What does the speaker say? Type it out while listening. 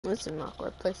This is an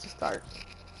awkward place to start.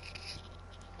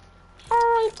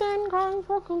 Alright then, guys,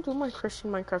 welcome to my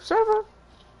Christian Minecraft server.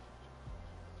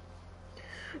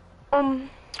 On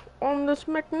this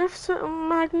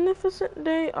magnificent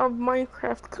day of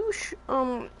Minecraft Kush,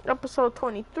 episode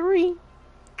 23,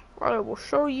 I will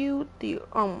show you the,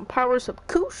 powers of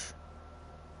Kush.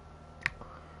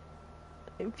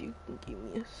 If you can give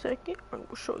me a second, I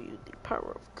will show you the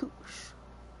power of Kush.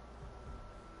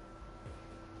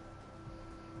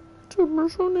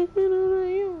 Supersonic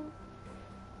minute.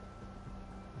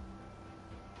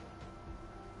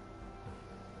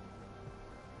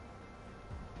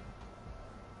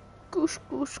 Goose,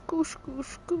 goose, goose,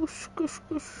 goose, goose, goose,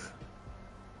 goose.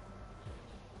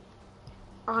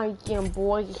 I can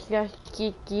boy just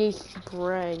get this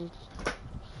bread.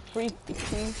 Freak the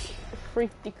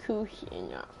couche,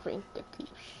 and not freak the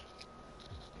couche.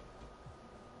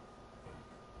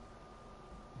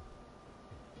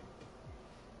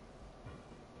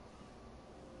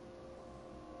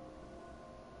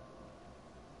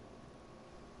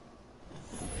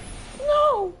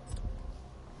 No!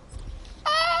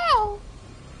 Ow!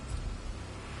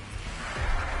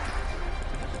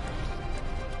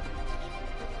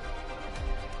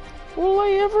 Will I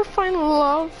ever find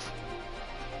love?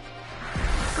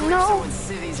 No.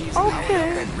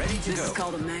 Okay. This is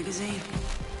called a magazine.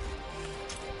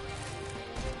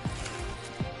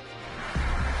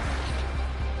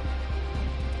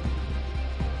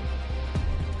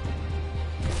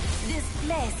 This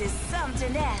place is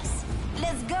something else.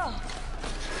 Let's go.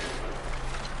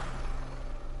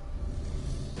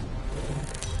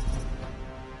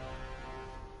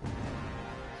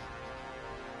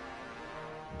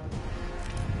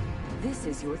 This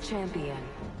is your champion.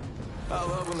 I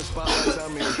love when the spotlight's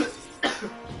on me.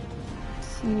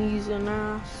 Sneezing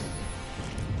ass.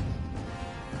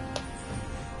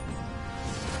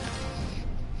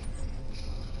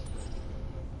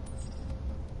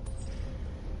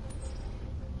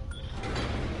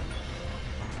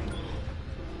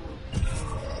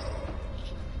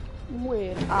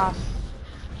 Weird ass.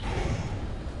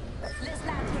 Let's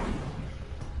land here.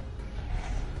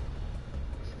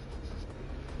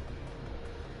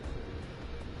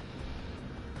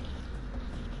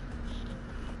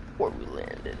 Where we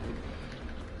landed.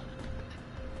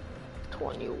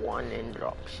 21 in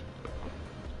dropship.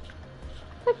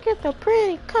 Look at the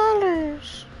pretty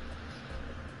colors.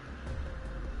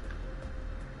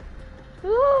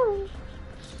 Ooh.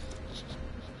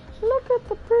 Look at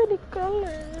the pretty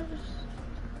colors.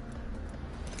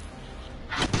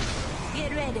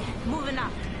 Get ready. Moving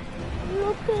up.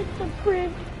 Look at the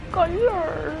pretty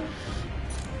colors.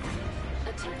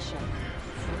 Attention.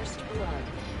 First blood.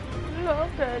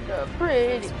 Look at the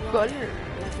pretty colors.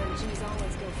 FMGs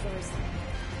always go first.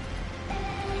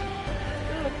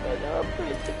 Look at the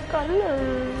pretty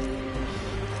colors.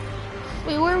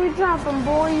 Wait, where are we dropping,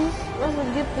 boys? Let's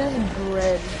get this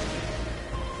bread.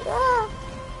 Yeah.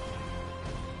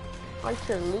 Hide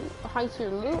your loot. Hide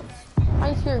your loot.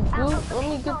 Hide your goop. Let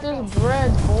me get this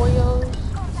bread, boyos.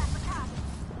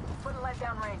 Put a light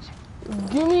down range.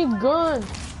 Give me a gun.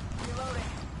 Reloading.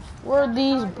 Where are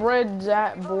these breads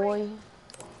at, boy?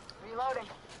 Reloading.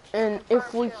 And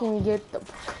if we can get the...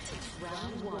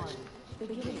 Round one.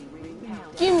 Beginning ring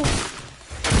count. Give me...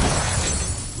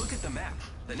 Look at the map.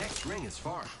 The next ring is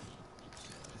far.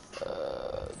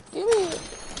 Give me...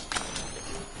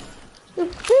 A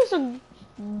piece of...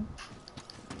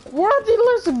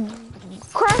 worthless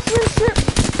craftsmanship.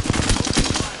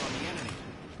 Fire on the enemy.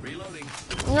 Reloading.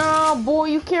 Nah, boy,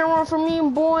 you can't run from me,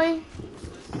 boy.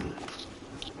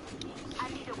 I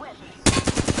need a whip.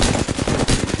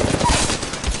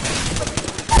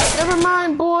 Never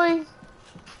mind, boy.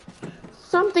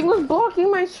 Something was blocking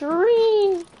my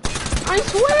screen. I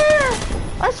swear!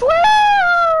 I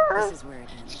swear! This is where it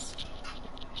ends.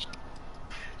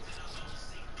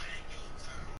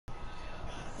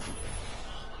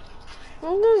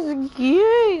 This is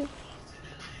gay.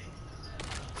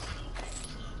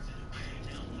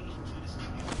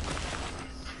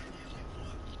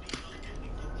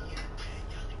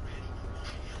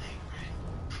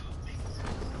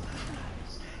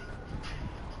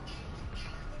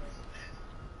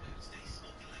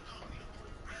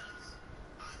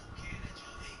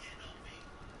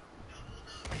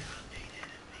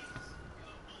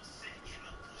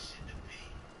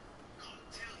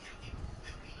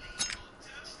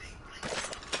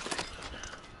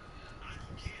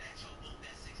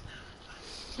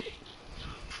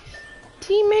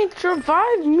 Teammates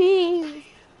revive me!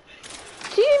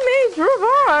 Teammates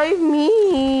revive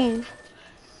me!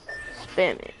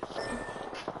 Spam it.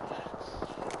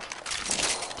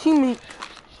 Teammate.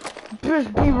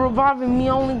 best be reviving me.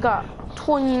 I only got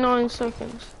 29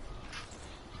 seconds.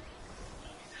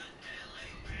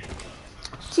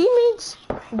 Teammates,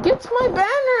 get my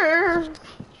banner.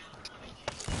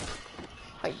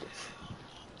 Hide this.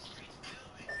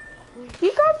 He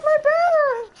got my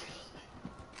banner.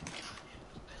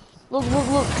 Look,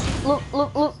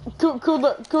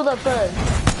 kill that bag.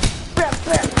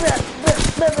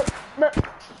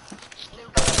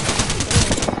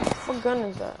 What gun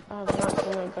is that? I have not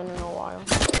seen that gun in a while.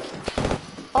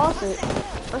 Oh,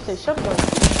 that's a shotgun.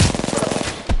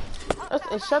 That's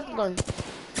a shotgun.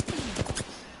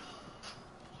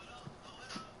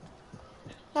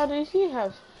 How does he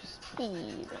have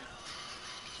speed?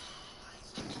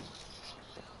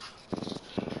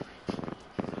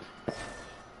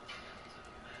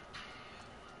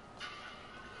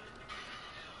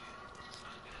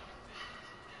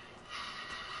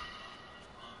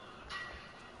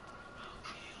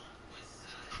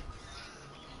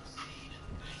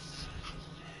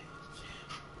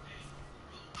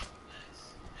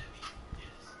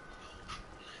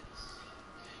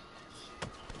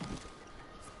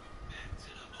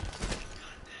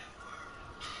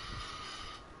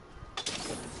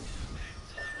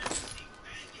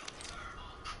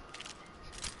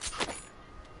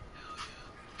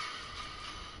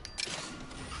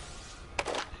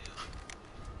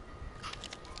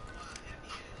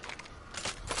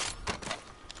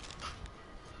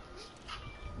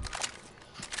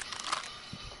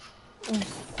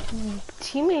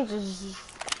 Teammate is...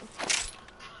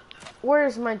 Where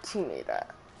is my teammate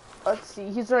at? Let's see,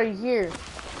 he's right here.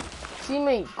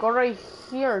 Teammate, go right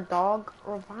here, dog.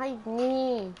 Revive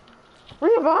me.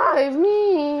 Revive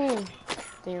me!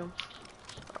 Damn.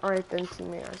 Alright then,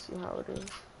 teammate, I see how it is.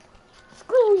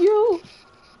 Screw you!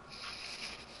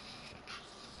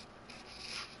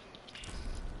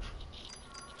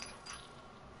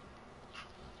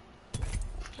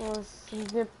 Let's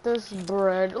get this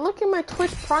bread. Look at my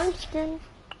Twitch Prime skin.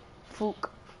 Fook.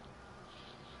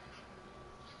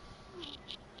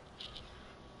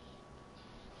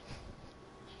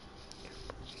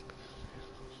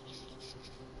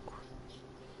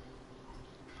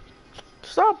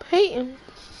 Stop hating.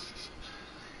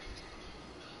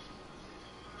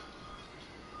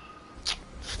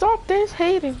 Stop this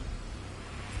hating.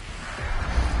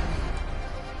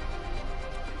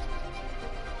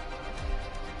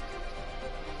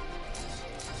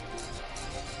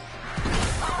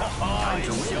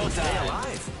 Stay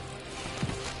alive.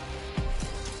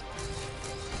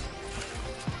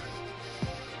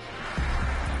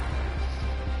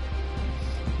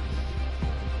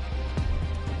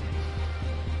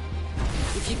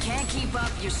 If you can't keep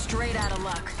up, you're straight out of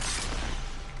luck.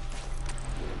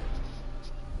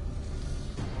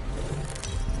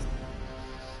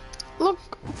 Look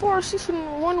for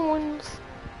season 1 wins.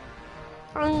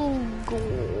 I'm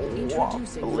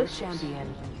Introducing the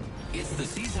champion. It's the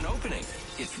season opening.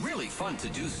 It's really fun to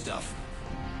do stuff.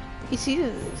 You see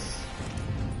this?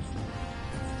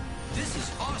 This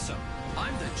is awesome.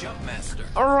 I'm the jump master.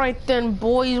 Alright then,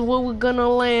 boys, where we gonna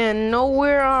land?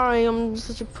 Nowhere. I am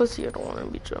such a pussy. I don't want to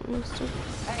be jump master.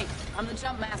 Hey, I'm the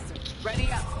jump master. Ready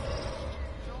up.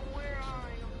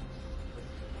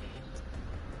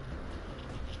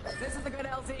 This is the good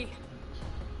LZ.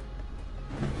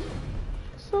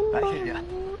 Somebody,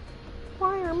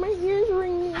 why are my ears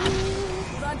ringing?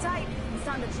 Hold on tight. It's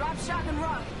time to drop, shock, and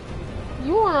rock.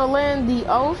 You wanna land the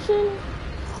ocean?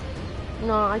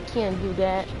 No, I can't do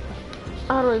that.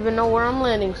 I don't even know where I'm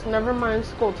landing, so never mind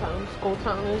Skull Town. Skull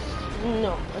Town is...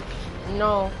 no.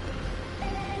 No.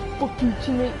 Fuck you,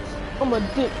 teammates. I'm a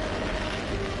dick.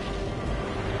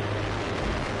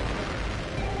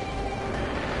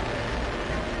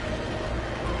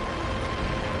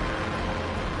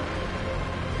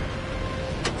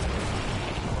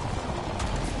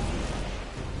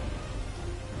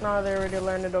 No, they already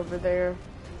landed over there.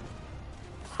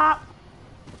 Hop.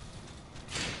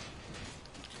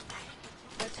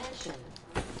 Attention.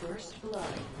 First blood.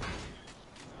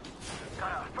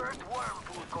 Got our first worm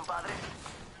food, compadre.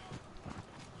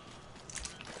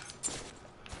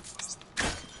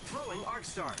 Throwing Arc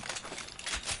Star.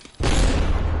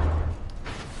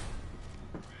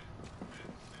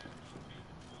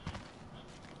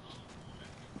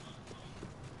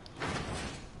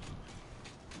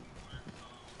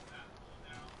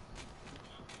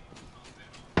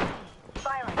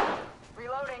 Firing.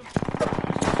 Reloading.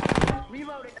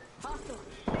 Reloading. Hostile.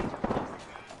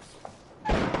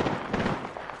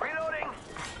 Reloading.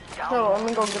 So let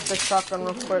me go get this shotgun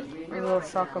real quick. A little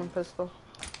shotgun pistol.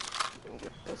 Let me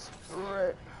get this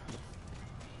right.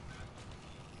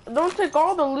 Don't take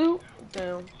all the loot.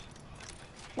 Damn.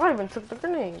 I even took the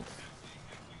grenades.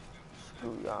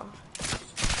 Screw y'all.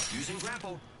 Using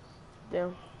grapple.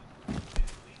 Damn.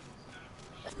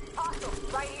 Hostile,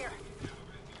 right here.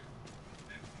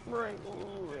 Right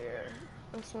where?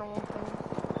 There's nothing.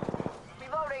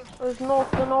 Reloading. There's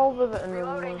nothing over there.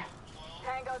 Reloading.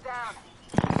 Tango down.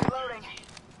 Reloading.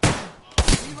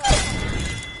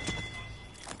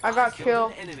 I got Killed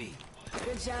killed. an enemy.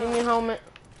 Good job. Give me a helmet.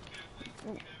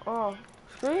 Oh,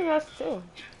 screw you guys too.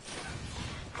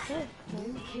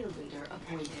 New kill leader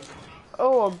appointed.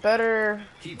 Oh, a better.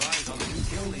 Keep eyes on the new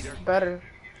kill leader. Better.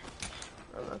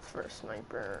 Oh, that's for a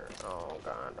sniper. Oh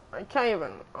god. I can't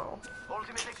even. Oh,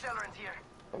 Ultimate accelerant here.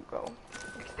 I'll go.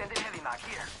 Extended heavy mag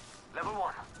here. Level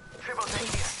 1. Triple take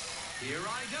here. Here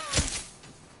I go.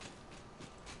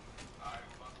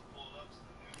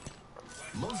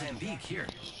 Mozambique here.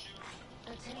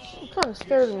 You kind of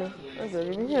scared of me. I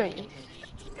didn't even hear you.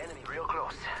 Enemy real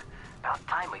close. About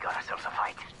time we got ourselves a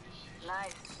fight.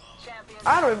 Nice. Champion.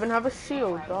 I don't even have a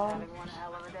shield, dog. Having one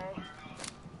hell of a day.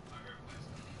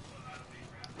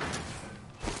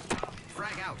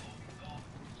 Frag out.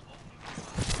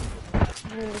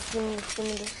 Give me this, give me this, give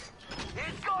me this.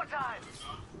 It's go time.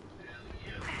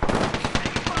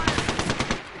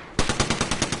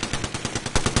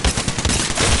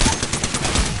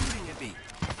 Shooting at me.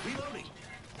 Reloading.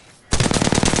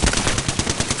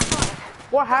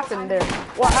 What happened there?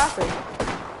 What happened?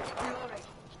 Reloading.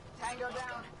 Tango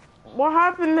down. What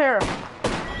happened there?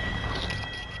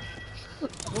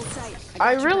 Hold tight.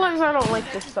 I realize I don't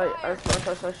like this site as much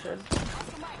as I should.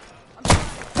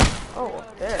 Oh,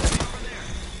 there.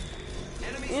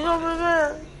 He's over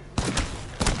there.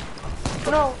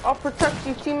 No, I'll protect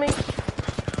you, teammate.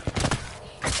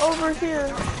 Over here.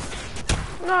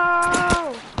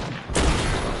 No!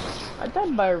 I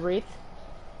died by a wraith.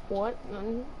 What?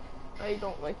 I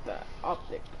don't like that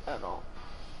optic at all.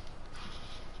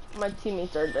 My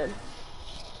teammates are dead.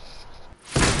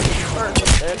 Or is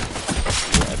it dead?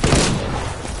 Yeah, they're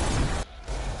dead.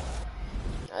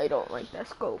 I don't like that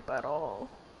scope at all.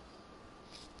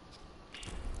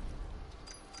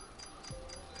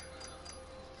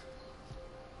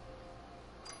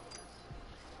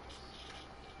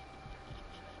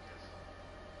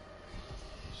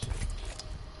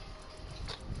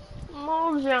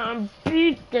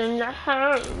 Mozambique in the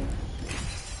house.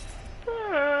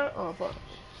 Oh fuck.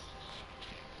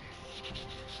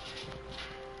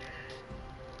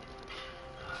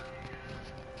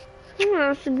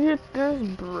 Let's get this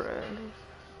bread.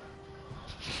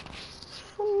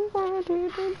 Somebody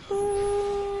to do.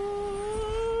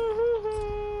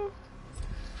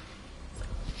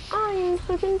 I ain't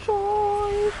second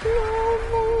choice.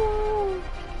 No.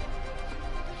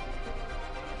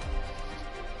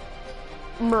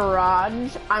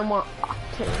 Mirage, I want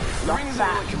Octane. The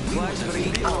fat.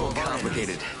 Complexity. Oh,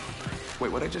 complicated.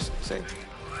 Wait, what'd I just say?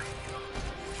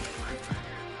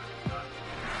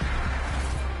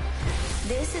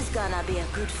 This is gonna be a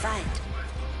good fight.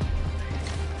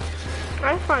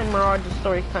 I find Mirage's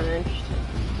story kind of interesting.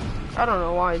 I don't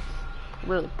know why it's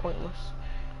really pointless.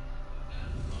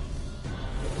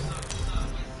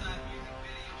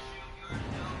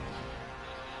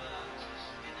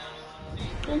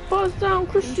 Buzz down,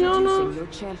 Cristiano. Introducing your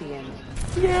champion.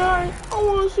 Yeah, I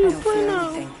want to see you play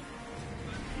now.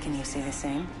 Can you say the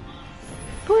same?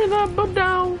 Put that butt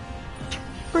down.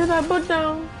 Put that butt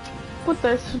down. Put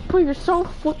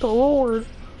yourself with the Lord.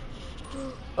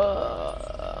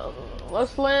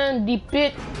 Let's land the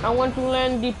pit. I want to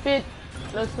land the pit.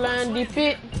 Let's land the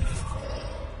pit.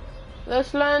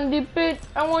 Let's land the pit.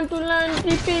 I want to land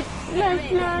the pit.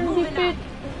 Let's land the pit.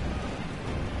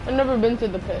 I've never been to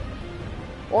the pit.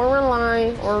 Or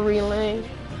rely, or relay.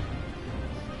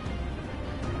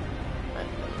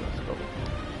 Let's go.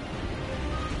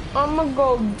 I'ma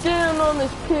go down on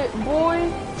this pit, boy.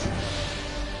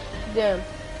 Damn.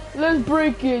 Let's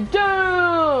break it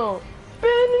down.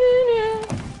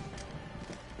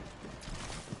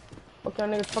 Okay,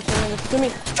 niggas, fucking niggas, give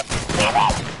me.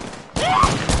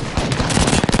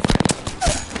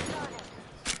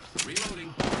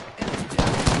 Reloading.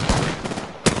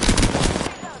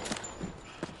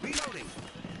 Reloading.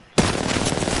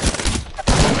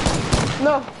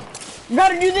 No.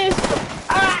 Gotta do this.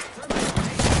 Ah!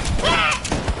 Ah!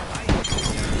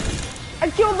 I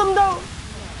killed them though.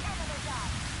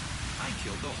 I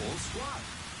killed the whole squad.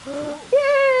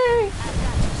 Yay!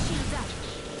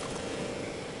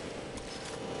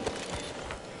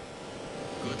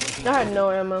 Good looking. I had no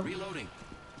ammo. Reloading.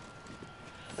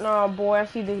 Nah, boy, I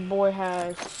see this boy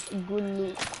has good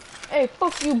loot. Hey,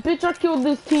 fuck you, bitch! I killed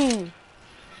this team.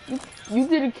 You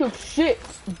didn't kill shit,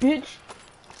 bitch.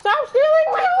 Stop stealing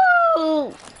my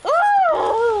loot!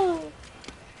 Oh!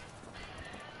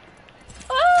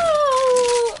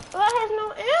 Oh! That has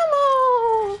no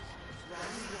ammo!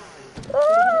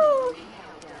 Oh!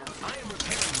 I am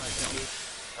repairing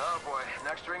myself. Oh boy,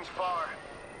 next ring's far.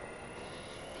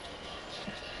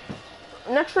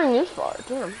 Next ring is far,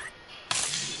 damn.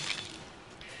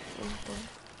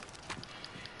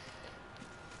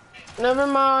 Never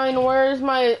mind, where's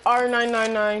my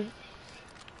R999?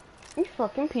 You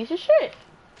fucking piece of shit.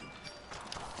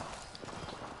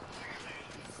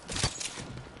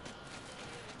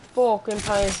 Fucking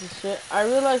piece of shit. I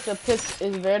realize the pick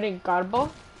is very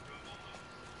garbo.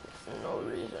 No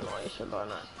reason why I should not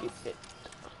keep it.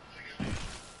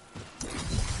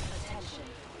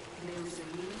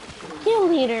 Kill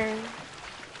leader.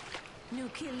 New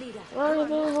kill leader. Right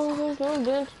there,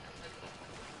 right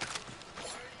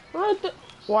there.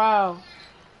 Wow.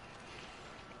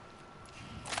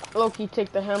 Loki,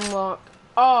 take the hemlock.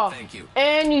 Oh, Thank you.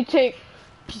 and you take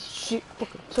piece of shit.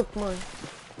 Fucking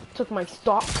took my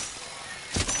stock.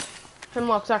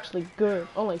 Hemlock's actually good,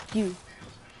 unlike you.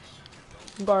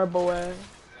 Garbo ass.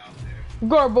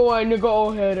 Garbo ass nigga,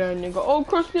 oh head ass nigga, oh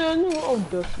crusty ass nigga, oh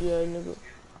dusty ass nigga.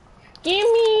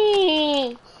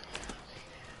 Gimme!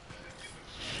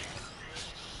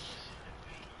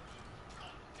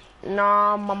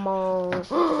 Nah, mama.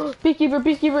 Peacekeeper,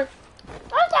 peacekeeper.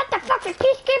 Oh, that the fucking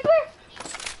peacekeeper?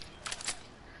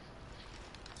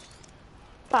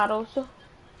 Bottles.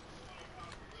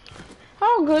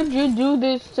 How could you do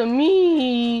this to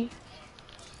me?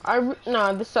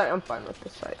 Nah, this side, I'm fine with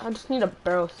this side. I just need a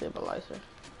barrel stabilizer.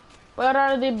 Where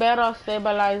are the barrel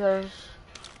stabilizers?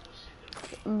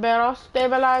 Barrel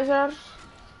stabilizers?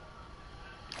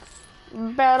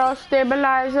 Barrel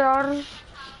stabilizers?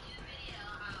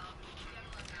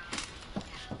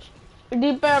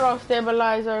 The barrel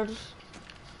stabilizers.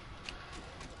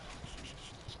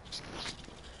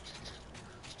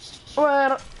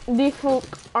 Where the fuck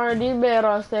are the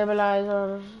barrel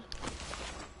stabilizers?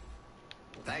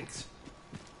 Thanks.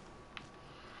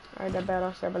 Alright, the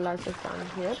barrel stabilizers down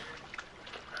here.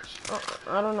 Oh,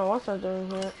 I don't know what I'm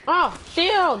doing here. Oh,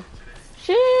 shield!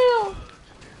 Shield!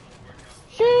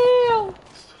 Shield!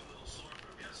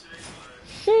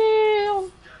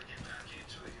 Shield!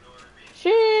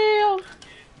 Shield!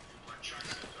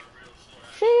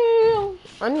 Shield!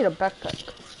 I need a backpack.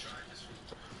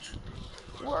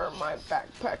 Where my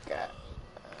backpack at?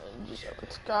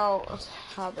 Let's go. Let's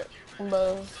have it.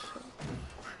 But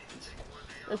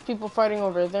there's people fighting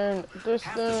over there. And there's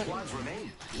Half the squads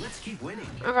remain. Let's keep winning.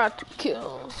 I got 2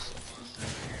 kills.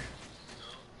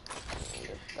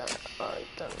 Get that. Alright,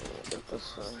 then get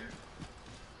this one.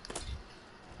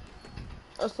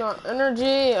 That's not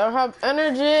energy. I have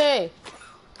energy.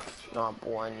 Nah,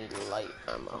 boy, I need light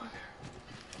ammo.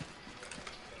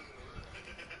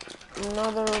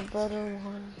 Another better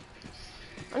one.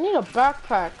 I need a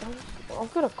backpack. I'll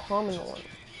get a common one.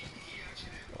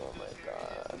 Oh my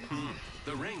god.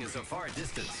 The ring is a far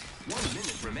distance. 1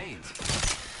 minute remains.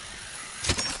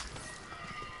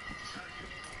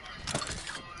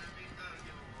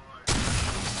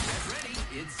 Get ready.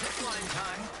 It's zipline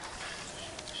time.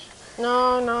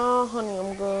 No, honey,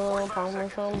 I'm good. Pound my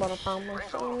son, but I pound my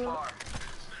son.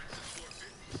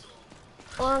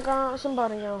 I got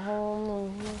somebody at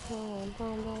home.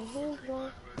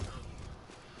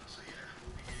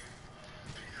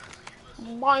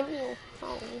 Buy me a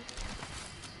phone.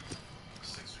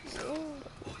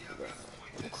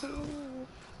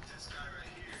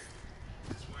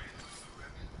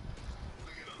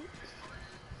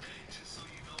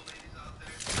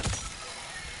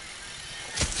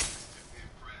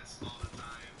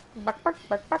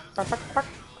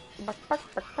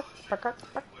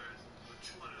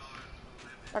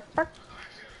 Backpack.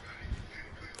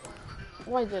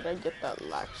 Why did I get that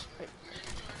latch?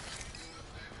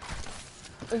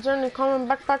 Is there any common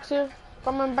backpacks here?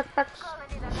 Common backpacks?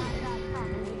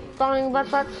 Common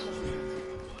backpacks?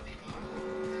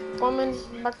 Common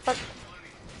backpack?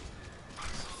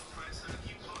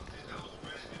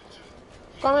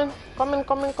 Coming!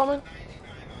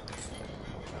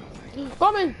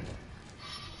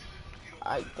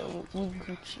 I think we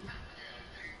Gucci.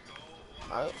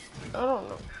 I don't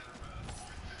know.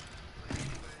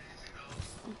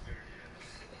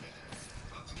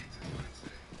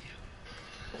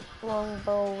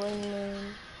 Longbow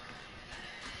wingman.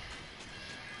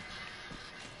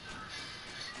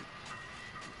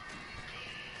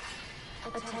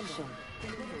 Attention.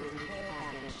 Delivery care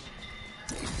package.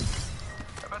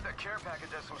 I bet that care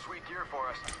package has some sweet gear for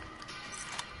us.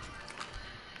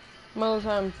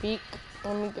 Mozambique.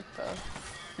 Let me get the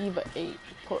EVA 8,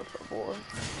 por favor.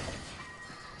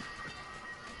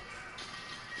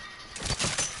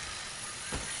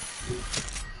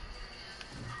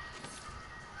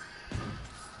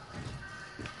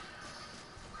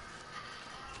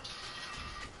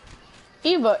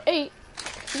 Eva 8.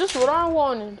 Just what I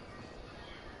wanted.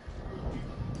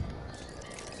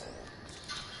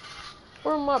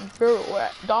 Where my barrel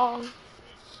at, dog?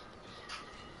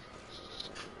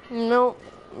 Nope,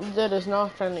 that is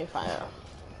not friendly fire.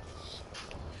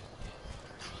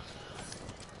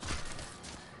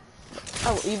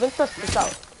 I will even test this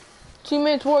out.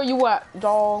 Teammates, where you at,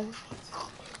 dog?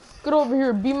 Get over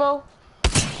here, BMO.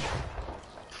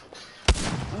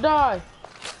 Die.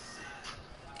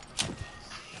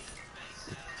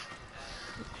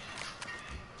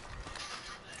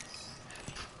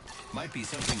 Might be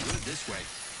something good this way.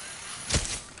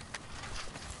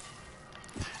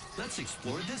 Let's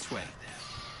explore this way.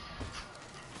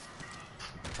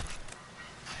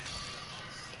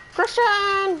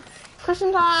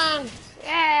 Christian time!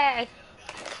 Yay!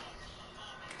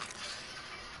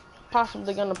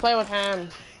 Possibly gonna play with him.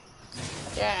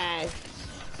 Yay!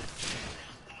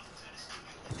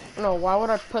 No, why would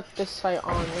I put this site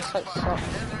on? This site sucks.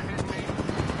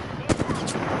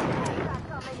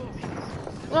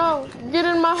 No, get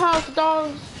in my house,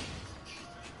 dogs.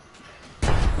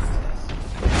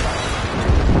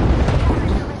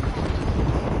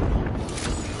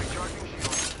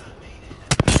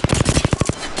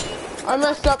 I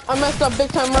messed up big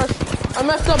time rush.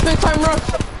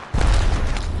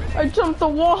 I jumped the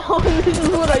wall and this is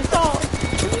what I saw.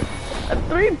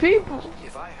 3 people.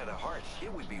 If I had a heart,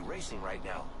 it would be racing right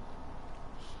now.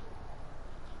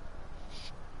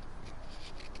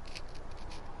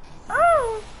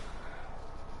 Oh.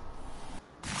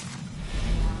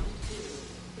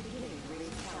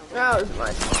 That was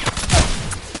my fault.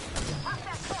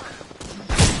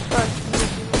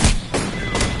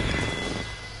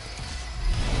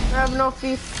 I have no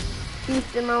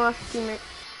feast in my last teammate.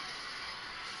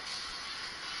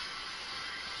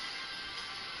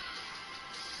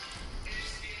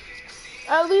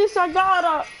 At least I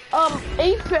got a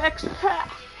Apex pack.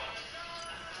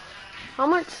 How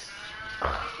much?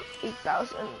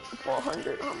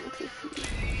 8,400. How much is he?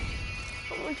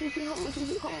 How much is he? How much is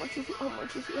he? How much is he? How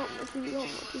much is he? How much is he? How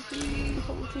much is he?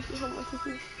 How much is he? How much is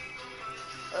he?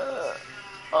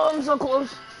 Oh, I'm so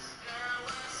close.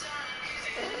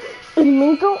 Is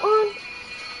Minko on?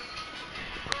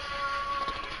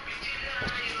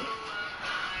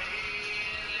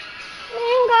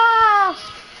 Minko!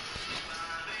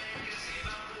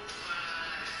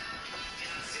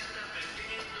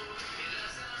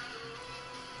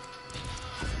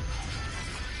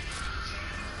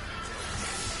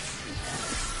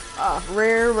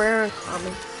 Rare and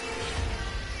common.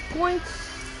 Points?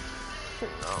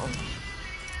 No.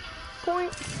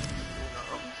 Points?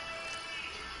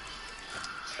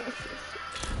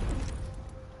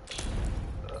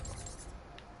 No.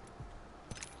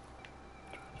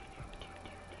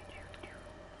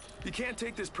 You can't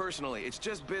take this personally. It's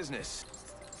just business.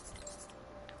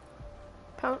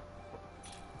 Pound.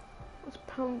 Let's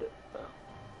pound it.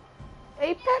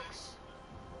 Apex?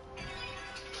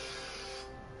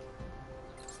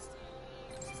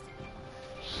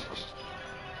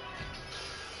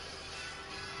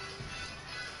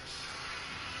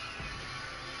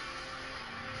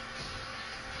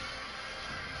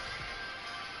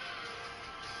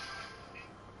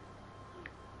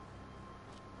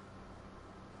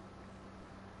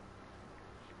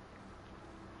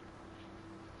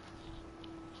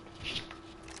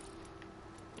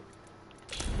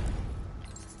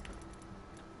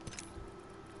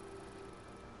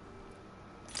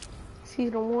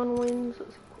 Season 1 wins.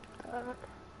 Let's put that.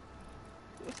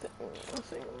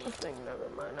 Nothing, never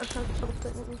mind. I had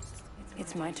something.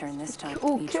 It's my turn this time.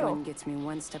 Ooh, Each kill. one gets me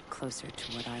one step closer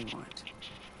to what I want.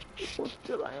 What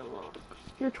did I unlock?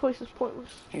 Your choice is pointless.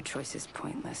 Your choice is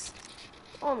pointless.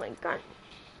 Oh my god.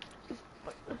 It's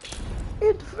pointless.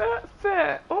 It's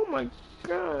fat. Oh my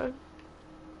god.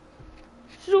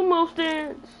 Sumo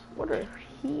stance. What are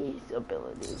his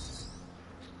abilities?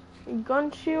 Gun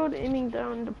shield, aim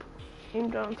down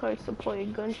sights to play a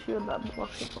gun shield that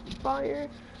blocks it from fire.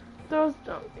 Throws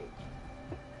down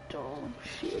a dome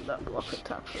shield that blocks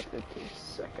attack for 15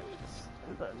 seconds.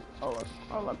 And then Allah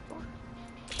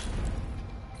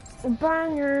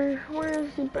Banner, where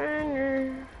is the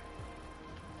banner?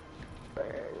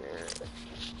 Banner.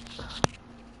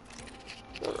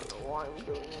 I don't know why I'm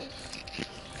doing this.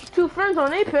 2 friends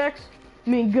on Apex.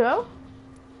 Mingo?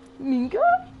 Me?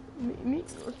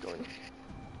 Let's join.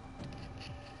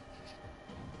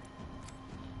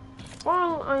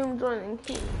 While I'm joining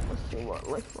team, let's see what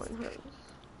Lifeline has.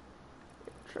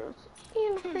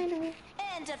 Infinity.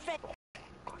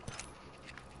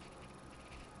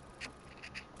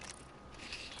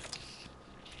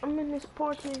 I'm in this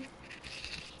party.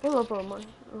 Hello, bro, man.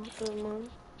 Oh, mine.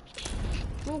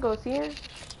 Mingo's here.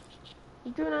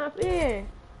 You do not fear.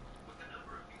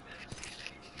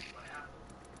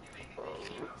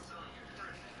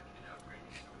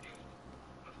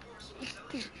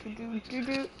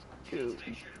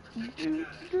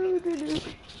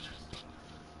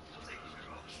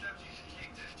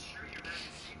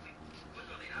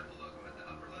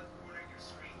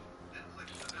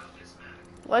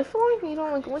 Lifeline? You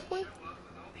don't like Lifeline?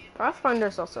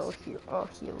 Pathfinder's also a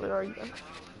healer, are you?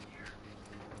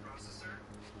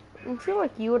 I feel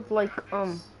like you would like,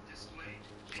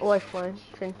 Lifeline,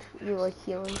 since you like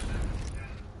healing.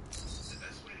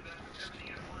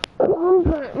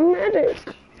 Combat medic!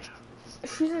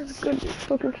 She's good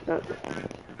fucking stuff.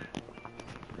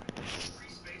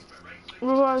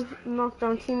 Revive, knock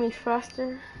down teammates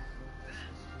faster.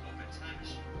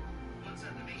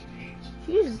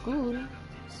 She's good.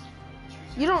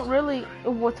 You don't really,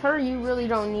 with her, you really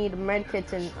don't need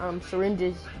medkits and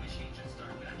syringes.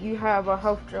 You have a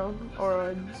health drone or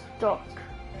a duck.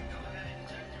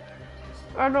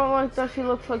 I don't like that she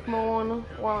looks like Moana.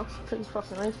 Wow, it's pretty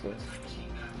fucking racist.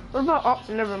 What about, oh,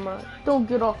 never mind. Don't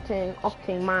get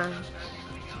Octane mine.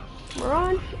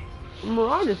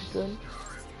 Mirage is good.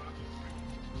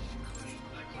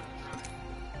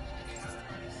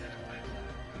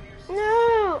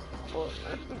 No!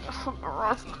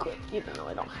 Mirage is good, even though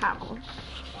I don't have one.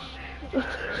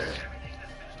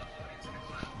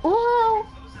 Oh,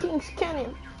 King's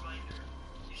Canyon.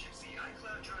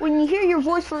 When you hear your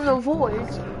voice from the void,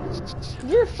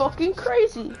 you're fucking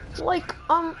crazy. Like,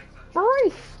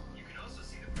 Rafe.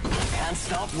 Can't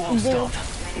stop, won't stop.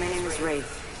 My name is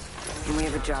Wraith, and we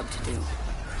have a job to do.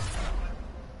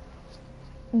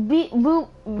 Beep, boop,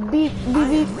 beep, beep,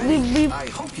 beep, beep, beep. I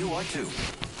hope you are too.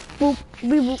 Boop,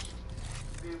 beep, boop.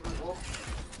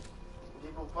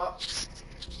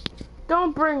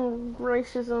 Don't bring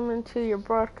racism into your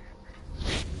broadcast.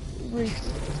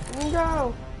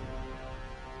 No.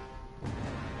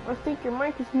 I think your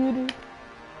mic is muted.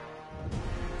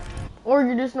 Or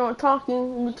you're just not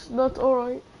talking, which that's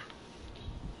alright.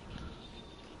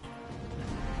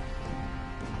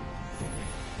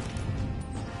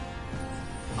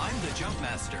 I'm the jump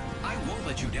master. I won't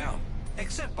let you down,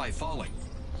 except by falling.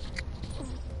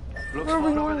 Looks Where are we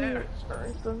fun over going? there.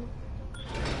 Alright, then.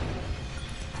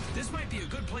 This might be a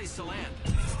good place to land.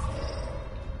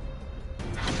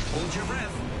 Hold your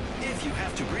breath, if you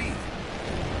have to breathe.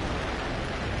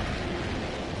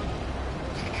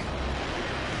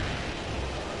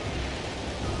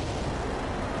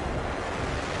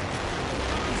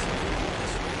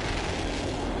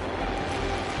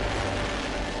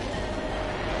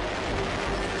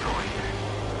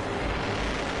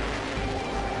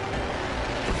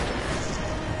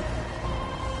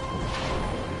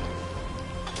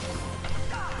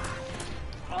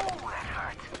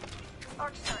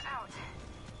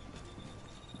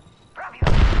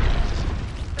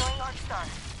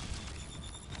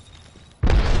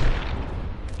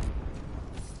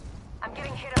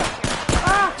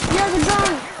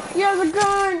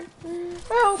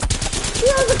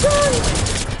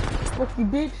 Fuck you,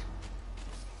 bitch.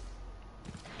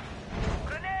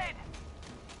 Grenade!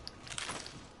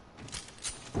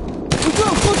 What's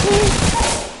up, pussy?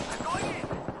 Going in!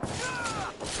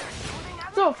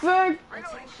 What's up, fag?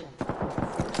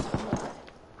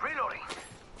 Reloading.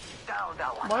 Down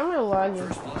that one. Why am I lagging?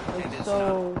 First blood, and It's so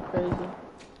crazy.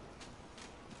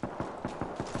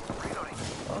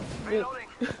 Reloading.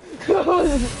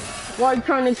 Reloading. Why are you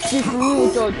trying to escape from me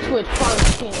with your Twitch Prime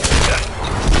skin?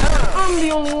 I'm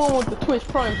the only one with the Twitch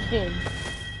Prime skin.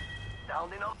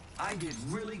 Down enough. I did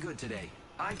really good today.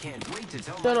 I can't wait to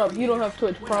tell Shut my up, you don't have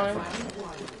creator Twitch Prime.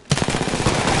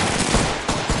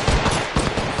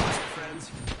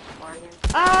 friends.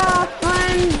 Ah,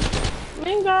 friend!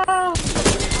 Mingo!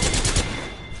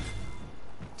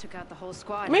 Took out the whole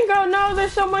squad. Mingo, no,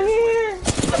 there's someone here!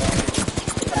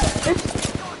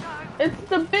 It's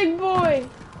the big boy!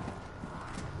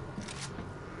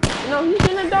 No, he's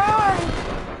gonna die!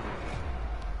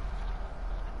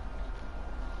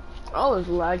 I was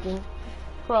lagging.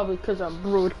 Probably because I'm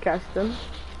broadcasting.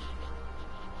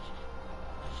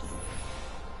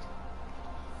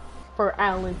 For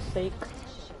Alan's sake.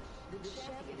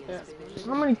 Yeah.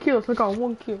 How many kills? I got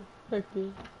 1 kill. Thank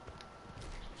you.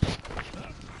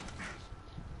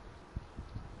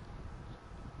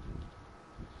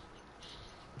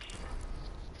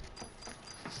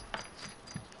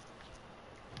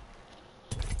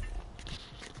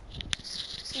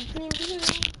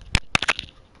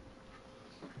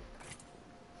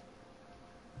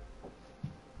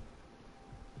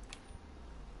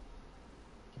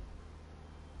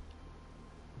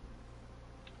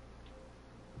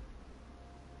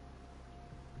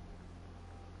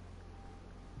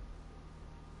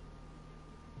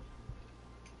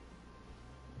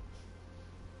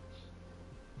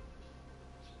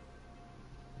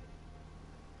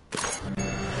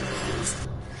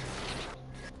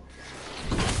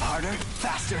 Harder,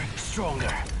 faster,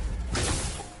 stronger.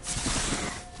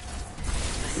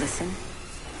 Listen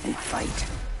and fight.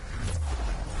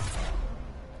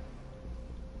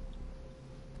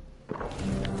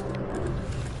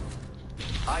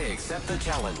 I accept the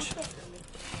challenge.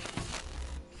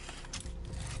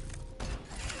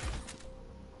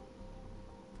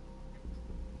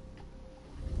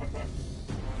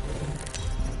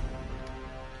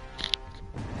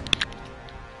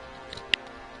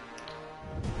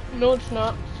 No, it's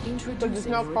not. Because it's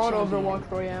not called Overwatch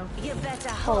Royale. You better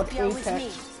Called hope you're with me.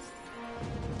 Apex.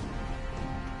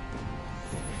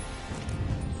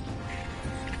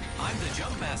 I'm the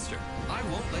jump master. I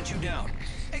won't let you down.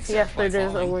 Except Yes, by it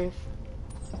is falling. always.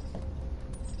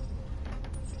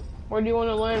 Where do you want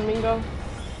to land, Mingo?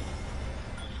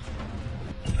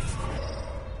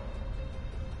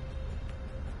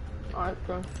 Alright,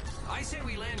 go. I say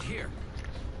we land here.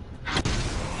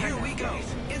 Here we go.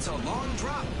 It's a long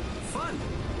drop. Fun.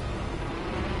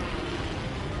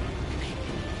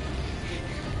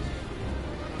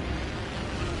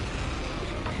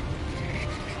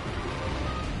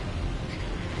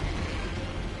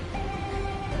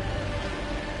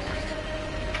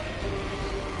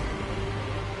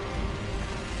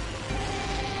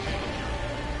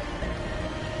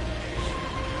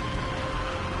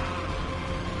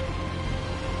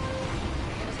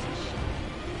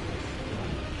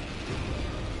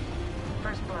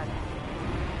 First blood.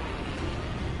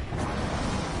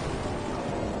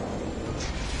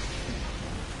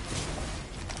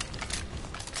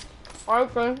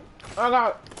 Alright, friend. I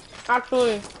got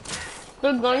actually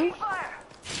good guns. Fire!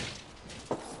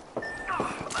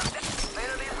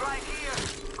 Enemies right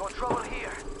here. Got trouble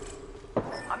here.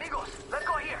 Amigos, let's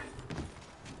go here.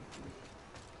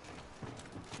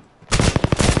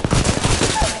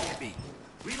 Hit me.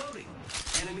 Reloading.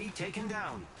 Enemy taken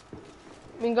down.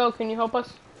 Mingo, can you help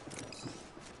us?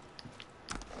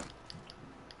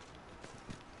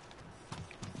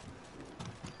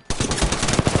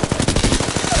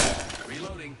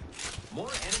 Reloading. More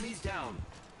enemies down.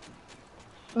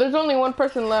 There's only one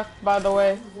person left, by the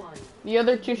way. The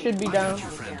other two should be down. Your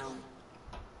friend.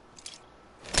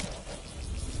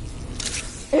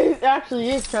 It actually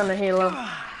is kind of Halo.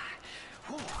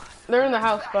 They're in the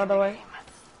house, by the way.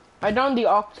 I downed the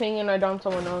Octane and I downed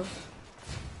someone else.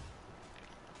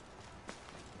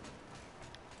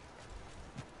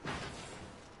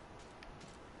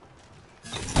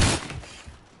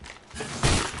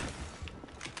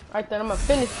 Alright then, I'm gonna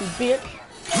finish you, bitch.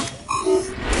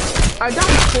 I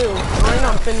downed two. Right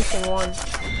now I'm finishing one.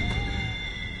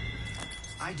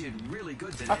 I did really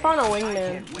good today. I found a I wingman.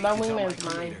 can't wait That to tell my wingman's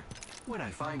mine. creator when I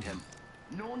find him.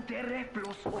 Non terre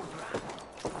plus ultra.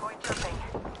 Going jumping.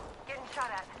 Getting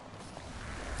shot at.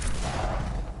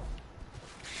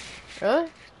 Really?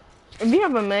 If you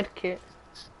have a med kit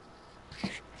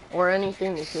or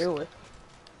anything to heal with.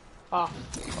 Oh,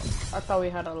 I thought we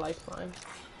had a lifeline.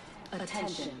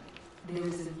 Attention. There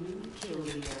is a new kill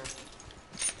leader.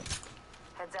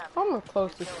 Heads up. I'm gonna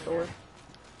close this door.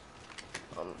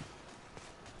 Do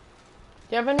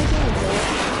you have anything to heal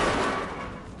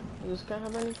with? Does this guy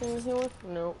have anything to heal with?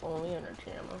 No, only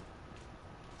energy ammo.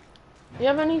 You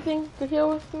have anything to heal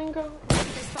with, Mingo?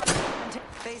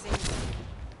 Phasing.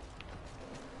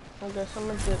 I guess I'm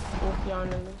gonna get both y'all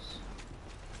in this.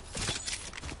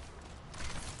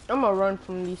 I'm gonna run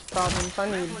from these problems. I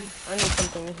need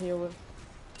something to heal with.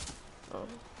 Oh.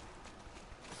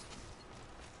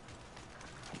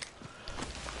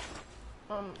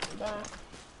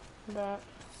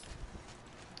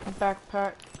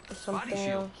 Backpack or Body something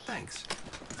shield. else. Thanks.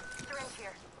 Syringe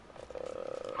here.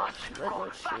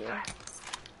 Regular shield.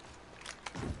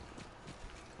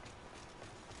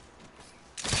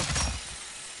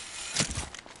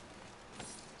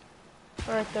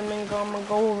 Alright then, Mingo, I'm gonna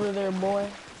go over there, boy.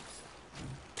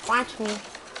 Watch me.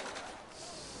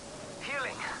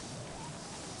 Healing.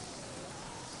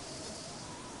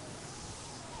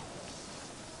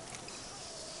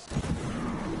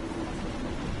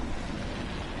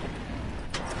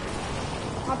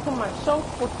 I put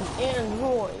myself with the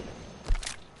Android.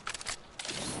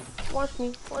 Watch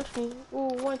me, watch me, ooh,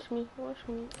 watch me, watch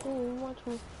me, ooh, watch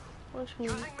me, watch me,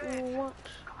 ooh, watch.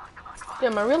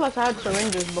 Damn, I realized I had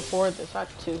syringes before this. I had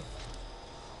two.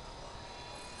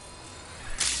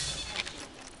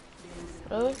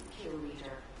 Really? Kill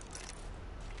leader.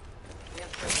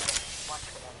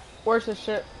 Where's the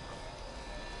shit?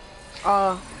 There's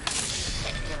a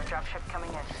dropship coming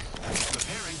in.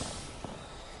 Preparing.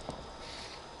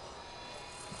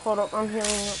 Hold up, I'm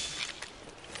healing up.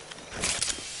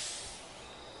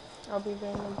 I'll be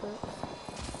there in a bit.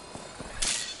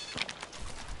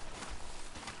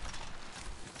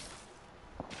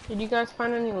 Did you guys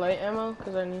find any light ammo?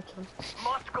 Cause I need some.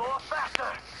 Must go faster.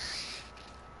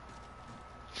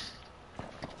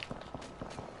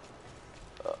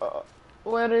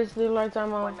 Where is the light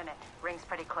ammo? 1 minute. Ring's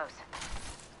pretty close.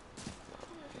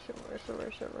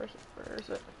 Where is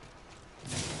it?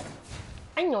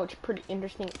 I know it's pretty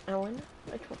interesting, Ellen.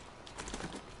 Which one?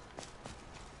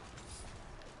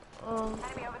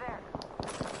 Enemy over there.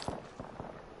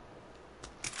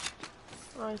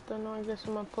 Alright then, I guess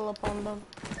I'm gonna pull up on them.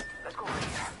 Let's go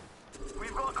here.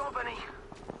 We've got company.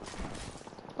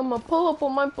 I'm gonna pull up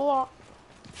on my block.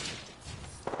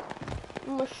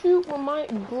 I'm gonna shoot with my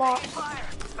block. Fire!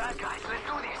 Bad guys, let's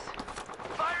do this.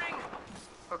 Firing!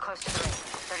 We're close to the ring.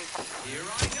 30 seconds. Here I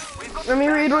go. We've got Let me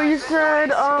bad read what guys, you let's do said.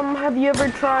 this. Have you ever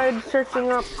tried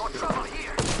searching up? Got trouble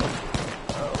here.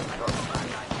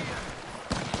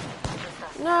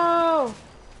 No!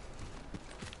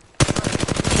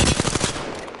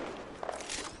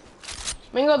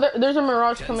 Mingo, there's a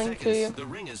mirage 10 coming seconds. to you. The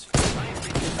ring is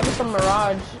It's a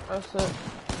mirage. That's it.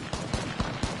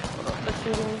 They're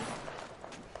shooting me.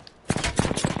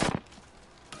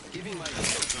 giving my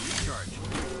shield a recharge.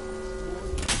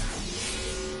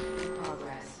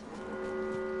 Progress.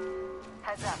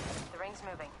 Heads up. The ring's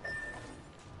moving.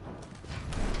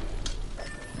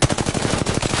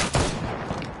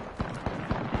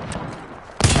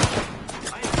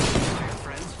 I am tired,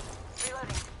 friends.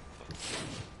 Reloading.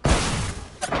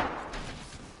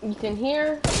 You can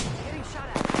hear. Getting shot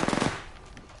at.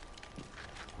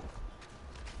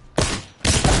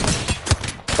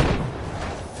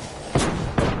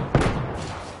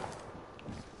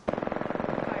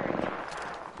 Firing.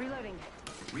 Reloading.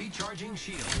 Recharging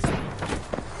shields. They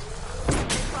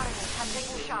spotted me. I'm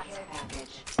taking shots.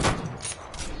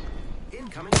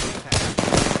 Incoming impact.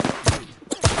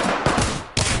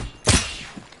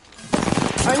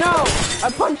 I know! I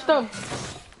punched him!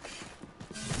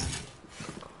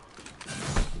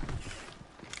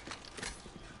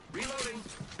 Reloading.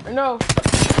 I know.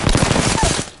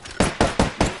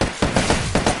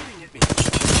 Shooting at me.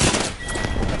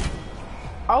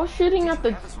 I was shooting at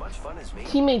the Have as much fun as me.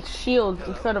 teammate's shield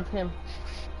instead of him.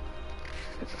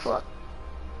 What the fuck?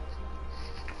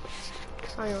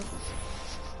 I know.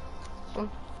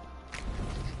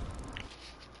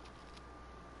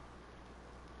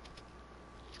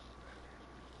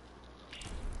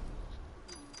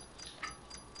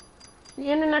 The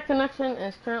internet connection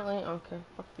is currently okay.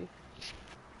 Fuck you.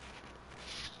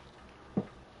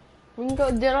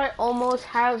 Ringo, did I almost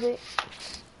have it?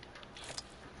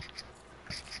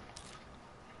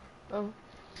 Oh.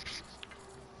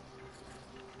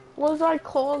 Was I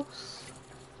close?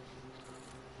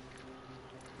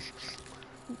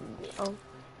 Oh.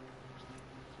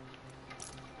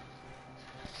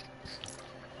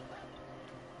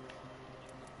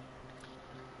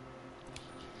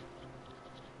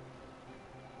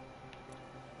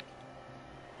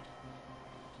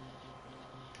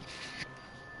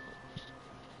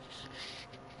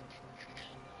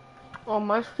 On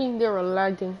my screen, they were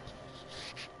lagging.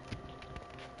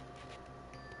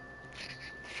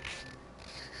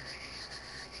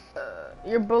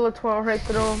 Your bullets went right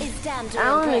through him. It's time to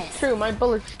Alan, impress. it's true. My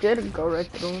bullets did go right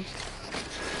through him.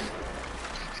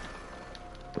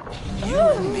 You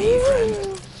and me,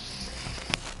 friend.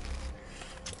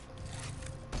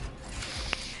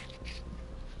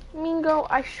 Mingo,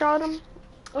 I shot him.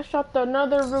 I shot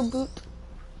another reboot.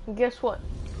 And guess what?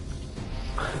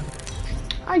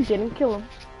 I didn't kill him.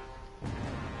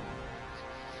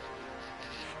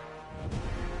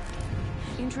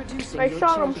 Introducing I your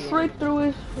shot him champion. straight through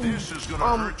his This is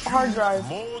gonna hurt hard you drive.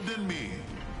 more than me.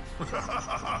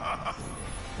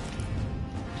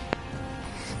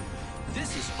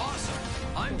 This is awesome.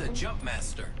 I'm the jump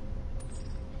master.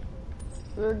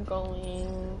 We're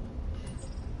going.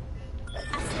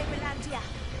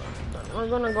 We're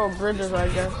gonna go bridges, I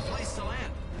guess. Place to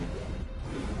land.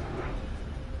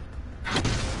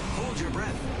 Hold your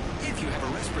breath if you have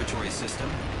a respiratory system.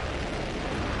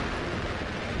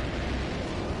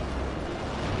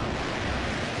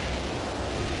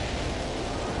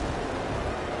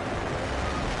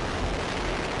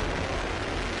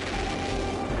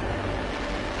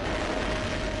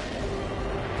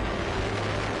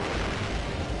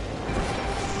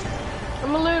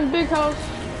 I'm gonna live in big house.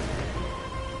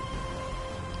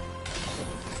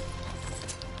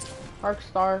 Arc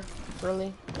Star,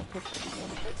 really? Attention.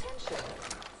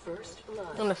 First blood.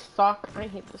 I'm gonna stalk. I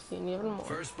hate this game even more.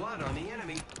 First blood on the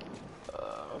enemy.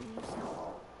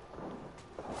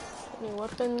 Any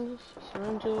weapons,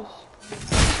 syringes,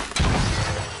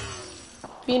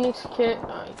 Phoenix kit.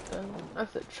 Alright then,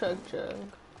 that's a chug jug.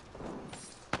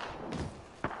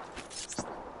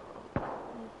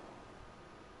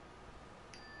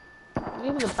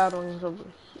 believe the battling's over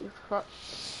here. Fuck.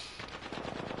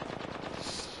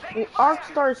 The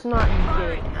Arcstar's not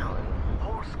good, Alan.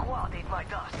 Whole squad ate my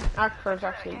dust. Arcstar's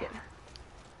actually good.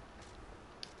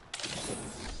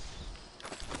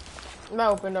 That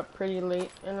opened up pretty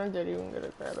late, and I didn't even get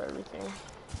to grab everything.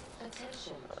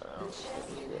 Attention.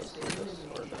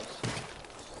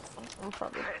 I'm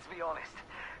probably. Let's be honest.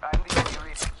 I'm the only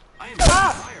reason. I am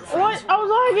Ah! fire, What? friends. I was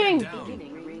lagging! Down.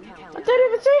 Beginning ring countdown. I didn't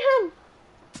even see him!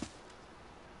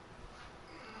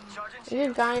 Sergeant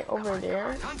There's a guy over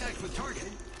there. Contact with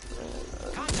target.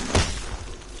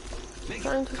 Contact. Make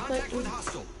Trying to contact set- with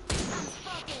hostile.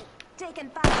 Taking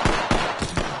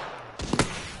fire.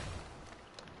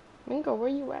 Mingo, where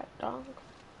you at, dog?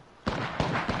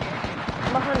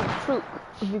 I'm behind a troop,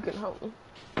 if you can help me.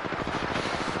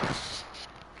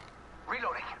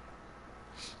 reloading.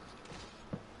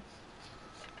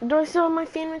 Do I still have my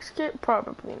Phoenix kit?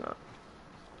 Probably not.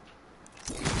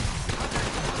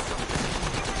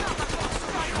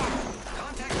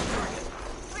 Contact with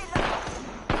target.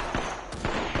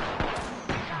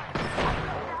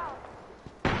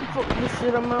 Fuck this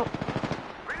shit, I'm out.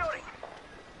 Reloading.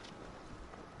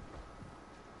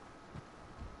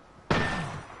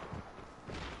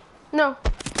 No.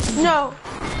 No.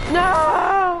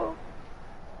 No!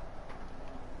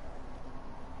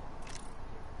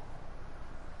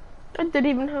 I didn't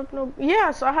even have no...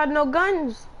 Yes, I had no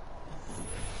guns.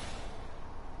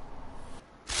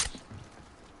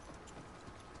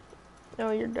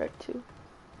 No, you're dead too.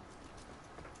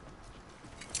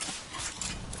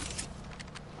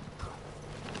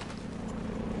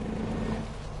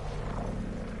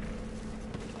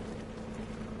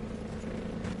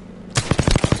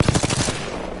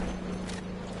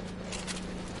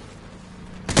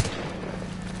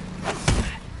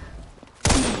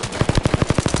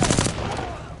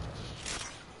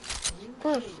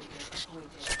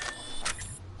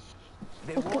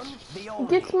 The one, the only.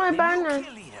 Gets my the banner. new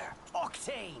kill leader,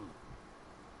 Octane.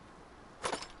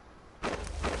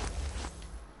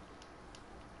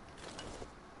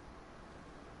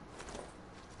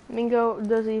 Mingo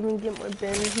doesn't even get my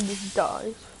banner, he just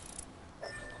dies.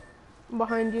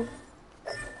 Behind you.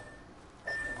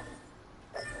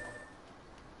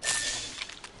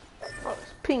 Oh,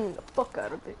 it's pinging the fuck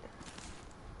out of it.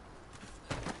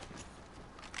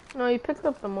 No, you picked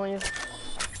up the Moya.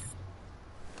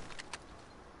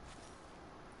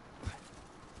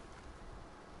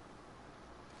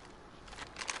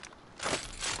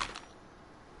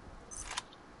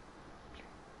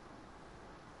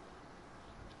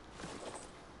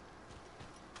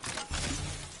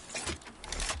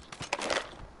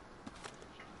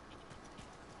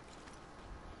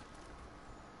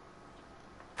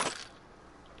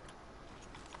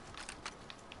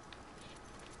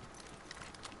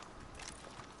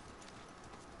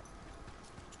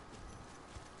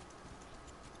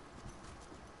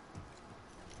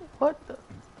 What the?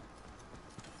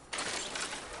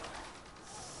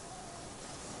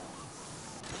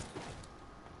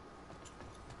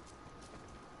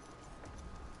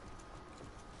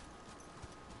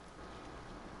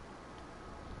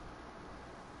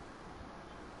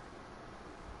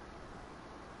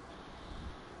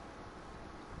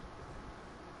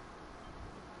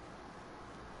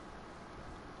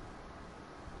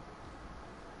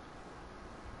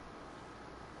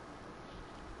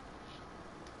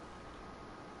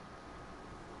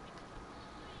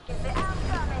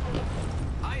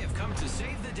 I have come to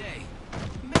save the day.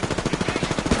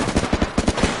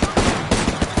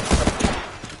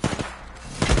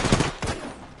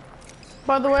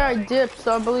 By the way, I dipped,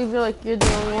 so I believe you're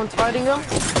the only one fighting him.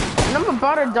 And I'm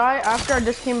about to die after I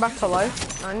just came back to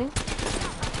life. I need.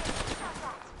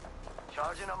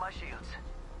 Charging on my shields.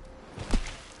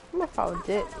 I'm if I would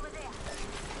dip.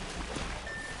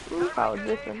 I'm if I would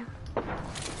dip him.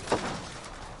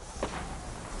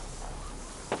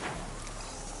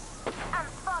 I'm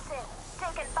spotted.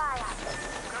 Taking fire.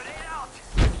 Grenade out.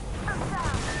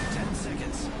 10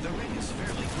 seconds. The ring is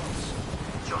fairly close.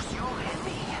 Just you and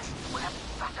me. We'll have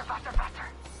faster, faster, faster.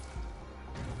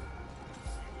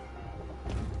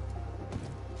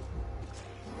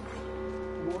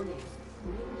 Warning.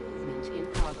 Ring movement in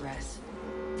progress.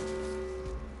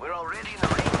 We're already in the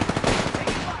ring.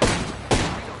 Taking fire.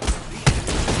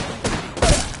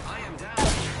 I am down.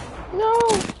 No!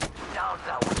 Down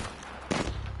that one.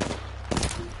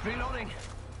 Reloading.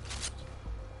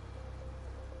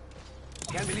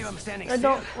 Can't believe I'm standing I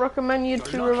don't recommend you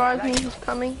to revive me. He's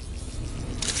coming.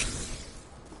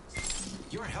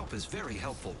 Your help is very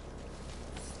helpful.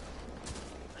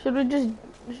 Should we just...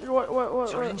 What?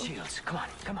 Charging shields. Come on,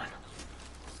 come on.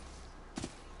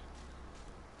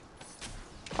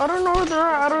 I don't know where they're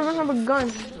at. I don't even have a gun.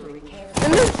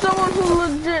 And there's someone who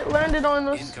legit landed on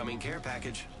us. Incoming care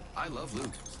package. I love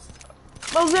loot.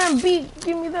 Mozambique,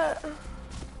 give me that.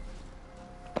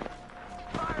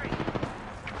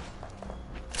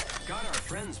 Got our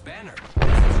friend's banner.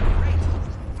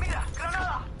 Mira,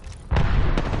 granada.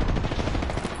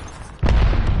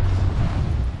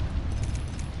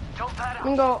 Jump pad.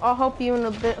 Mingo, I'll help you in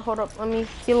a bit. Hold up, let me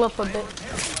heal up a bit.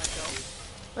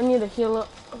 I need to heal up.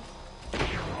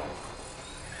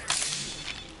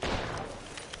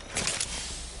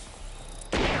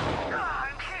 I'm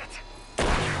hit.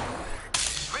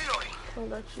 Reloading. I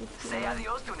got you. Say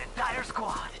adios to an entire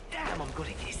squad. Damn, I'm good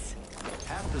at this.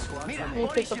 Half the squad's Mira, Let me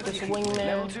pick up this wingman.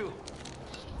 Level 2.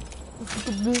 Look at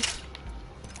this.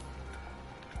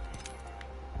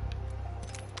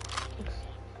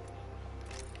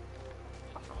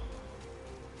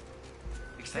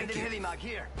 Extended heli-mag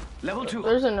here. Level 2.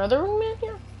 There's another wingman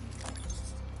here?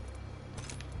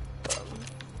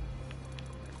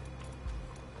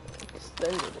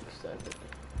 Extended.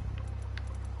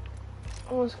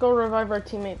 Oh, let's go revive our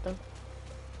teammate then.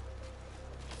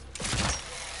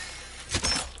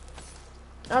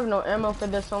 I have no ammo for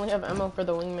this, I only have ammo for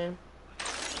the wingman.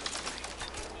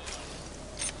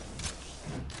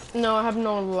 No, I have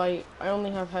no light. I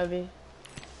only have heavy.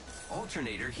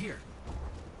 Alternator here.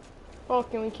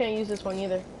 Fuck, and we can't use this one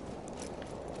either.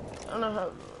 I don't know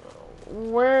how.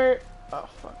 Where? Oh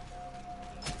fuck.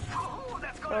 Oh,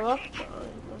 that's Far gonna left? kick.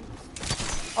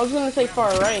 I was gonna say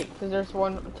far right, because there's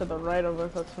one to the right of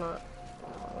us that's not.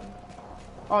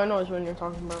 Oh, I know which one you're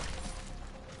talking about.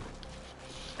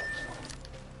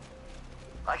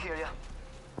 I hear ya.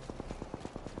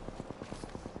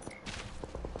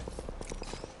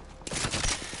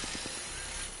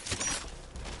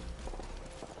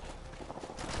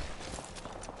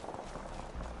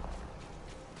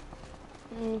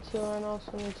 Me too, and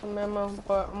also need some ammo,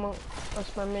 but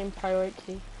that's my main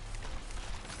priority.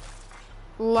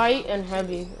 Light and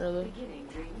heavy, really. Beginning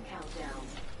ring countdown.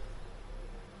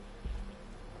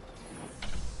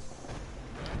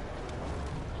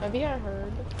 Heavy, I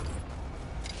heard.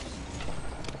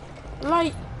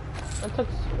 Light! I took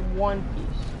one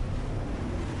piece.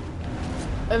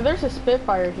 If there's a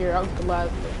Spitfire here, I'll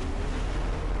gladly.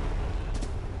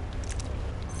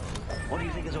 What do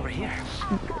you think is over here?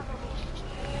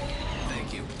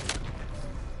 Thank you.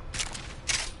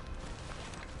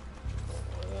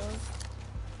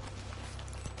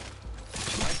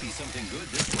 Might be something good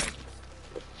this way.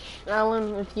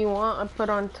 Alan, if you want, I put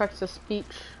on text-to speech.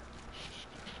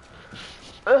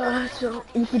 So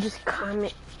you could just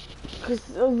comment. Because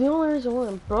the only reason why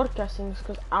I'm broadcasting is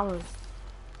because Alan.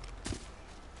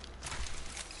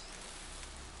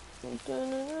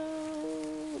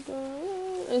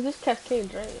 Is this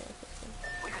Cascade, right? Yeah.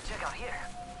 We could check out here.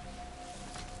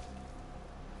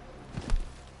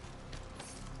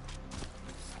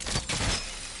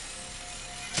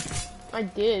 I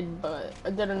did, but I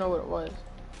didn't know what it was.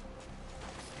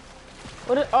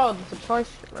 Oh, the supply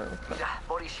ship. Mira,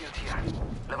 body shield here.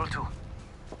 Level 2.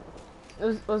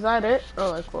 Was that it?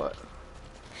 Oh, like what?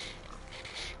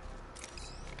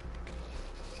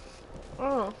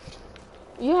 Oh.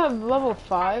 You have level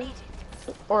 5?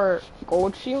 Or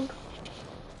gold shield?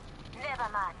 Never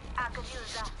mind. I could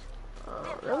use that.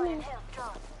 Really?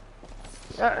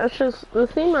 Yeah, it's just, the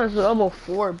theme is level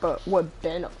 4, but what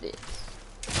benefits?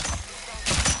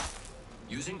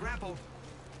 Using grapple.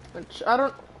 Which, I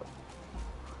don't...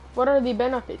 What are the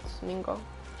benefits, Mingo?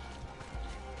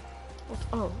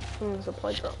 Oh, from the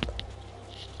supply drop.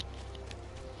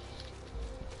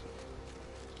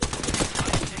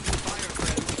 Taking fire,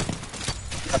 friend.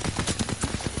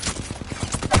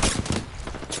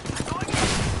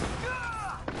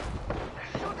 They're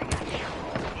shooting at you.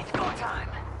 It's go time.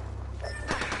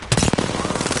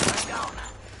 Down.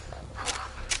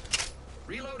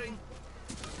 Reloading.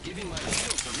 Giving my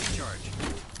shields a recharge.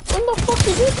 When the fuck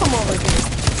did you come over here?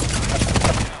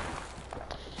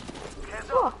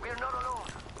 Heads up, we're not alone.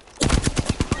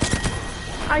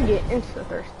 I get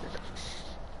insta-thirsted.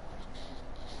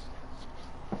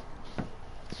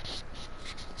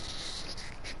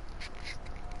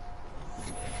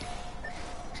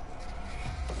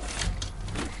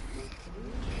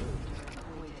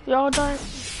 Y'all die.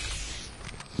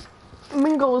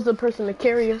 Mingo was the person to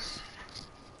carry us.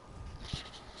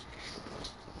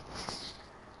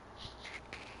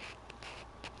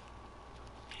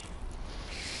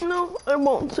 No, I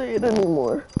won't say it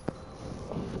anymore.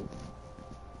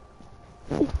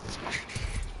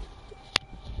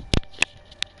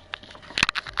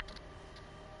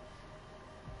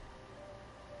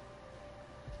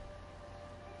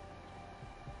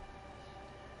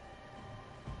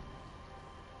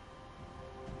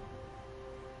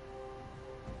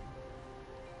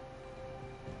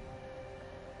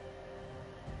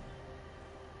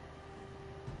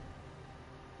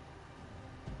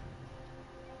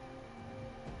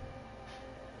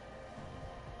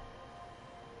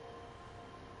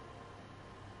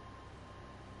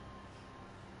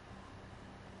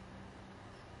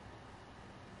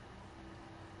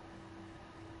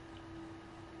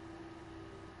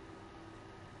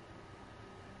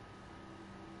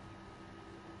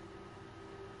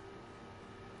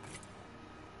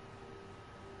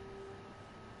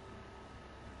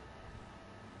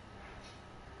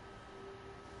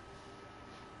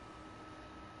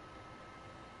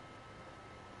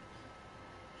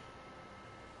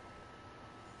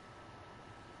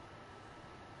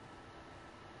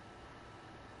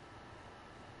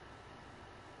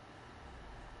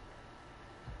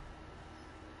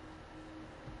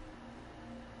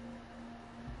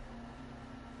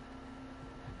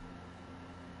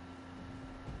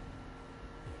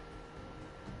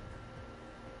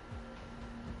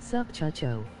 Sup,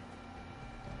 Chacho?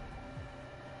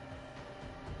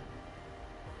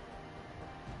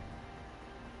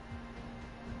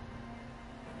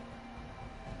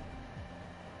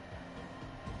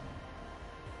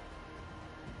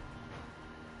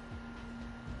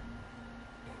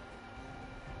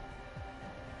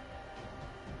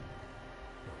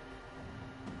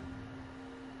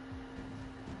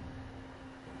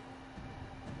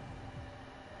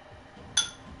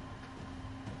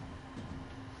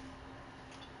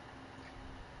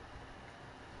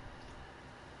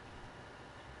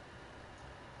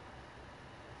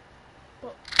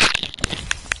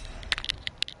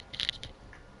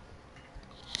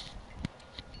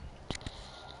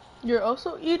 You're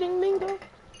also eating mango?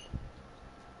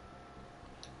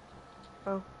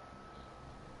 Oh.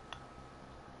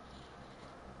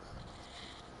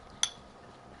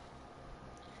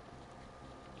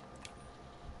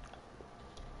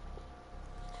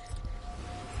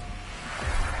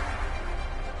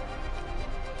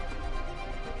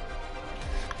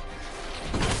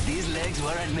 These legs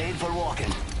weren't made for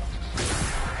walking.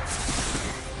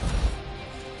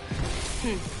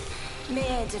 Me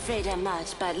ain't afraid of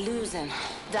much, but losing,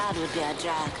 that would be a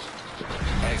drag.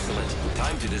 Excellent.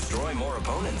 Time to destroy more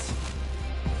opponents.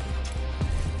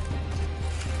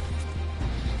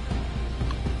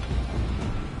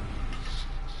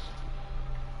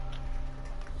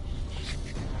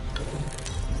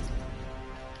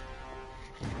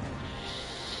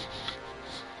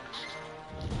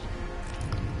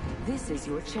 This is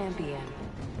your champion.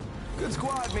 Good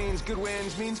squad means good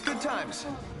wins means good times.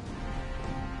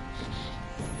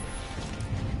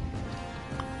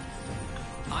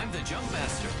 I'm the Jump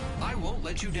Master. I won't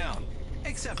let you down.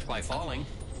 Except by falling.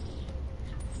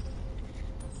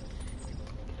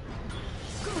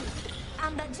 Good.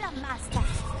 I'm the Jump Master.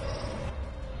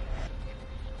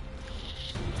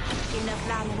 Enough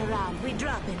lying around. We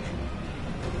dropping.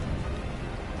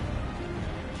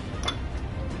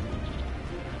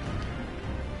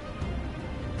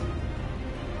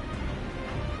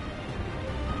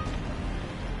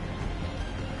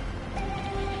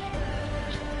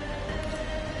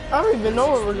 I don't even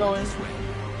know where we're going.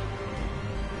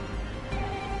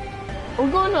 We're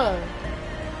going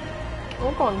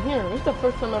here. This is the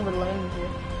first time I ever landed here.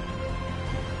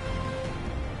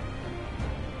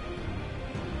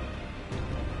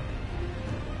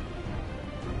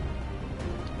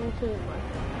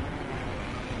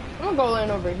 I'm gonna go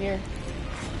land over here.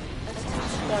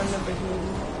 Down over here.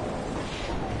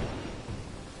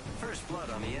 First blood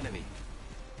on the enemy.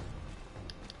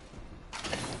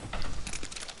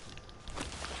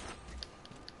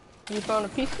 You found a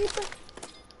peacekeeper?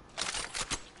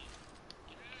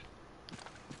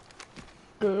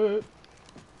 Good.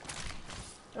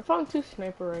 I found 2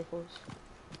 sniper rifles.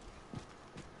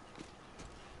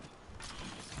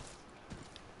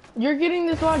 You're getting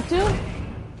this log too?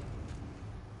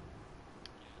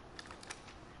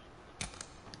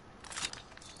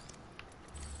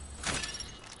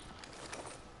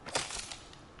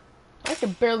 I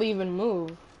could barely even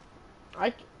move.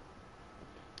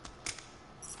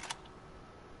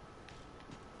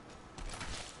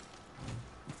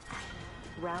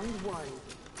 Round 1.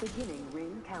 Beginning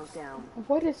ring countdown.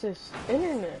 What is this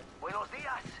internet? Buenos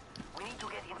dias. We need to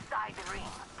get inside the ring.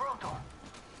 Pronto.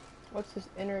 What's this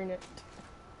internet?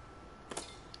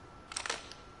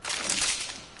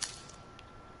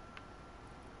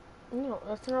 No,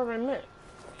 that's not what I meant.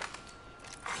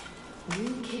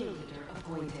 New kill leader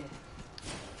appointed.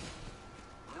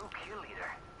 New kill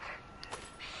leader.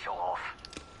 Show off.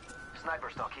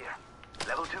 Sniper stock here.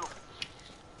 Level 2.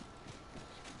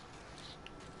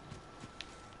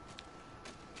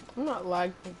 I'm not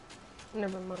lagging.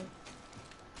 Never mind.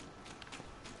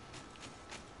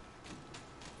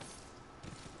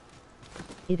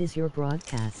 It is your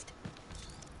broadcast.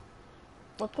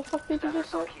 What the fuck did you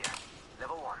just say? Stock here.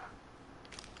 Level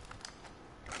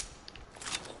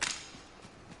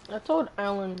 1. I told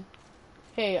Alan,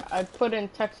 hey, I put in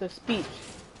text-to speech.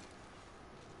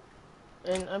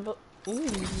 And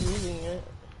he's using it.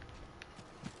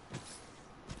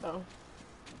 Oh.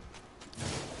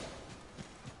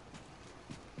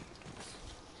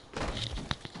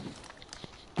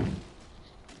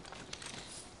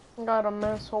 Got a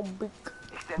mess so big.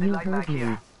 Extended You light heard mag me.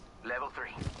 here. Level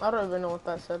 3. I don't even know what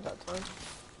that said that time.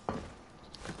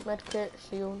 Medkit,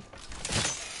 shield.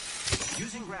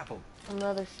 Using grapple.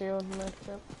 Another shield,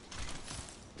 medkit.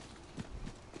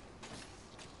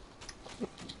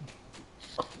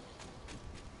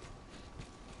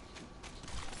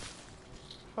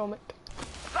 Helmet.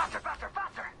 Faster, faster,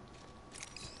 faster!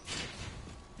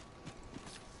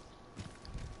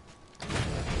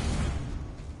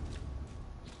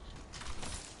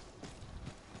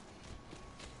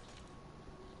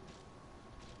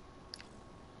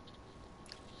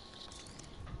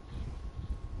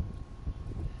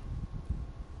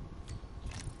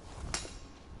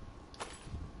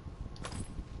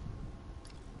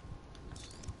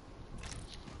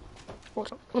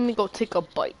 Hold on. Let me go take a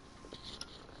bite.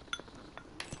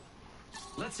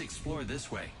 Let's explore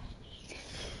this way.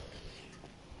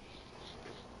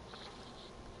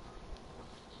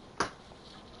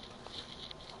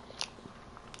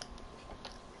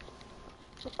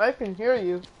 I can hear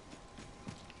you.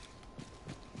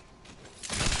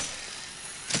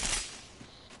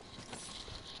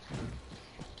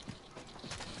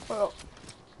 Well,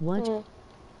 What?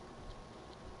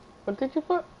 what did you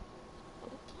put?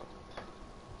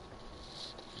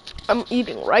 I'm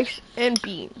eating rice and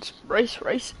beans.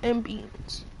 Rice and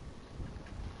beans.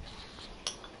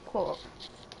 Hold on.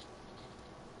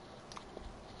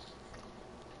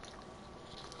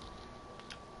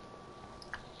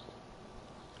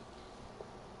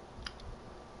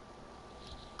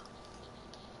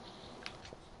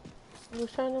 You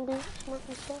trying to be smart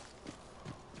and stuff?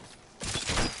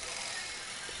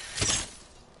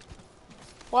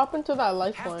 What happened to that Half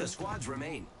lifeline? the squads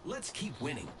remain. Let's keep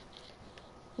winning.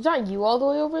 Is that you all the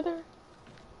way over there?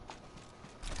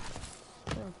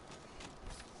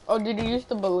 Oh, did you use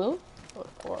the balloon?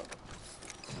 What?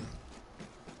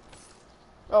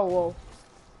 Oh, whoa.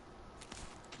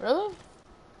 Really?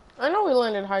 I know we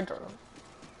landed Hydra,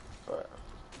 but...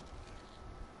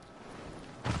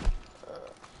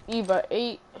 Eva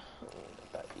 8.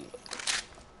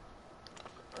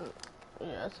 Yeah,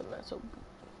 that's a big.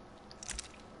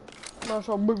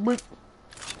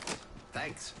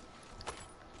 Thanks.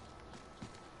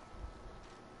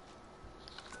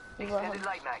 Extended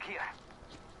light mag here.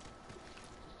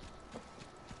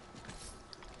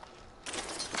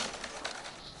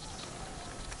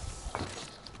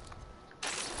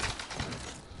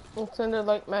 Extended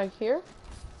light mag here.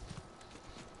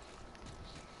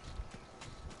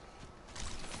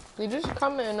 Did you just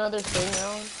comment another thing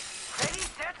now? Ready,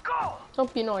 set, go!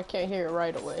 Hope you know I can't hear it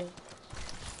right away.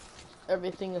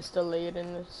 Everything is delayed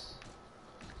in this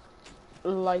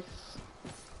life.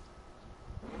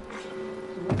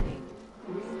 Warning.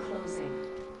 Ring closing.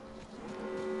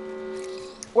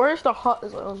 Where's the hot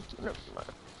zone? Never mind.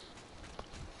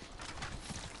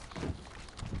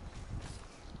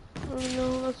 Oh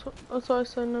no, that's why I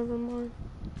said never mind.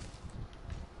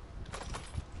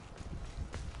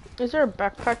 Is there a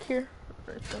backpack here?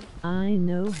 Right there. I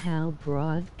know how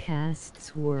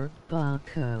broadcasts work,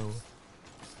 Baco.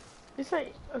 It's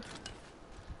like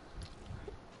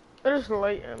there's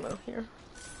light ammo here.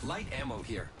 Light ammo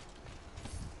here.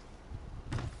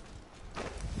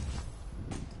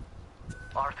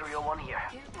 R301 here.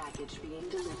 Care package being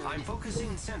delivered. I'm focusing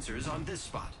sensors on this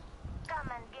spot. Come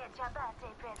and get your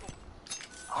birthday present.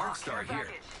 Arcstar here.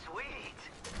 Package, sweet.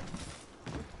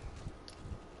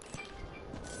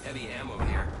 Heavy ammo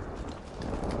here.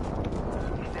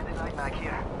 Extended light mag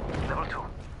here. Level 2.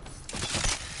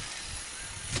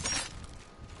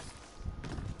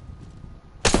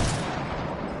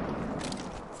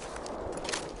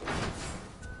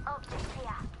 Object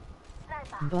here.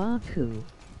 Sniper. Baku.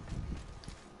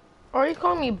 Or you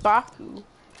call me Baku?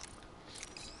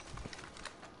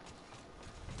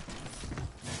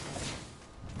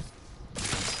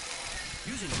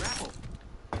 Using grapple.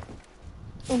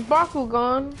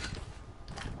 Bakugan.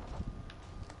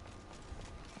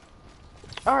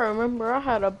 I remember I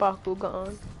had a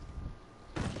Bakugan.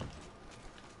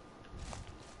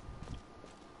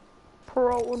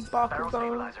 Pro with Barrel Bakugan.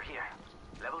 stabilizer here.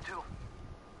 Level 2.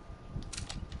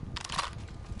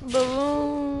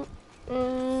 Balloon.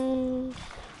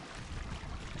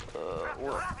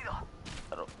 What? Rápido.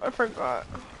 I forgot.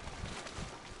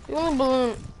 The only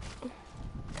balloon.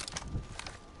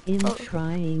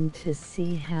 Trying to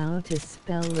see how to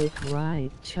spell it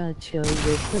right, Chacho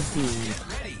with the B. Get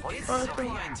ready. It's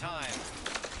supplying time.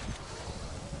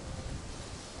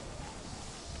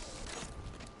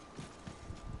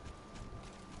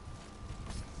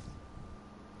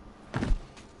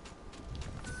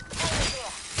 Over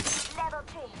here. Level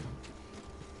 3.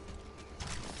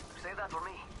 Save that for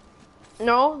me.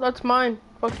 No, that's mine.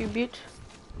 Fuck you, bitch.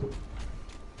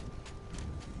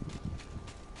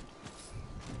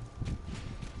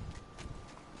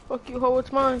 Fuck you, ho,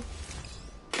 it's mine.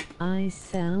 I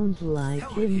sound like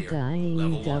Helmet him here. dying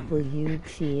Level 1.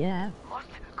 WTF. Must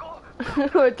go.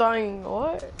 We're dying,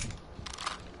 what?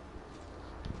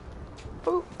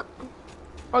 Pook.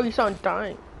 Oh, you sound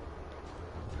dying.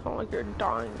 Sound like you're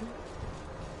dying.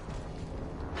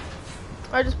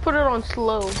 I just put it on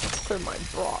slow because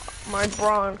my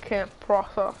brawn can't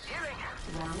process. Healing.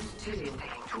 Round 2. Taking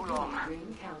too long.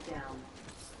 Ring countdown.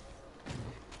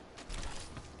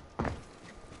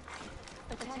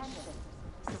 Attention.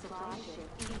 Supply ship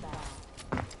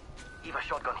inbound. Eva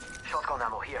shotgun. Shotgun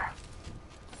ammo here.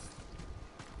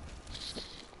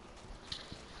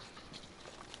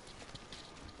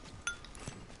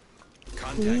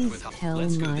 contact Please with... tell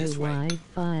Let's go my this way.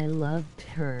 wife I loved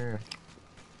her.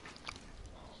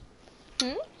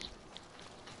 Hmm?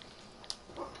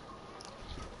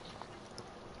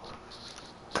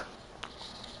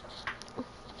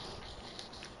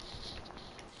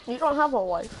 You don't have a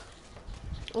wife.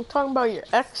 I'm talking about your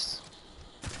ex.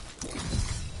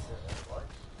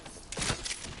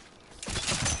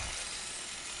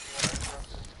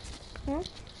 Hmm?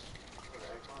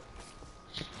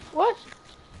 What?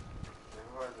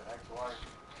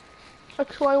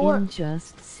 Ex-wife what? In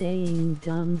just saying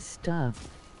dumb stuff.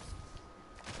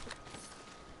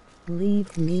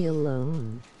 Leave me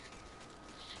alone.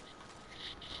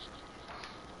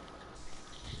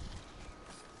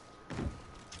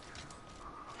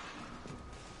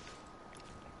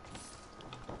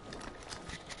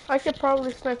 I could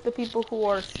probably snipe the people who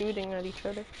are shooting at each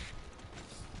other.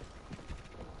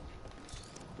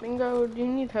 Bingo, do you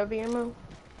need heavy ammo?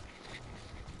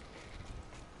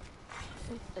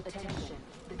 Attention.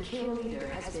 The kill leader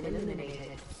has been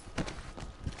eliminated.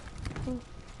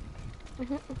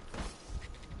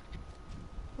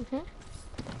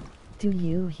 Do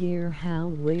you hear how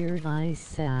weird I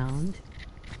sound?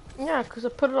 Yeah, because I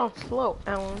put it on slow,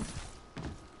 Alan.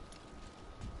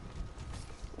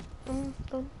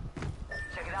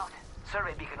 Check it out.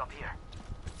 Survey beacon up here.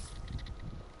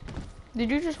 Did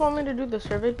you just want me to do the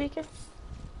survey beacon?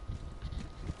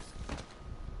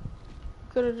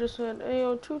 Could have just said, hey,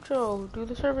 yo, Chucho, do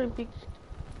the survey beacon.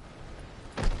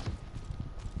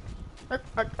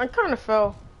 I kind of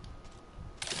fell.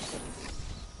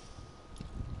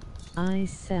 I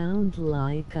sound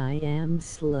like I am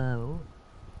slow.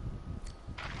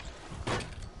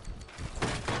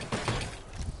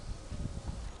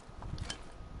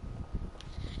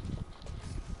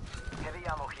 Heavy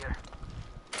ammo here.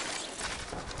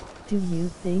 Do you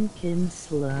think in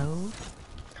slow?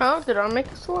 How? Did I make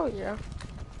it slow? Yeah.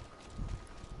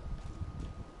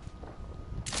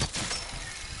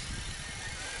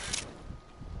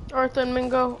 Alright then,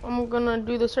 Mingo. I'm gonna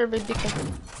do the survey beacon.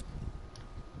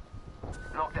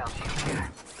 Knockdown shield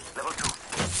here. Level 2.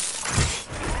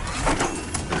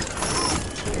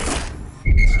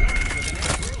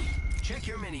 Check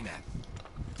your mini-map.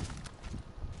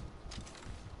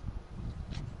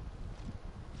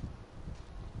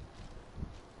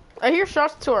 I hear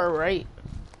shots to our right.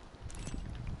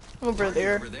 Over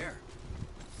there. Over there.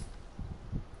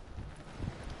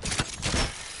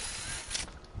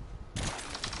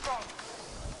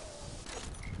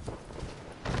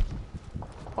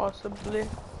 Possibly.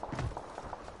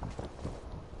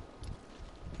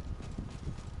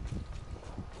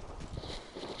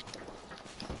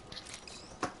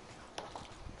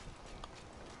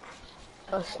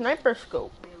 A sniper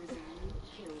scope.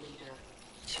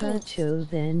 Chucho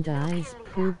then dies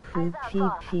poo poo pee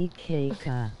pee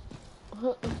keka.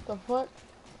 What the fuck?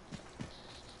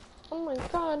 Oh my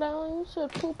god, Alan, you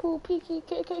said poo poo peeky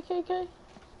KKKK?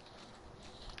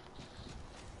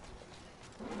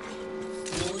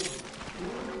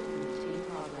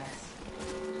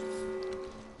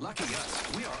 Lucky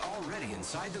us, we are already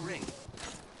inside the ring.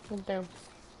 Damn.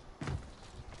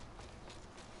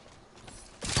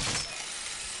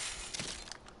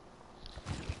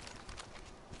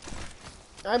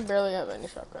 I barely have any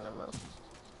shotgun ammo.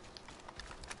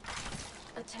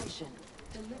 Attention.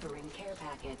 Delivering care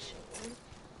package.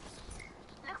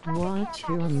 Watch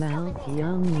your mouth,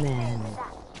 young man.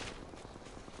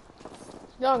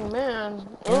 Young man,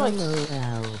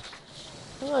 LOL.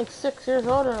 you're like 6 years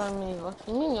older than me. What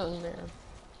you mean, young man?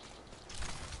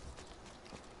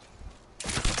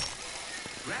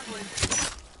 Grappling.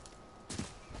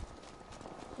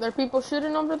 There are people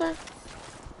shooting over there?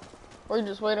 Or you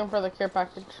just waiting for the care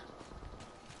package?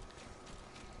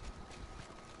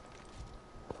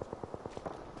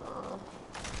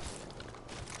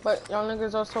 But y'all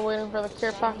niggas also waiting for the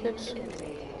care package?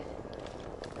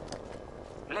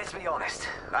 Let's be honest.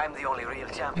 I'm the only real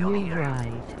champion You're here.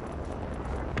 right.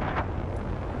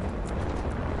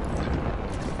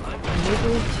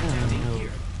 Little child.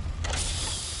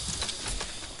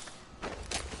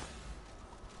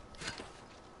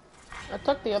 I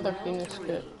took the other Phoenix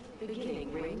kit.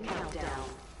 Beginning ring countdown.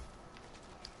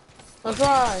 Let's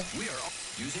ride. We are all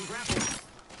using grappling.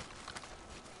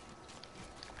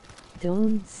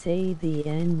 Don't say the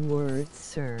N-word,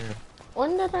 sir.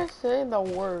 When did I say the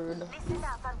word? Listen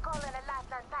up, I'm calling a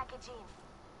lifeline package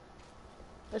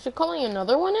in. Is she calling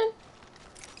another one in?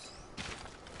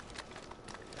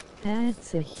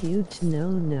 That's a huge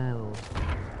no-no.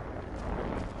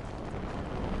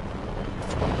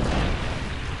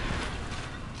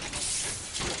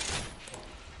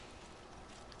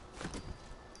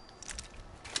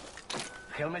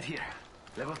 Helmet here.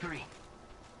 Level 3.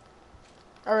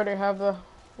 I already have the.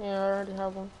 Yeah, I already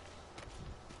have one.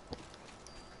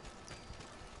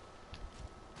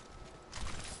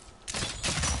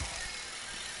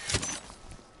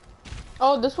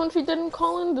 Oh, this one she didn't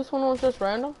call in? This one was just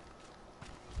random?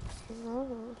 Oh.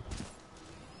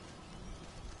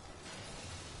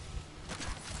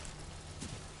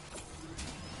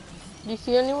 Do you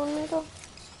see anyone, Miko?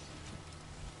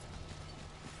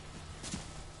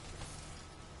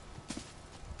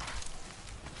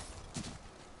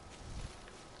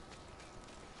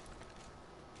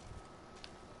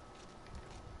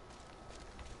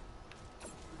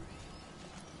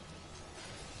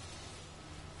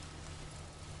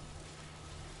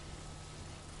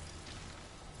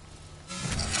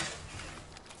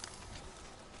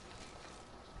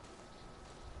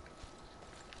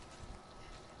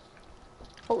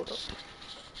 Hold up.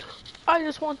 I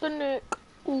just want the nick.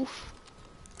 Oof.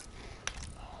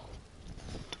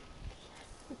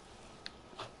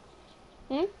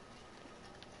 Hmm?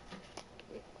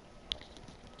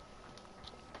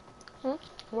 Hmm?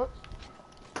 What?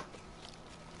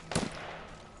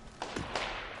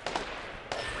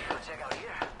 We go check out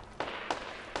here.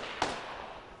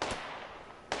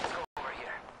 Let's go over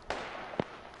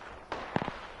here.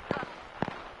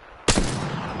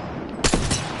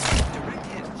 Direct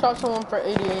hit. Shot someone for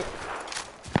 88.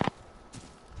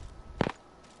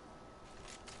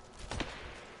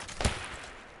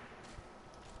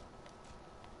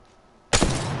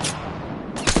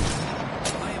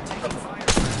 I am taking fire,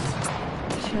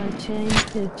 friends.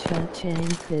 Chachanka,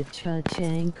 chachanka,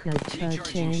 chachanka,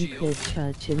 chachanka,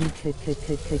 chachanka,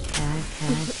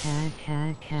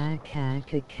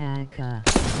 ka.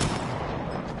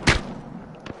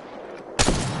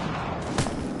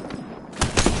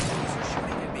 Enemies are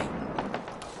shooting at me.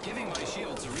 Giving my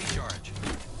shields a recharge.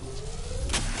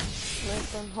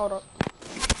 Nathan, hold up.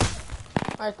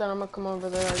 I thought I'm gonna come over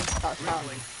there. I just got shot.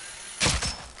 Rippling.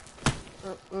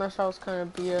 That shot was kind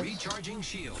of BS. Recharging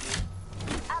shield.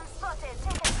 I'm spotted.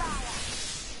 Taking fire.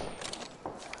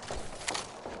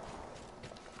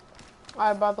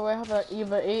 Alright, by the way, I have an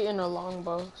EVA 8 and a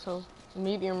longbow, so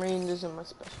medium range isn't my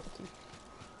specialty.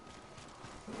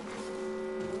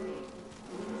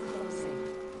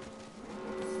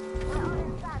 We're all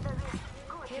inside the rift.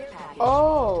 Good. Care package.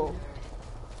 Oh!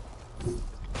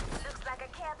 Looks like a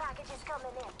care package is coming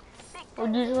in. Big Or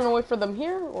do you just want to wait for them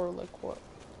here, or like what?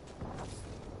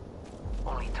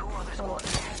 Only 2 other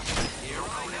squads. Here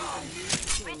I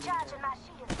go. recharging my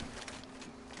shield.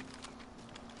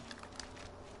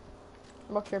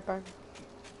 About care pack.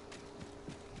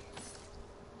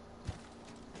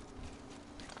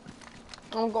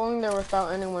 I'm going there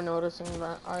without anyone noticing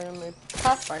that I am a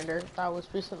Pathfinder that was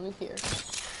recently here.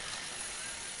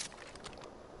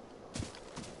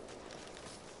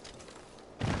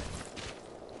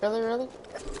 Really, really?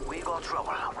 We got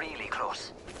trouble. Really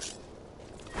close.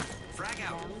 Frag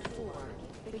out. Round 4.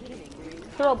 Beginning ring.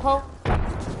 Shut up, Poe. Bravo.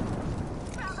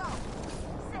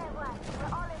 Say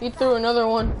what? We're all He inside. threw another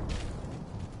one.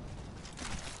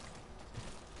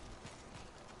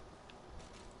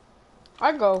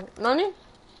 I go. Nani?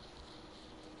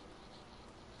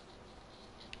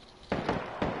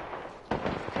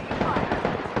 Taking fire.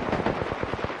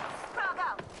 Bravo.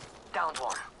 Downed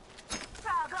one.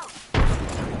 Bravo.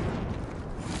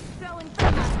 Throwing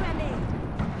thermite grenade.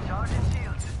 Charging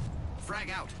shields. Frag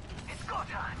out. It's go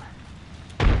time.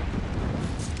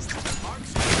 Arc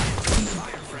strike.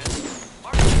 Fire, friends.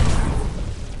 Arc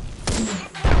strike.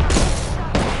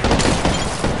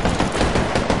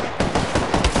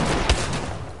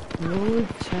 Lord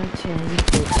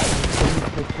chachanka,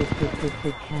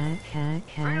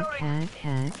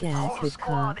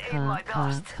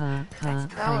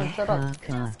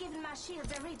 Just giving my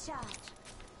shields a recharge.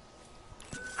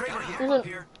 Got a Here's hip a- up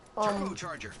here.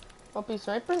 Turbocharger. OP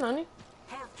sniper, Nani?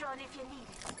 Health drone if you need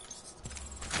it.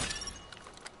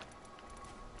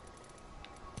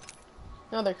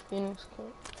 Another Phoenix kit.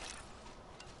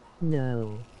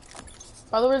 No.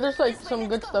 By the way, there's like some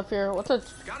good stuff here. What's a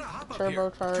Gotta hop up here.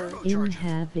 turbocharger? In Turbocharger.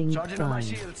 having Charging on my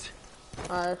fun. shields.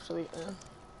 I actually,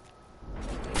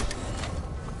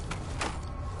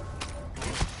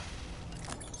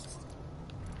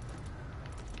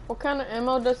 What kind of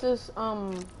ammo does this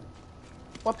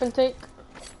weapon take?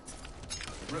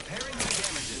 Repairing my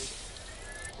damages.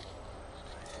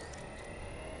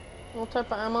 What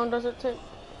type of ammo does it take?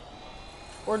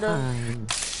 Or does Fine.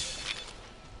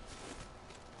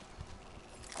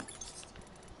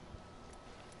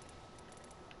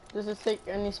 does it take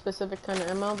any specific kind of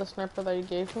ammo? The sniper that you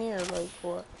gave me, or like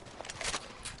what?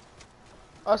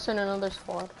 Us in another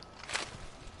squad.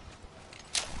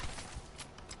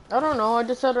 I don't know. I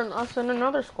just said us in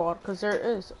another squad because there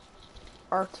is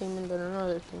our team and then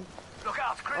another team. Look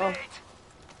out, grenade!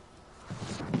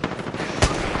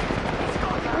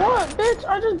 What, bitch?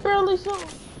 I just barely saw him.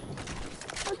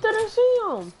 I didn't see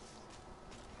him.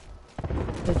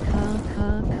 The co.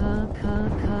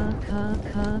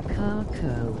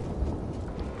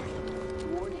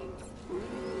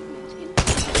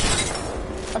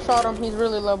 I shot him. He's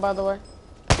really low, by the way.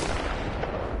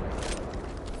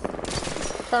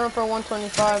 Shot him for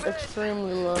 125.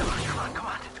 Extremely low. Come on, come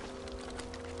on.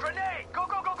 Grenade! Go,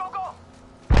 go, go, go, go!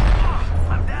 Oh,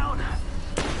 I'm down.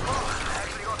 Oh, I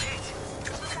actually got hit.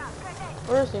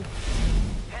 Where is he?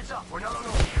 Heads up, we're not alone.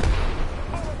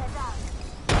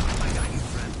 I got you,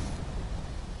 friend.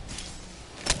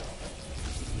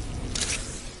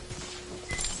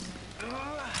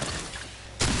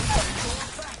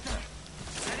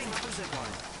 Setting up a zip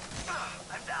line.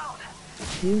 I'm down.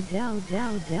 Do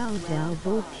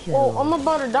double kill. Oh, I'm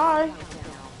about to die.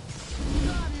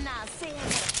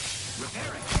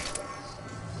 Repairing.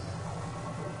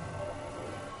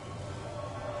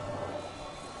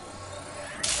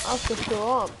 I have to kill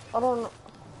up. I don't know.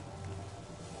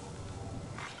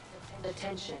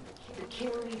 Attention. The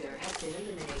kill leader has been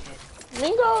eliminated.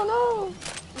 Mingo, no.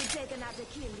 We've taken out the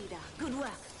kill leader. Good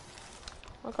work.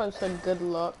 I could have said good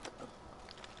luck.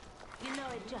 You know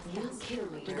it just New us. kill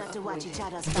We leader got to watch each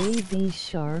appointed. other's back. Baby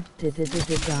shark dodo.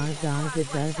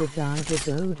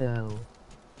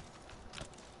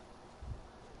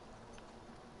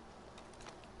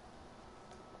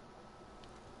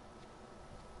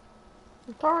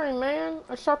 Sorry, man.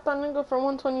 I shot that nigga for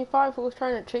 125 who was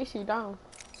trying to chase you down.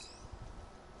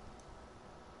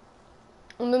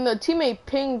 And then the teammate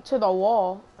pinged to the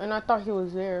wall, and I thought he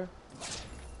was there.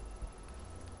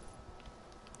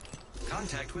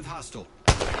 Contact with hostile.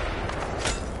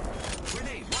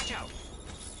 Grenade, watch out.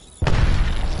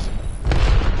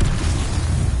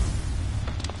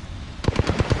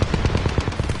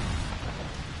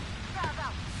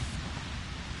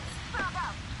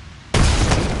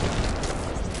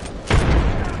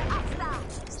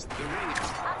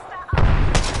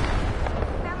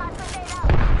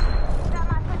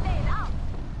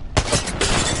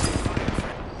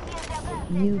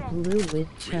 You blew with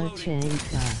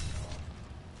Chachanka.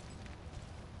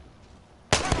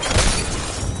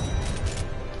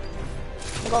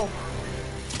 Go.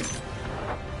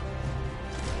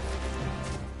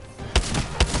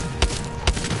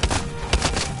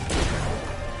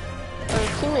 Our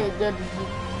teammate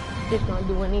did not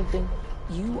do anything.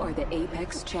 You are the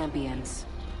Apex champions.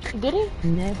 Did he?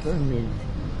 Never mint.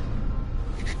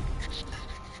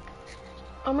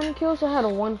 How many kills? I had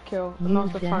 1 kill, and I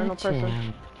was the final person.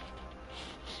 Champ.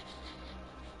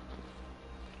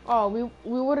 Oh, we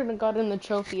wouldn't have gotten the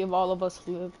trophy if all of us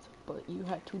lived, but you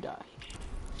had to die.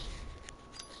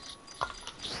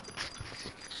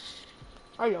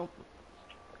 I don't.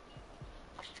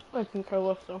 I can care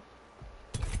less though.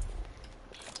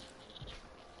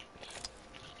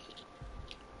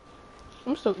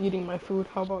 I'm still eating my food.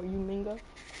 How about you, Minga?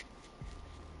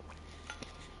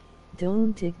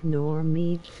 Don't ignore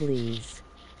me, please.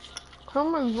 How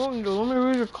am I going to? Let me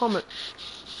read your comment.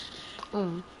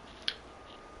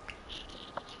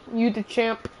 You the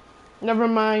champ. Never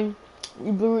mind.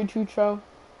 You blew it,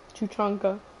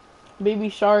 Chuchanka. Baby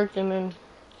Shark, and then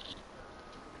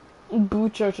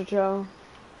Bucha Chow.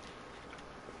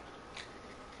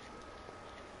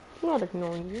 I'm not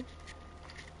ignoring you.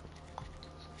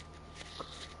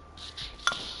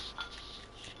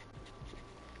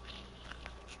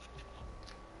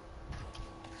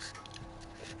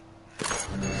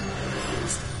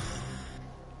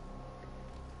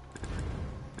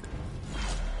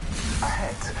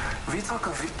 Ahead, we talk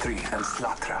of victory and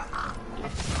slaughter.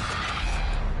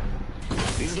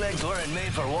 These legs weren't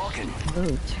made for walking. Voto.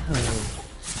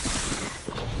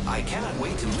 I cannot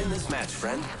wait to win this match,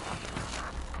 friend.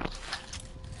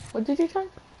 What did you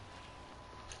type?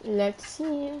 Let's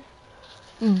see.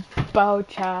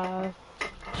 Boucha.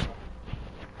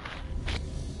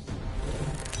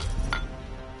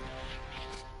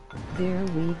 There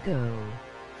we go.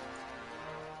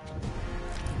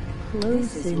 This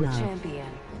Close is your enough. champion.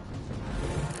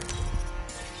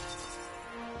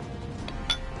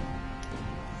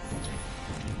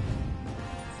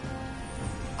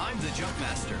 I'm the jump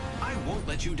master. I won't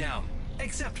let you down,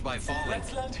 except by falling.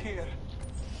 land here.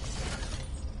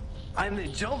 I'm the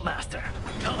jump master.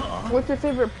 What's your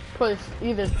favorite place?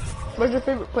 Either. What's your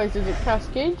favorite place? Is it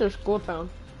Cascades or Schooltown?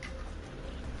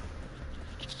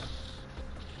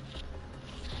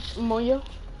 Moyo?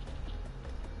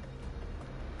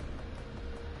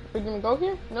 We're gonna go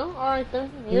here? No? Alright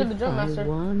then. You're the jump master. If I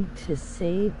want to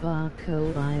say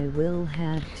Baco, I will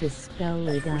have to spell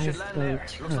it We as should land there.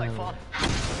 Looks like Bocho. fun.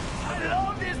 I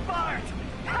love this part!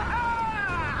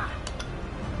 Ha-ha!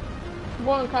 Go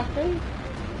on, Cascade.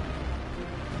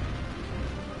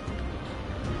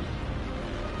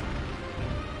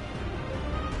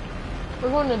 We're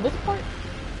going to this part?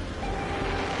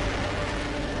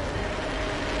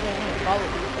 Yeah, follow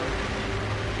these things.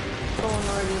 Someone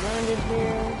already landed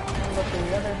here. I'm going to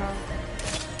the other house.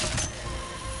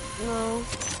 No.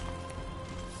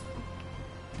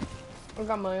 I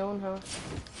got my own house.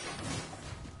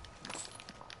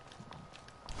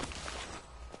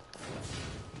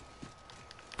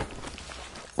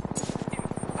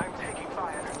 I'm taking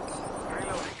fire.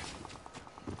 Reloading.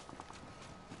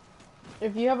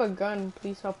 If you have a gun,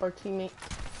 please help our teammate.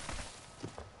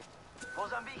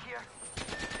 Mozambique here.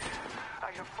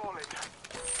 I have fallen.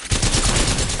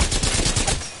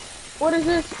 What is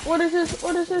this? What is this?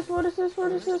 What is this? What is this?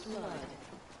 What is this?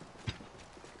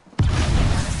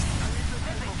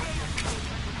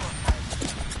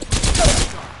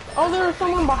 Oh, there was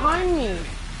someone behind me.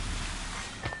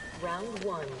 Round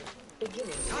 1.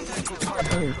 Beginning.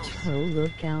 Bocho,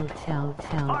 look out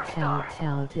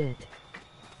it.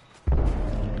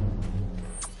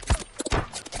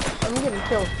 I'm getting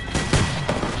killed.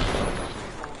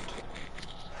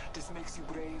 This makes you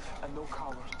brave and no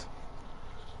coward.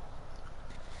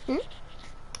 Hmm?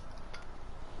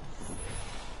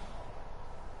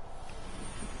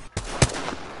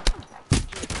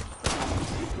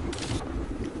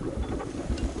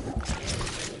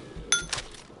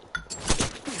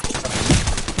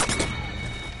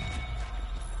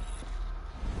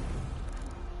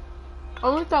 I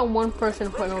like that one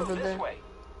person put over there.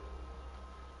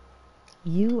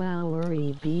 You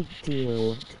already big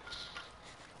deal.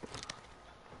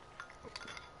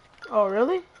 Oh,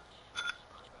 really?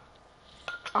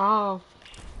 Oh.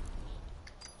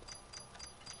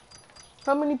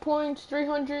 How many points?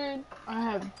 300? I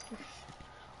have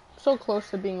so close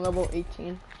to being level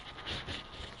 18.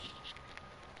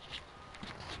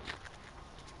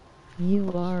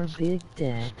 You are big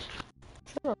dead.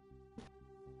 Sure.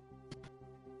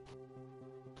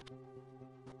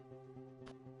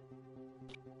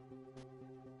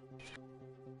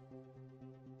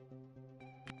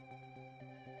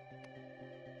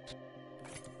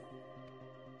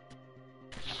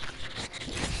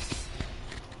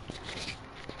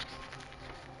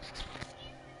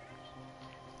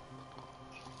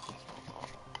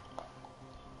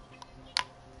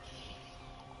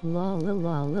 La la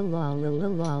la la la la la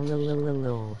la la la la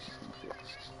la.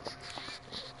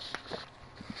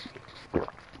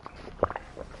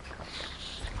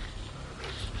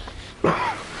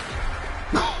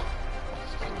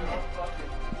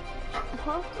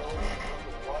 Huh?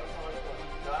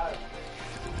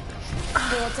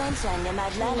 Pay attention, you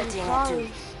might land a thing or two.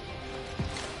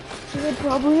 Yeah,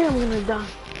 probably am gonna die.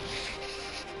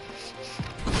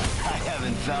 I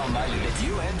haven't found my limit.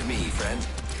 You and me, friend.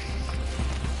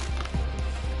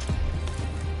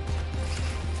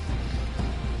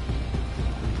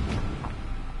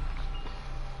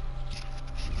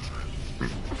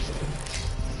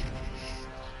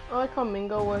 I like how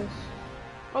Mingo was.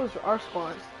 That was our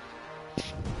squad.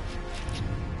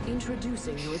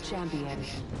 Introducing your champion.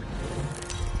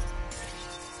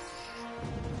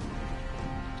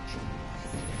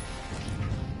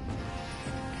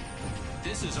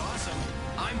 This is awesome.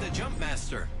 I'm the jump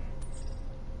master.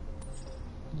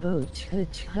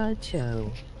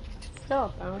 Bocho. Shut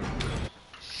up, Alan.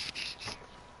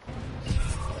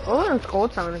 Oh, there's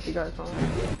Gold Town if you guys want.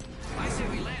 I say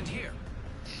we land here.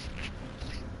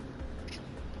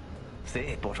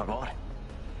 Sí, por favor.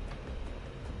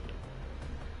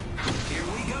 Here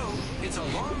we go. It's a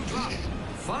long drop.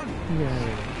 Fun. No.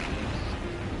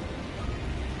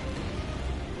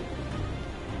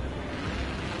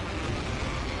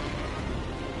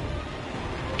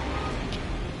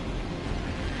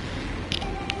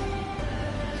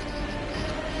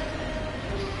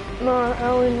 No,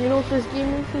 Alan, you know what this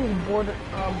game is? This is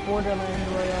Borderlands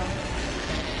Royale.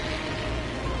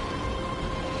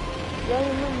 Y'all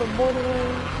remember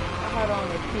Borderlands? I had it on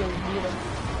the PS Vita.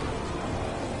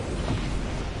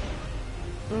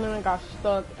 And then I got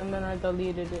stuck, and then I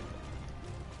deleted it.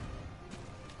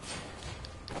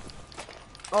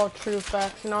 Oh, true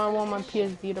facts. Now I want my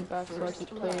PS Vita back so I can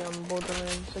play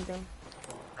Borderlands again.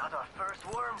 Got our first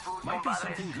worm food, Might be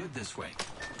compadre. something good this way.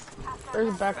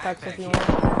 There's backpacks if you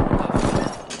Backpack want.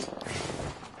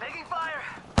 Taking fire.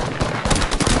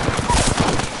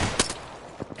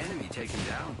 Enemy taken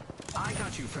down. I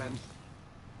got you, friend.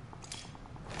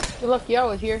 You're lucky I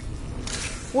was here.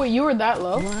 Wait, you were that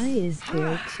low? Why is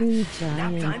there two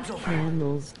giant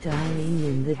camels dying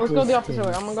in the Let's distance? go the opposite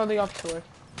way. I'm gonna go the opposite way.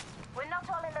 We're not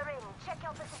all in the ring. Check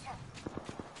your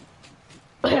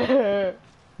position.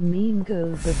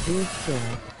 Mingo the big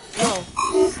cat. No.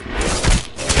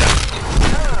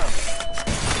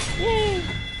 Yay!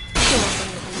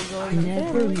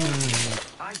 Never mind.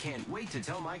 I can't wait to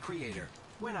tell my creator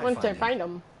when I Once I find find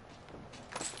them.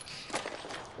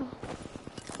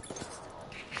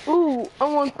 Ooh, I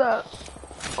want that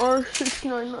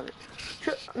R699.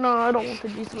 No, I don't want the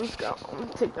G7 Scout. I'm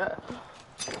gonna take that.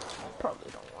 Probably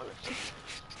don't want it.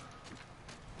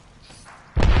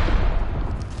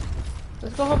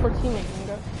 Let's go help our teammate,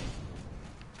 Mingo.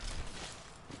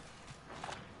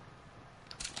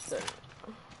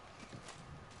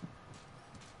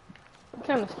 I'm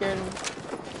kinda scared of him.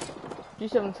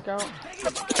 G7 Scout.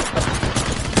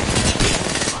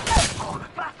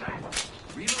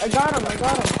 I got him.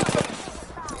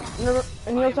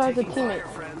 And he also has a teammate.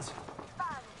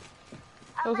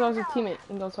 He also has a teammate.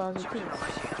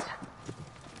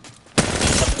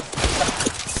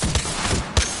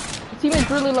 His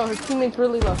teammate's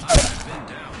really low.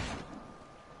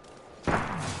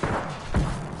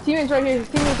 Teammate's right here.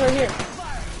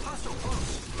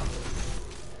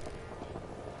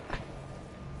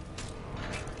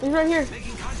 He's right here.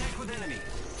 Making contact with enemy.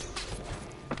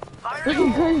 Are you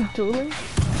guys dueling?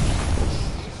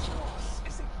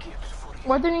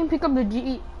 Why didn't you pick up the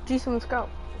G7 Scout?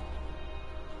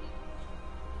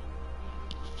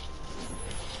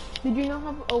 Did you not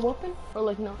have a weapon? Or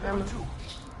like no ammo?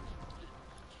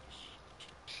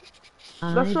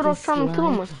 That's what I was trying to kill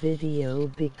him with. Video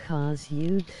because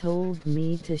you told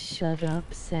me to shut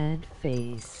up, sad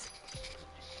face.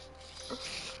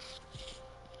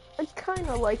 I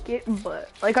kinda like it,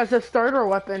 but like as a starter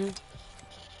weapon.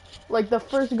 Like the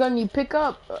first gun you pick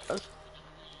up.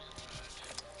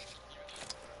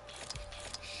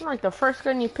 Like the first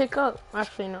gun you pick up.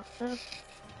 Actually, no. Yeah.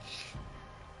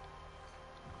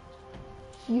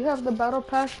 You have the battle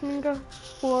pass, Mingo,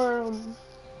 for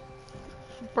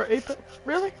Apex?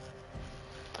 Really?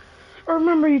 I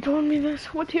remember you told me this.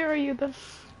 What tier are you then?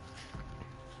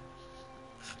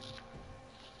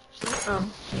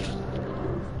 Oh.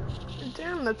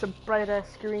 Damn, that's a bright ass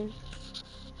screen.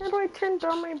 How do I turn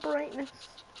down my brightness?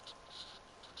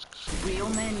 Real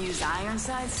men use iron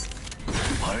sights.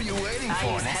 What are you waiting I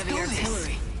for? use Let's heavy do this.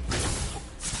 artillery.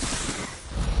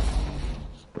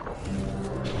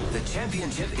 The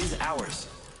championship is ours.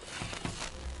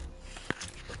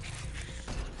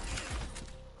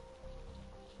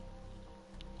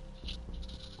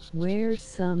 Wear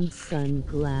some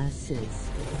sunglasses.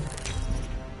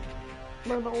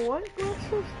 By the what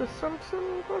glasses? The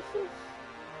Samsung glasses?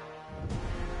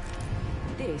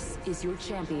 This is your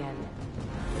champion.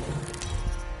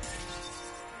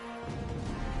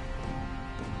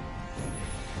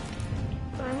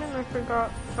 Diamond, I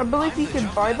forgot. I believe you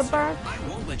could buy the badge. I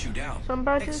won't let you down. Some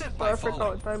badges, Except but by I forgot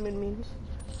falling. what diamond means.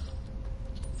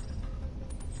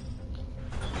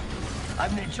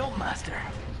 I'm the jump master.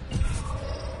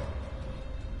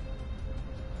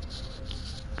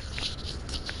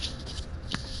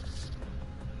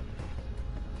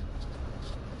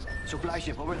 Supply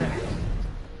ship over there.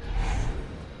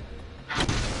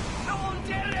 Non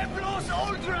Terrebros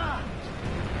Ultra!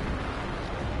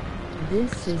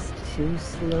 This is too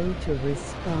slow to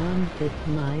respond, but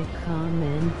my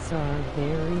comments are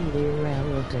very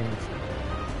irrelevant.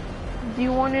 Do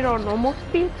you want it on normal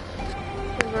speed?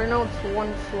 Because right now it's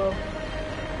one slow.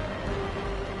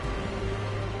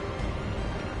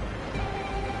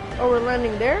 Oh, we're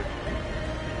landing there?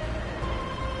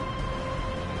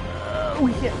 Oh,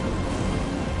 yeah.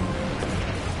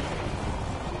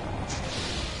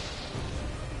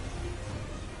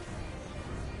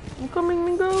 I'm coming,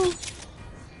 Mingo.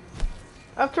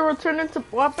 After return into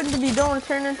weapon to be done,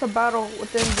 return into battle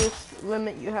within this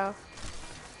limit you have.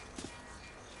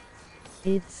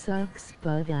 It sucks,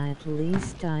 but at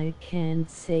least I can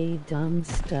say dumb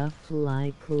stuff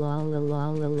like la la la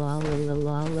la la la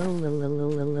la la la la la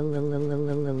la la la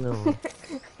la la la.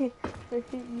 I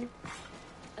hate you.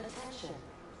 Attention.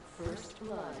 First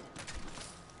blood.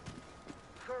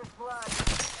 First blood.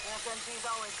 SMG's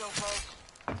always go first.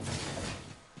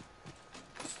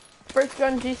 First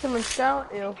gun, G7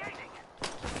 Scout, ew.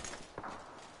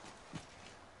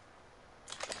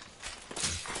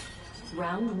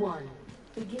 Round one.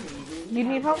 Beginning ring. You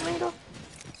need help, Mingo?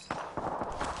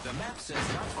 The map says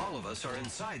not all of us are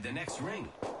inside the next ring.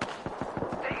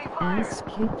 Ask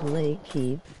you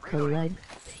Blakey, collect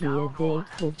here they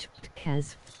coached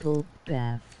Castle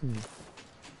Baffin.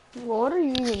 What are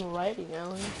you even writing,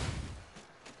 Alan?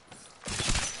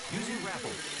 Using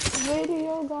grapple.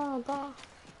 Radio Gaga.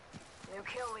 New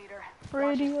kill leader.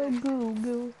 Radio Goo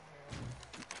Goo.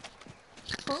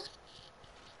 Huh?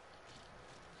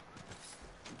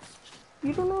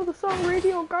 You don't know the song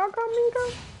Radio Gaga,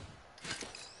 Mika?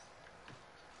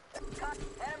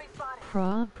 Enemy spotted.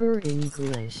 Proper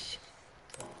English.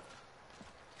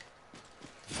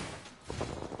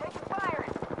 Taking fire.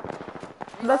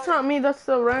 That's not me, that's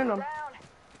the random. Down.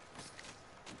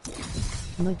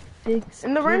 McFix.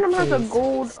 And the random has a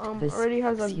gold, Purpose already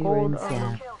has a Spix gold, Zap.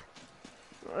 Killed.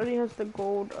 already has the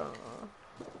gold,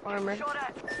 armor. Shot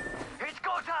at. It's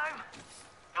go time.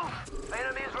 Oof.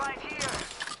 Enemy is right here.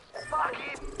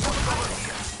 Bucky, over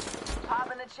here.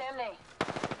 Pop in the chimney.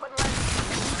 Putting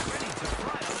lights. Ready to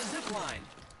fly on a zip line.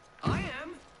 I am.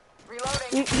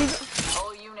 Reloading. He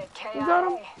Whole unit KIA.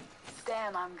 got him?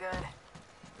 Damn, I'm good.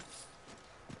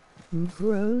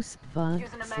 Gross Vox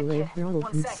Using a med kit. liberal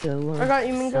 1 and sec. so I got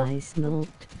you, Mingo. seasonal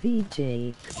VJ.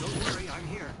 Don't worry, I'm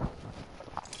here.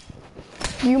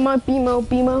 You my BMO,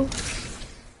 BMO.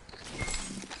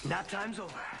 Nap time's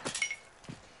over.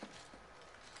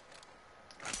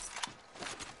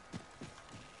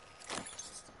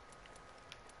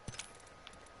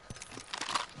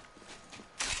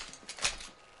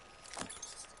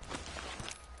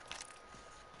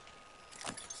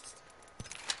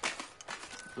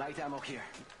 Light ammo here.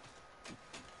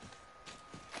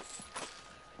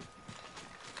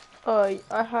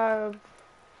 I have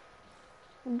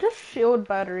just shield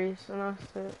batteries and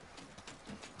that's it.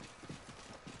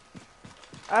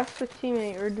 Ask a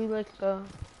teammate or do like the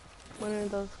one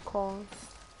of those calls.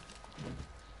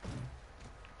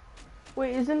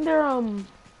 Wait, isn't there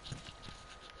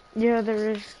yeah,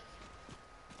 there is.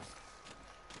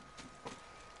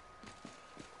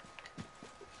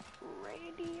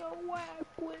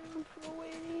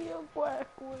 Radio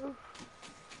Wackwoof.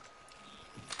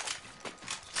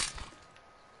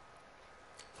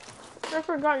 I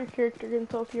forgot your character can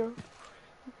self heal.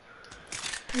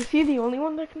 Is he the only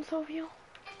one that can self heal?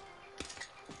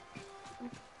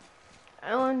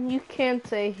 Alan, you can't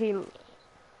say Halo.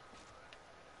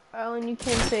 Alan, you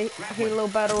can't say Halo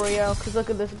Battle Royale, because look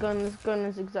at this gun. This gun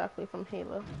is exactly from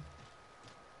Halo.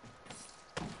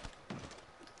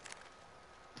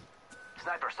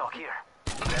 Sniper stock here.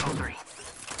 Level 3.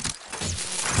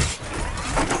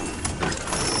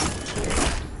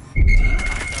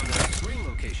 Found a screen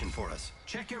location for us.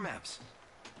 Check your maps.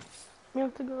 You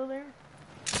have to go there.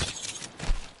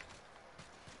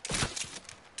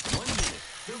 1 minute.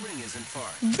 The ring isn't far.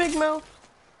 Big mouth.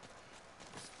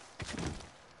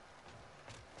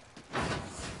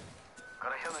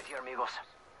 Got a helmet here, amigos.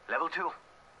 Level 2.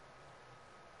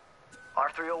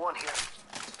 R301 here.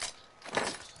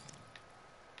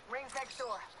 Rings next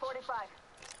door. 45.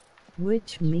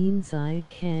 Which means I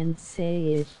can't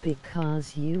say it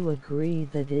because you agree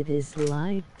that it is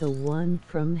like the one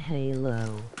from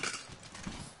Halo.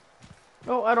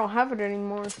 Oh, I don't have it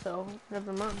anymore, so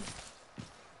never mind.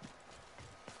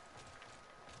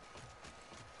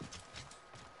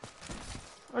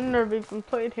 I never even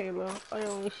played Halo. I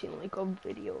only seen like a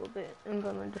video of it, and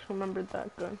then I just remembered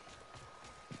that gun.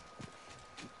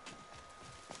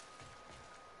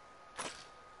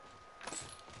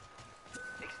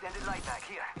 Extended light back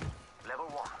here. Level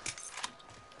 1.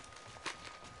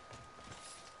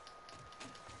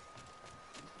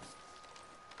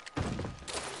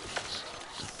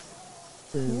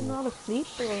 You're Boo. not asleep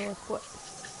or what?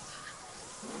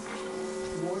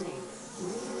 Warning.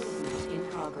 Movement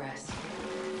in progress.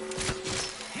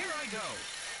 Here I go.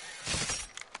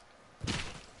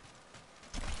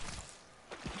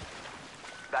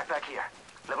 Backpack here.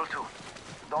 Level 2.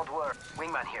 Don't worry.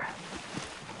 Wingman here.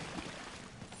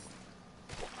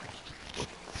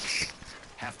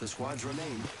 Half the squads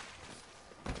remain.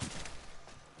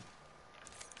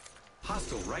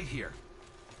 Hostile right here.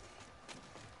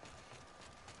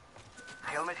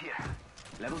 Helmet here.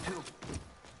 Level 2.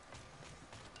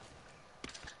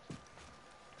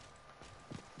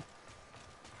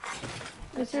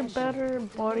 Is there better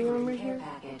body armor Care here?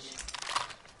 package.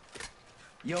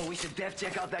 Yo, we should def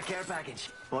check out that care package.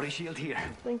 Body shield here.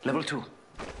 Thank you. Level 2.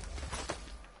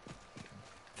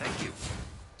 Thank you.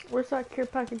 Where's that care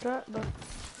package at? The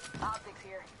Optics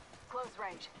here. Close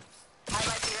range.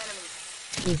 Highlight your enemies.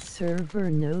 The server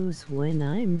knows when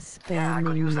I'm Yeah, I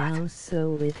could use spamming that. now,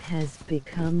 so it has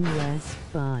become less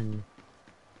fun.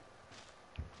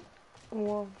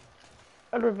 well,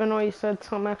 I don't even know what you said,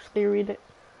 so I'm actually read it.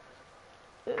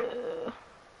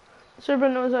 Server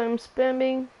knows I'm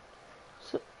spamming.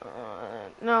 So,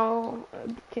 now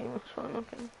it became fun.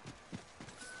 Okay.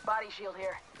 Body shield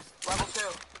here. Level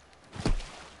 2.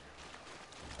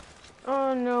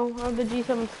 Oh no, I have the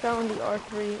G7 Scout and the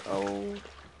R3. Oh.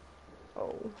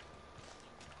 Oh.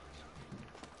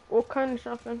 What kind of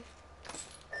shotgun?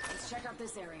 Let's check out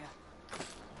this area.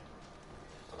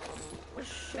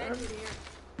 Sure. Bandit here.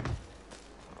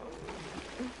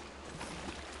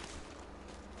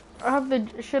 I have the.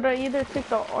 Should I either take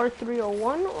the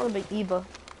R301 or the EVA?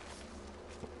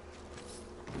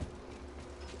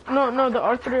 No, the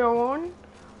R301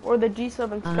 or the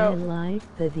G7 I Scout.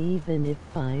 like that even if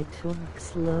I talk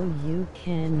slow, you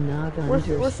cannot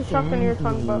understand Where's the shotgun you're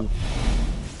talking about? me.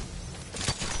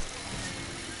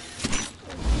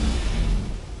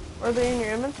 Are they in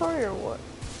your inventory or what?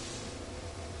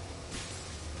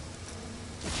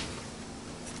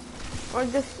 I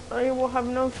guess I will have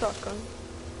no shotgun.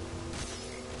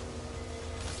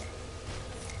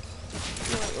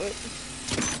 Wait.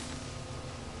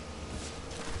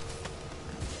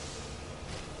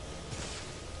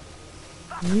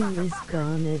 You is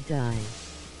gonna die.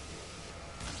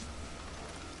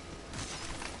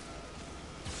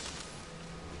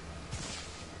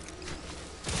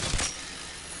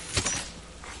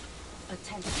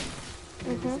 Attention.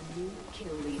 There is a new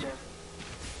kill leader.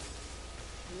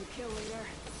 New kill leader.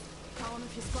 Call him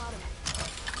if you spot him.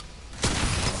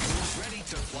 Who's ready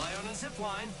to fly on a zip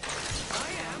line? I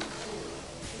am.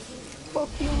 Fuck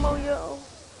you, Moyo.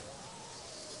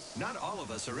 Not all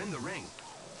of us are in the ring.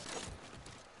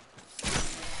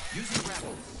 Using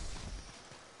grapple.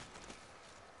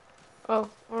 Oh,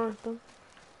 alright then.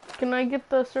 Can I get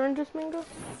the syringes, Mingo?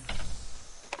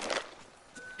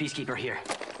 Peacekeeper here.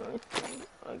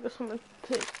 I guess I'm gonna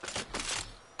take.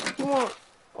 You want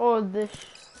all of this?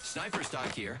 Sniper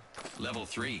stock here. Level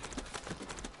 3.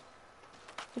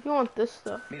 If you want this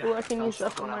stuff, Mira, ooh, I can use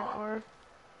that vamos for my con ammo. R.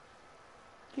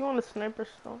 If you want a sniper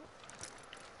stuff.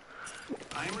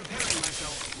 I am repairing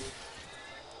myself.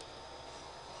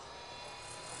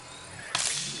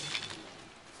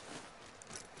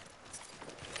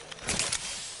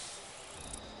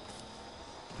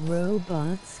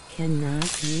 Robots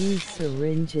cannot use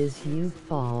syringes, you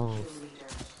fall.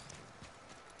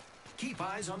 Keep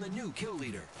eyes on the new kill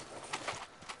leader.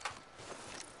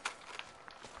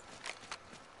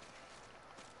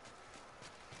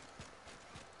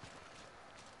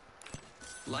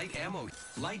 Light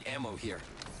ammo here.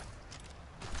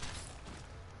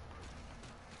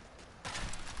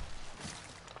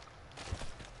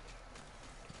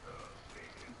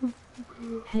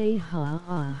 Hey ha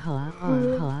ah ha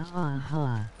ah ha ah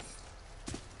ha.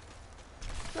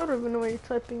 I don't even know what you're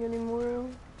typing anymore,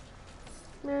 Alan.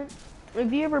 Man,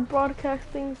 have you ever broadcast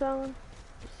things, Alan?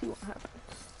 Let's see what happens.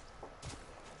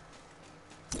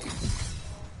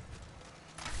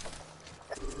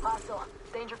 Hostile.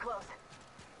 Danger close.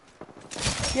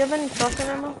 Do you have any shotgun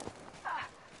ammo?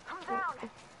 I'm down.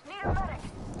 Need a medic.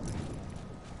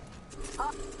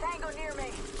 Tango near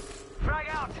me. Frag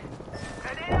out!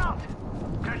 Grenade out!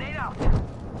 Grenade out!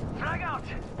 Frag out!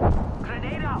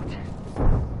 Grenade out!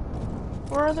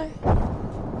 Where are they?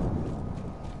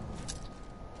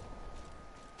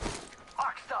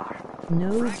 Arcstar!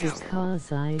 No,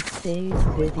 because I save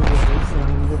videos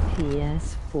on the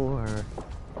PS4.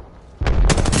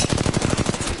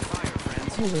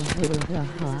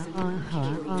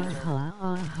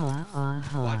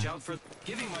 Watch out for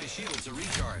giving my shields a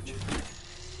recharge.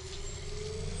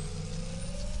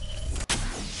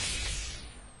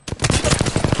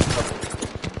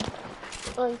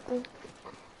 I think.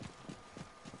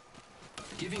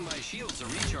 Giving my shields a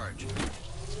recharge.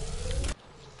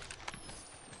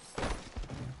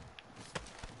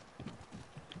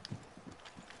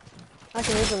 I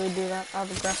can easily do that out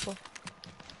of grapple.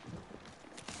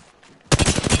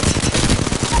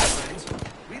 Friends,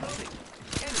 reloading.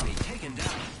 Enemy taken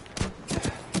down.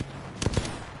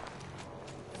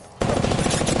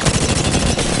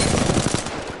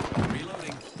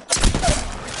 Reloading.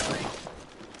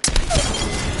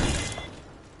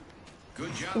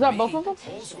 Good job. Is that me. both of them?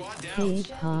 Whole squad down. Hey,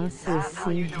 passes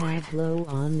si hablo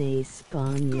en Good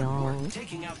español. work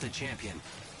taking out the champion.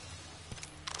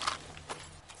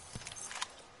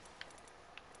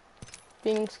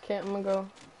 Beans kit, I'm gonna go.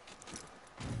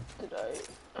 Did I?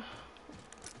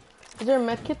 Is there a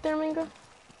med kit there, Mingo?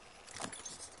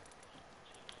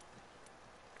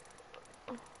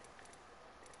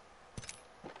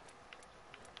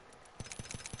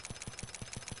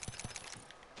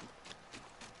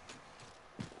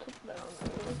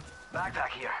 Backpack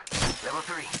here. Level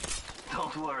 3.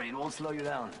 Don't worry, it won't slow you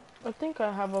down. I think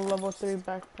I have a level 3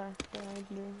 backpack. Yeah, I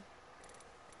do.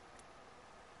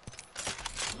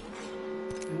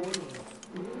 Warning.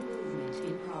 Movement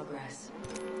in progress.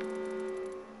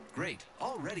 Great.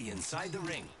 Already inside the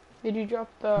ring. Did you drop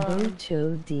the...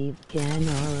 Bocho deep gan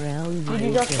RL Did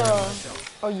you drop the...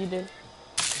 Oh, you did.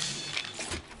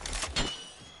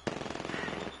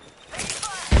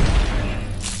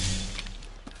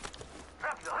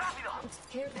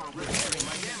 Repairing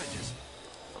my damages.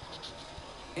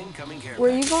 Incoming care. Were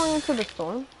you going into the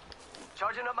storm?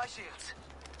 Charging up my shields.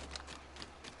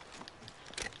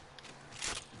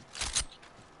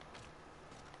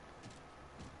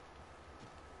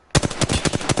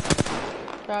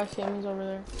 Yeah, I see him. He's over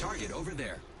there. Target over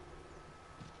there.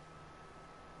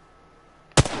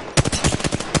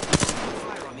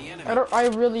 Fire on the enemy. I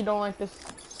really don't like this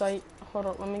site. Hold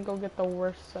up, let me go get the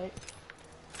worst site.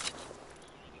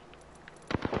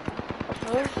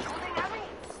 Really?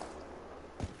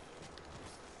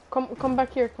 Come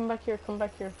back here, come back here, come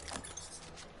back here.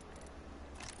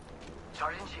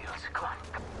 Charging shields. Come on.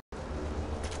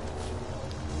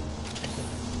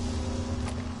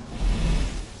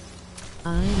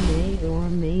 I may or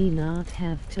may not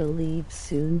have to leave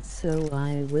soon, so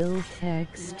I will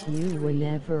text you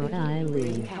whenever I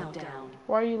leave. Countdown.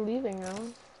 Why are you leaving,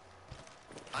 Alan?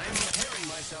 I am repairing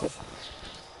myself.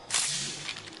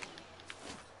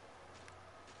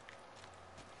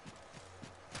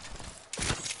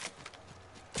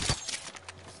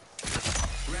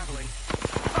 Grappling.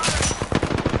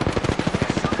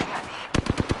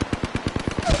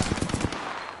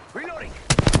 Reloading.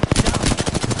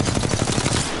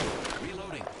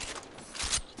 Reloading.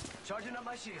 Charging up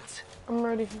my shields. I'm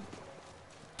ready.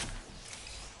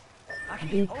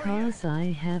 Because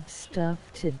I have stuff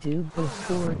to do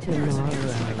before tomorrow.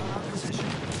 Position.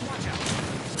 Watch out.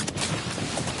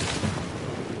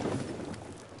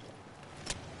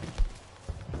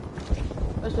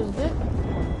 This is it.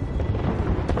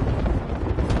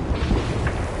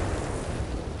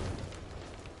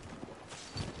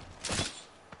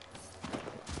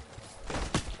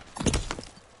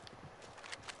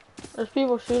 There's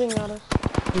people shooting at us.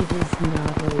 It is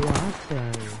not a lot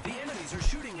though. The enemies are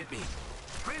shooting at me.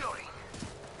 Reloading.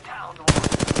 Down the wall.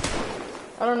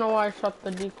 I don't know why I shot the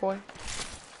decoy.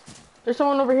 There's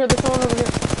someone over here, there's someone over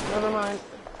here. Never mind.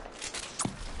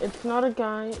 It's not a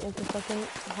guy, it's a fucking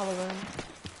hologram.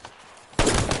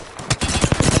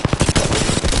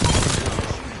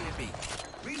 Shooting at me.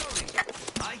 Reloading.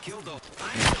 I killed them.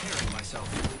 I'm repairing myself.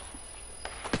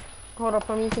 Hold up,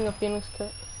 I'm using a Phoenix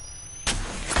kit.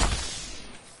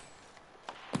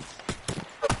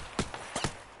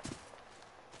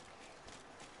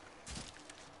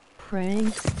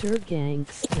 Prankster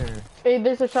gangster. Hey,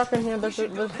 there's a shotgun here. There's a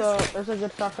good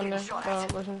shotgun there.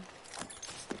 Listen.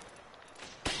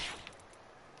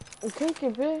 Take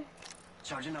it, bitch.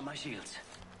 Charging up my shields.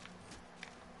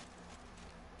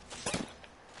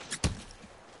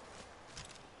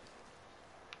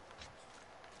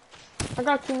 I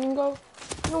got you, Mingo.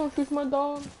 Don't shoot my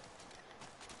dog.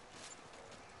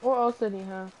 What else did he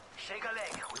have? Shake a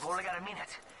leg. We've only got a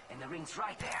minute, and the ring's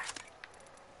right there.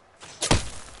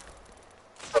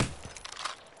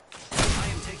 I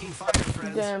am taking fire,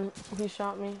 friends. Damn, he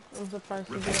shot me. I'm surprised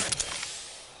he did.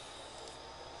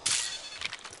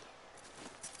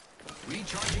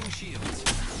 Recharging shields.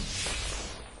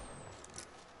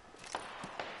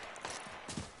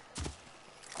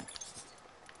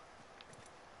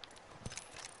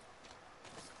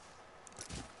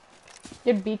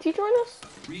 Did BT join us?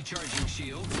 Recharging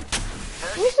shields.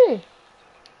 Let me see.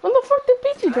 When the fuck did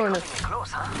BT join us?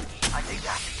 Close, huh? I think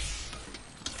that.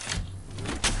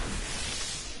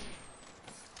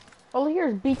 All I hear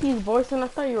is BT's voice, and I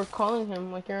thought you were calling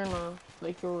him like you're in a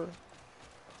like you were.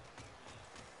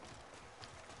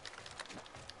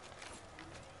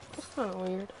 That's kind of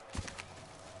weird.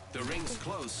 The ring's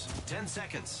close. 10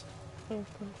 seconds. Okay.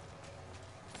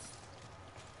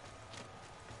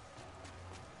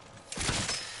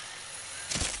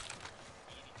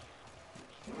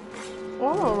 I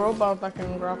want a robot that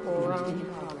can grapple around.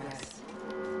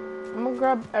 I'm gonna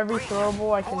grab every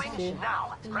throwable I can see.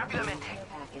 Now, rápidamente.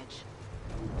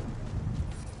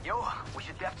 Yo, we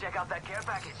should def check out that care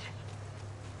package.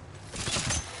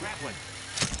 Grappling.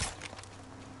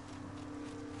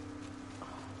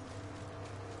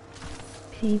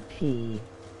 PP.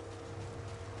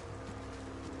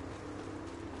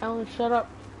 Alan, shut up.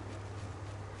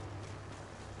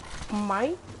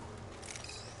 Mike?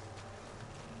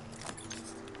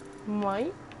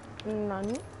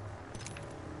 None.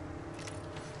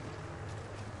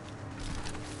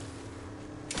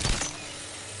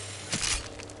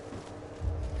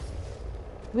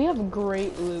 We have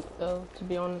great loot though, to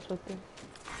be honest with you.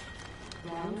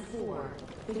 Round 4.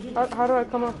 How do I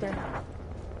come up here?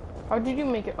 How did you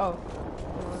make it? Oh.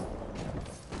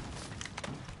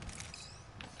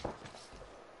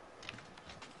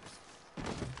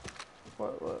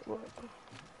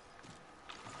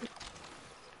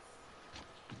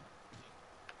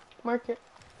 Mark it.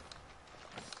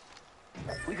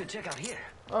 We could check out here.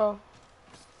 Oh.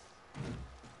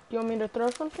 You want me to throw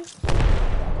something?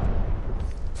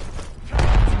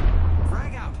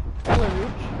 Frag out. Hello,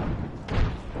 Reach.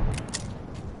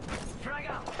 Frag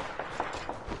out.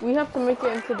 We have to make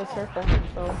it into the circle,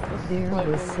 so this There is like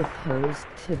was when- supposed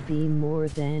to be more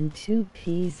than 2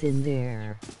 peas in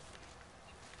there.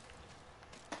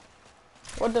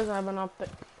 What does have an optic?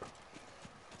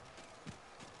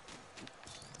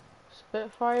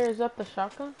 Spitfire, is that the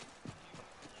shotgun?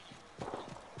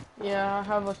 Yeah, I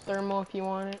have a thermal if you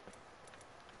want it.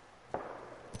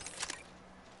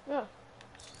 Yeah.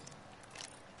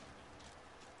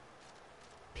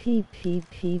 P P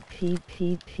P P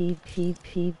P P P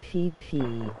P P P.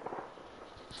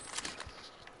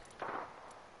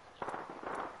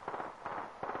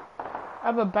 I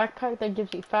have a backpack that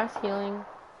gives you fast healing,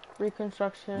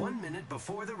 reconstruction. 1 minute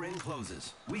before the ring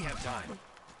closes. We have time.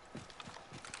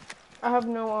 I have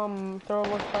no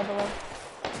throwables, by the way.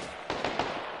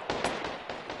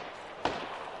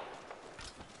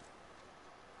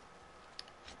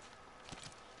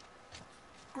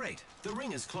 Great. The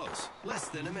ring is close. Less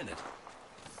than a minute.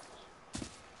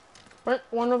 Right,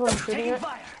 one of them shooting Taking it.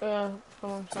 fire. Yeah,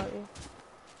 someone shot you.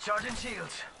 Charging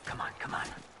shields. Come on, come on.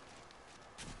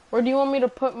 Where do you want me to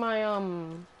put my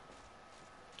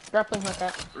grappling hook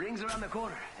at? Ring's around the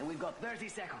corner, and we've got 30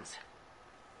 seconds.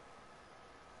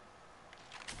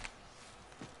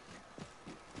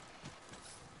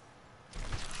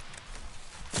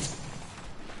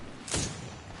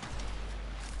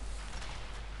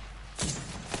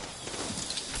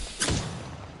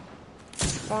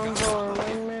 Bongo or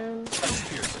Rainman.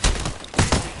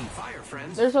 Taking fire,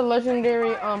 friends. There's a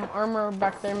legendary armor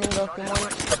back there, Mingo, if you want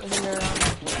it. Legendary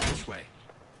armor. This way.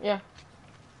 Yeah.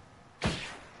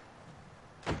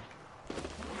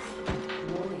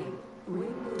 Warning.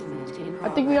 Ring movement in I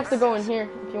think we have to go in here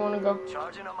if you want to go.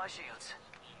 Charging on my shields.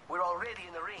 We're already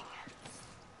in the ring.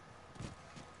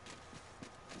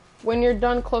 When you're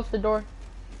done, close the door.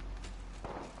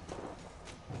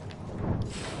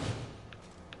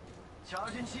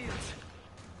 Charging shields.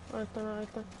 Right there,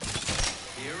 right there.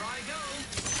 Here I go.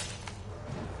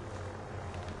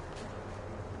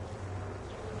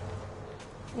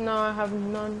 No, I have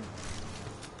none.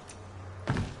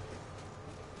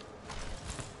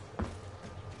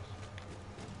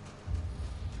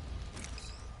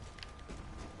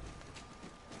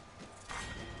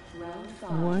 round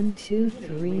 5. 1 2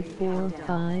 3 4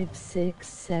 5 6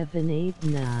 7 8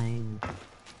 9.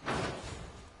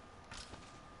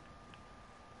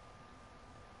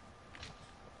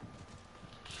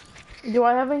 Do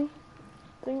I have anything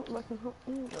that can help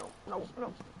me? No, no,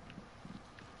 no.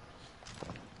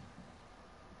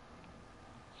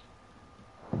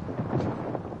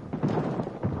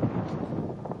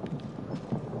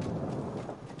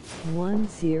 One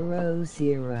zero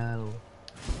zero.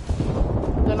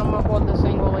 Then I'm gonna hold this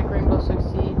angle like Rainbow Six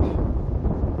Siege.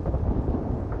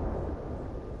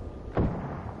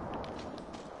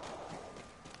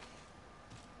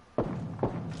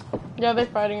 Yeah, they're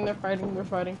fighting, they're fighting, they're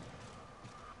fighting.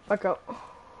 Back up.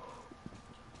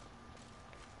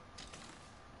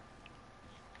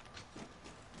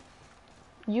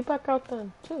 You back out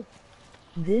then, too.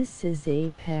 This is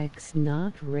Apex,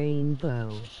 not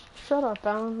Rainbow. Shut up,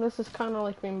 Alan. This is kind of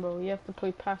like Rainbow. You have to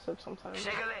play passive sometimes.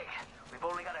 Shake a leg. We've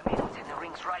only got a minute, and the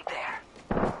ring's right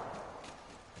there.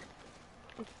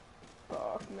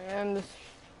 Fuck, man. This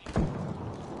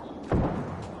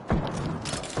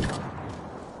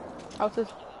houses.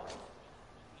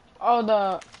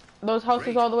 Oh, those houses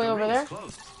Great. all the way The over ring there. is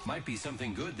closed. Might be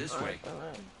something good this way.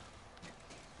 Alright.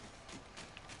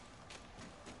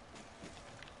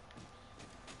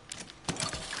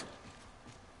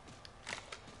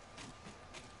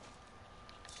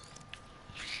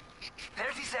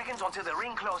 30 seconds until the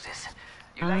ring closes.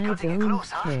 You I like cutting it don't close,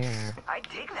 huh? care. I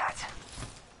dig that.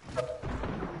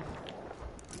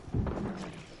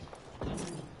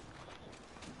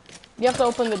 You have to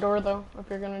open the door though if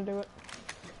you're gonna do it.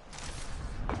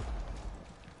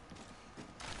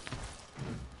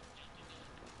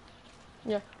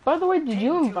 Yeah. By the way, did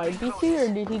you invite BC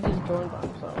or did he just join by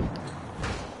himself?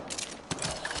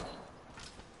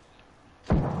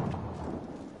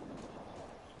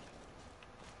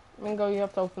 Mingo, you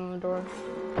have to open the door.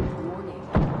 Warning.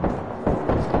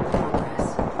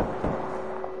 Progress.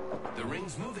 The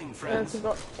ring's moving, You have friends. to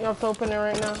go. You have to open it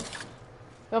right now. You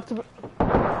have to.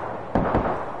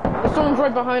 Someone's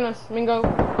right behind us. Mingo.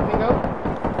 Mingo.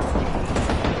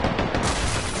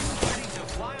 Ready to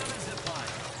fly on a zip line.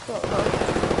 Go.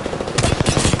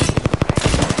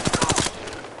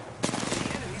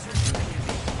 The enemies are shooting at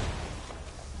me.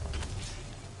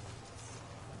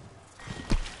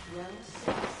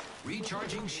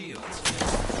 shields.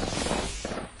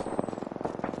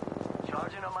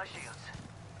 Charging on my shields.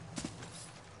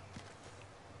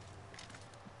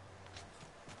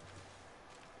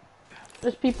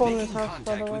 There's people in this Making house,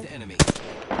 by the contact way. with enemy.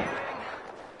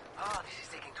 Oh, this is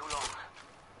taking too long.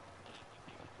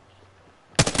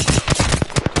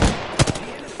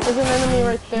 There's an enemy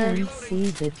right there. Can see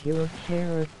that your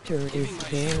character is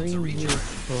very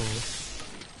useful.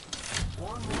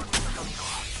 One more minute, amigo.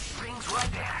 Rings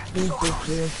right there. Is it your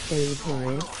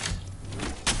favorite?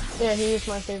 Yeah, he is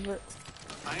my favorite.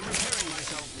 I'm repairing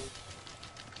myself.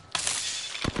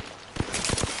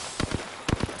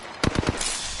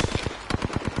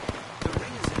 The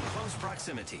ring is in close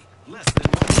proximity. Less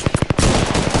than 1 second.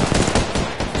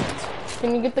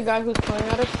 Can you get the guy who's playing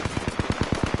at us?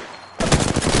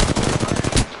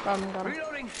 Got him.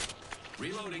 Reloading.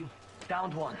 Reloading.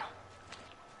 Downed one.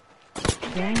 That's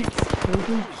pretty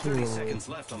 30 cool. seconds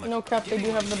left on the No cap, they do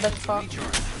have the best spot.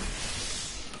 recharge.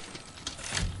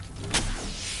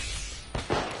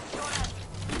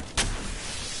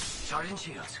 Charging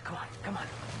shields. Come on, come on.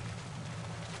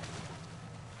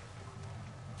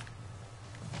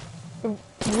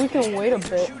 We can wait a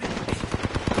bit. Shooting.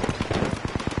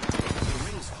 The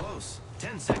ring's close.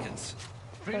 10 seconds.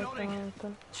 Reloading.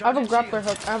 I have a grappler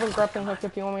hook. I have a grappling hook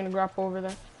if you want me to grapple over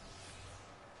there.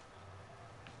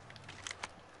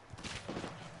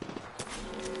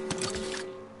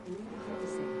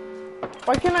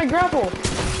 Why can't I grapple?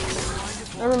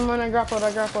 Never mind, I grappled.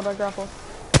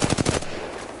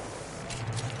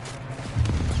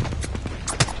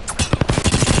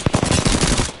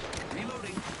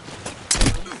 Reloading.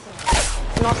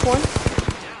 Knock one.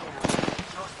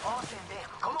 Lost all in there.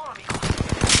 Come on, amigo.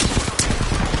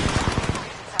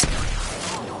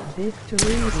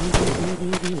 Victory.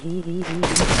 Reloading.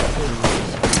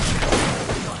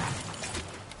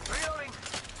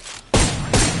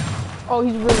 Oh,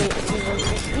 he's really.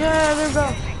 Yeah, there we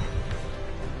go.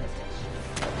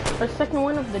 Our second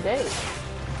win of the day.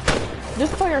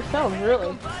 Just by ourselves,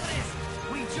 really.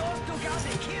 We just took out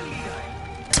the kill leader.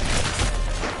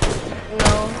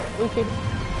 No, we could.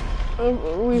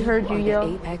 We heard you Are the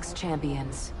yell. Apex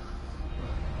champions.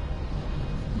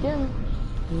 Yeah.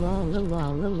 La la la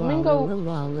la la Mingo, la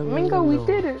la la Mingo, la we la.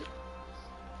 did it.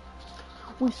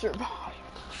 We survived.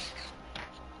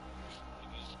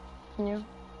 Yeah.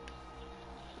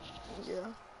 Yeah.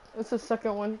 It's the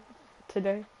second one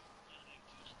today.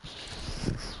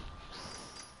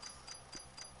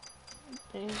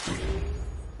 Okay.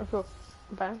 I feel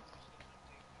bad.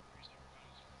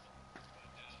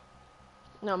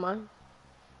 Not mine.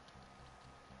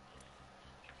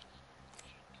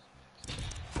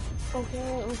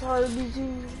 Okay, I'm sorry, BG.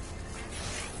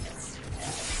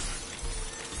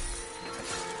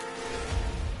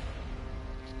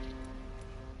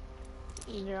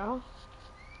 Yeah.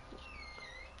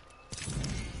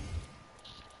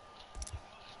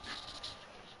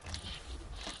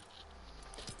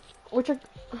 Which I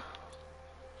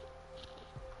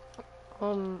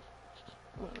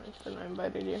then I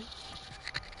invited you.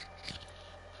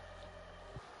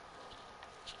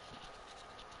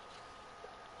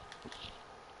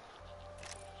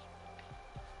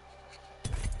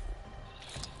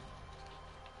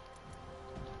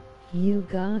 You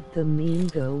got the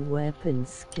Mingo weapon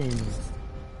skin.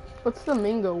 What's the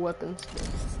Mingo weapon skin?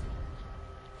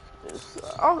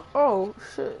 Oh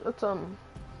shit, that's an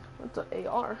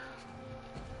AR.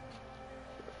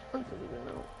 I don't even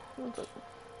know. What's it?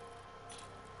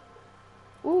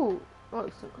 Ooh, oh,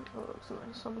 looks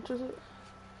nice. How much is it?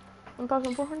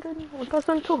 1,400?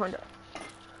 1,200.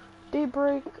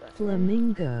 Daybreak.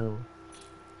 Flamingo.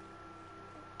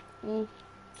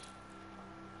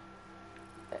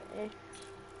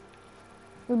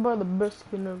 We buy the best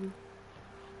skin ever.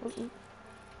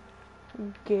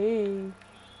 Gay.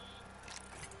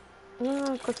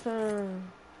 Ah, Catan.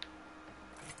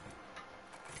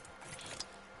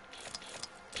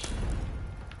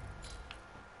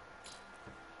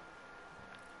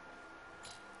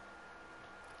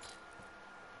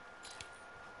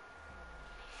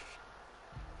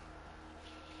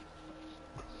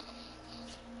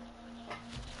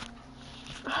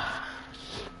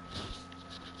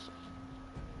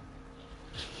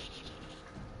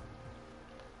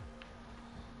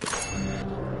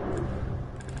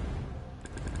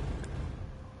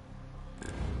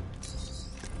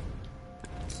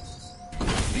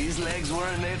 These legs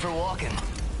weren't made for walking.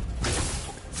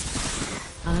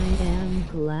 I am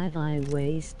glad I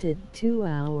wasted 2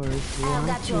 hours I've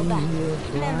got your watching back. your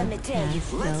Remember me tell you.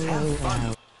 broadcast.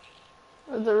 LOL.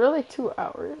 Is it really 2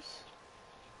 hours?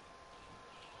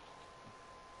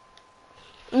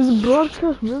 Is the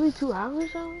broadcast really 2 hours,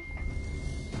 Alan?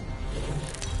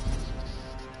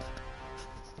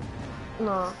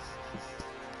 No.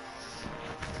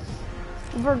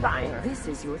 Verdiner. This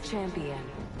is your champion.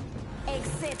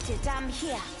 Accept it, I'm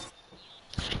here.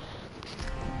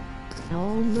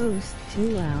 Almost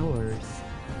 2 hours.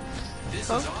 This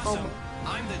is awesome.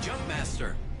 I'm the jump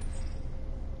master.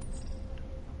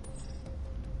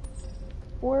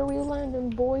 Where are we landing,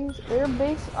 boys?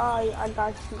 Airbase? I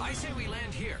got you. I say we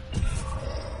land here.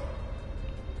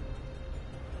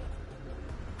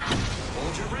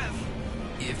 Hold your breath.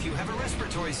 If you have a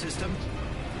respiratory system.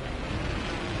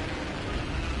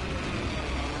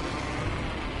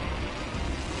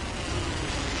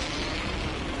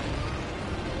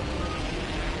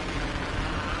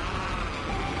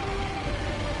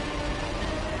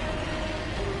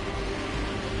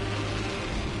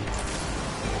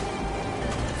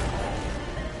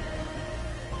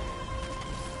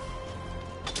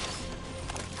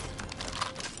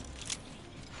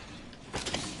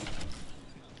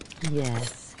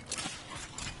 Yes.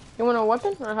 You want a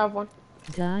weapon? I have one.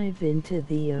 Dive into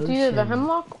the It's ocean. either the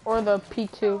Hemlock or the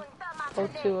P2.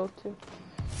 O2. Cool.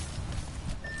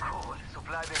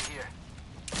 Supply bin here.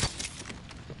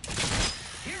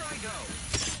 Here I go.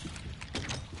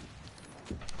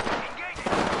 Engage.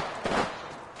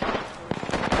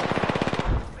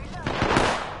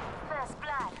 First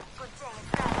blood. Good thing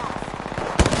it's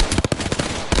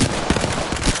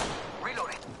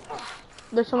Reloading.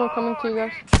 There's someone coming to you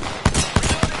guys.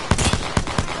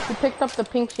 He picked up the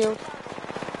pink shield.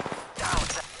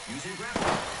 Using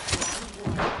grapple.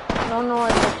 No, I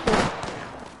got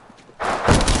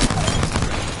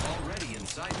Already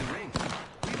inside the ring.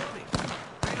 Reloading.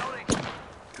 Reloading.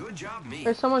 Good job, me. you.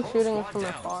 There's someone Whole shooting us squad from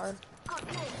down. afar.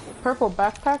 Purple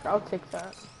backpack? I'll take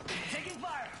that. Taking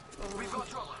fire. We've got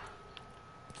trouble.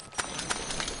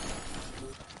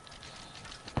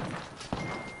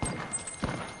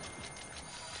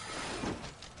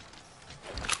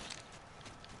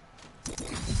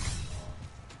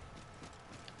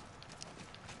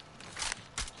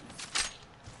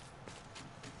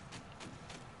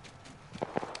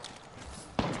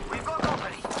 We've got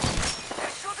company.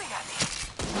 They're shooting at me.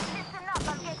 Listen up,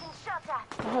 I'm getting shot at.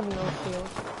 I have no shield.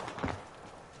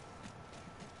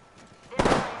 There's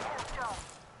no airstrike.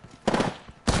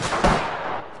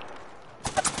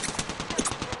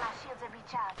 Then my shields are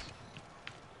recharged.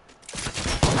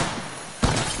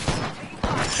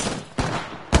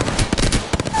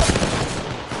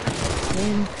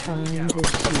 Then find the shooter.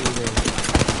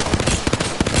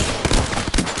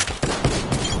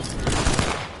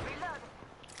 Reloading.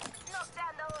 Knock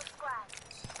down the whole squad.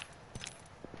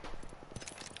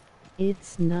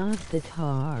 It's not that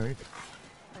hard.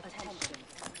 That's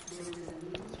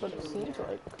what it seems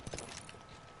like.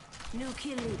 New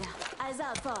kill leader. Eyes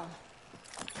out for him.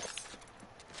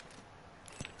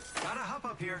 Got a hop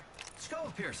up here.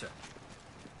 Skull piercer.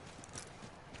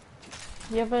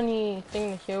 Do you have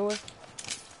anything to heal with?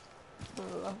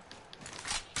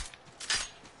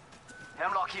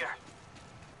 Hemlock here.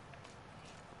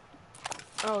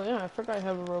 Oh yeah, I forgot I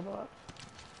have a robot.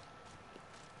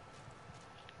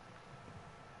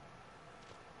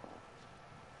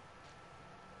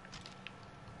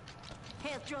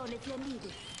 Health drone if you need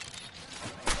it.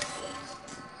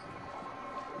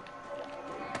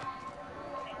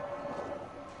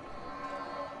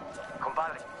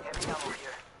 Compadre, heavy ammo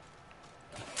here.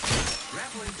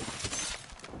 Grappling.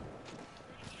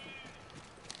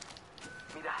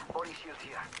 Mira, body shield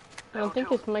here. I don't think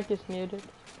his mic is muted.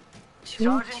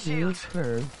 Charging shields.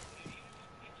 Super.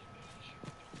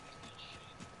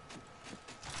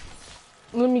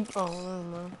 Let me. Oh, never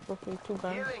mind. Roughly 2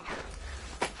 guys. Healing.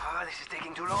 Ah, this is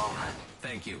taking too long.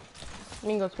 Thank you.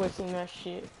 Mingo's wasting that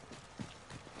shit.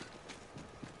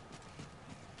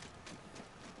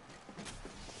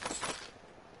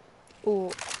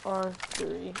 Ooh,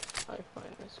 R3. I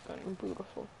find this gun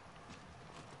beautiful.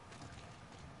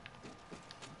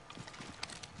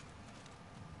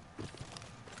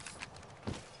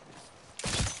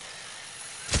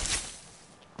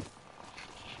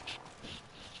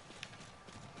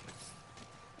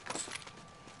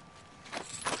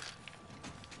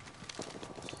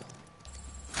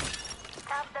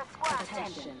 Count the squad.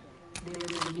 Attention.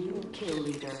 There is a new kill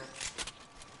leader.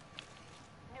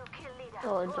 New kill leader.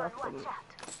 Oh, I Go on, dropped watch them. out.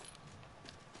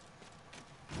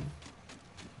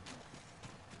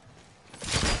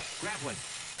 Grappling.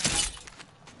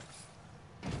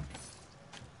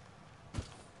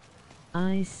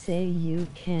 I say you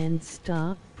can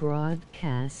stop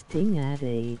broadcasting at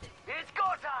 8. It's go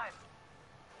time.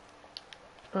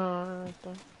 Right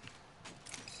there.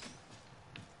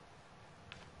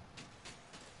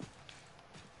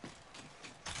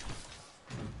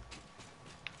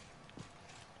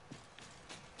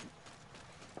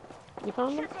 You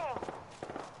found them?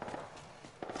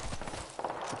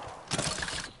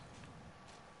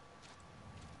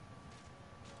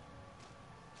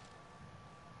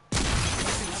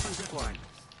 Zipline.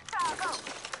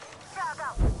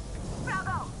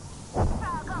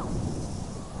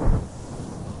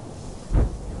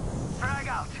 Frag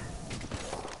out.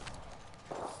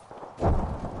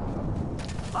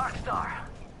 Arc Star.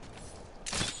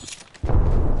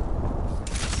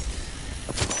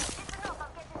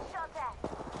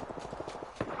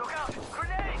 Look out!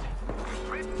 Grenade!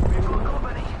 Recall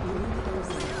company.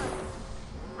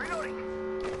 Reloading.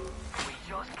 We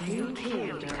just killed the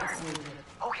kill leader.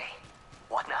 Okay.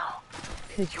 What now?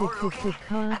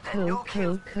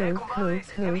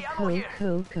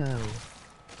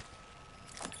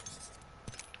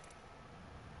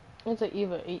 There's an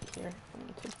EVA 8 here. I'm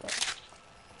gonna take that.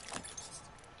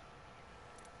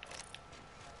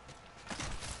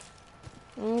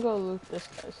 I'm gonna go loot this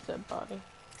guy's dead body.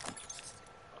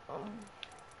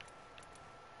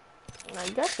 I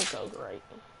guess it goes right.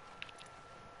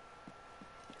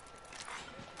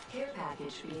 Care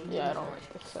package being Yeah, I don't delivered.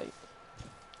 like this site.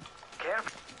 Care?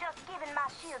 Just giving my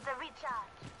shields a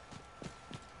recharge.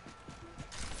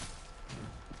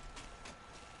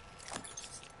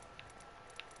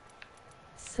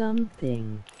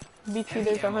 Something. BT,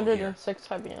 there's 106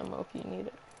 heavy ammo if you need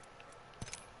it.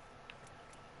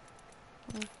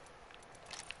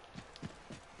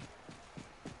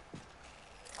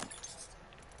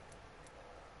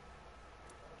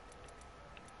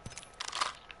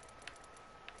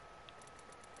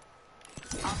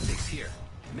 Optics here.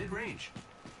 Mid-range.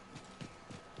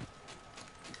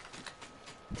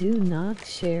 Do not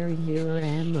share your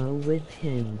ammo with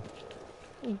him.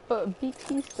 But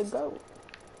BT's the GOAT.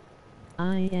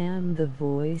 I am the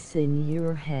voice in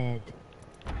your head.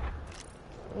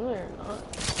 No, you're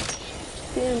not.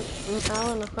 Damn,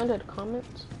 Alan, 100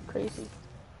 comments? Crazy.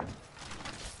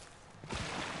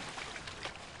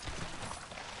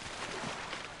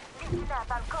 Listen up,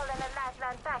 I'm calling a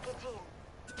lifeline package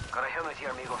in. Got a helmet here,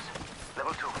 amigos.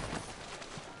 Level 2.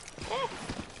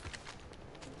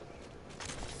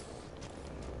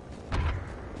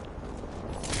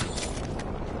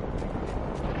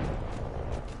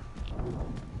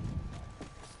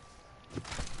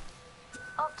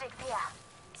 Optics here.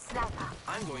 Sniper.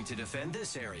 I'm going to defend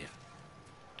this area.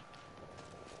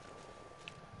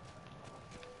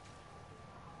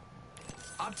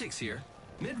 Optics here.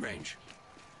 Mid-range.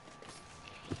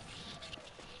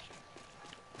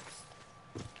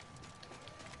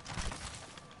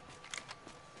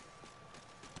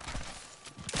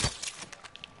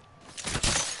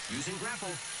 Using grapple.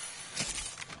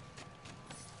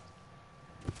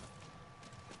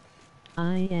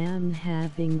 I am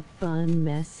having fun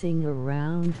messing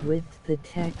around with the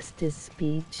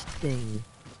text-to-speech thing.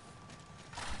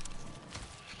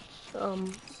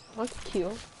 What's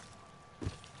Q?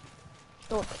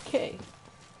 Oh, K.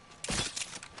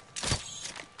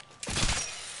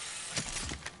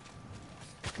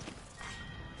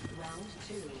 Round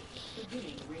 2.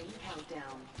 Beginning ring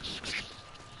countdown.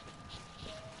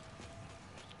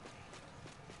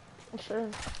 Sure.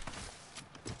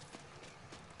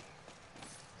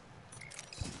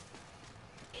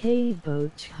 Hey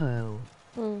Bocho.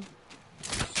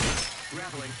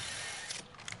 Grappling.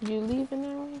 You leaving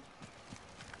now?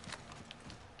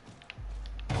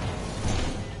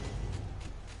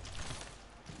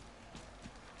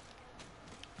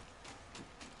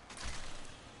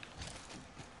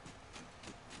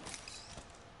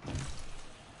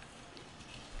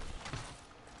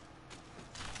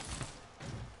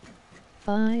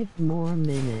 Five more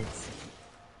minutes.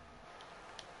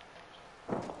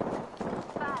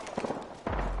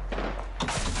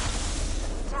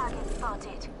 Target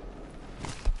spotted.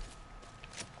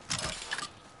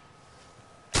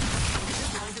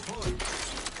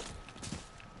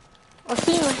 I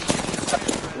see him.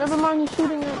 Never mind, he's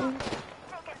shooting at me.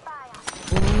 Taking fire.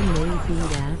 Or maybe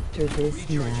after this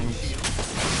match.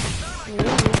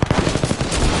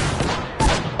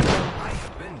 I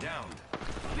have been downed.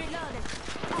 Reloading.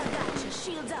 I got you.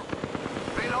 Shields up.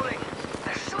 Reloading.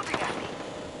 They're shooting at me.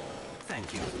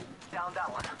 Thank you. Down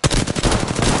that one.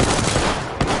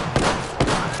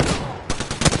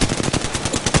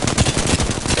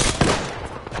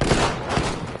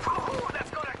 Woohoo, that's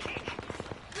gonna kick.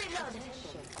 Reloading.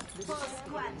 Full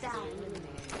squad down.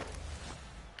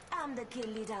 I'm the kill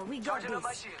leader. We got Charging up my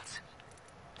this. shields.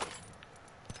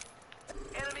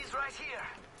 Enemies right here.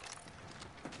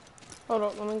 Hold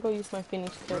on, let me go use my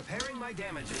Phoenix kit. Repairing my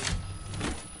damages.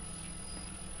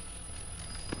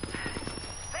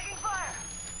 Taking fire.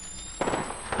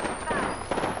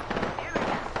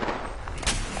 Healing.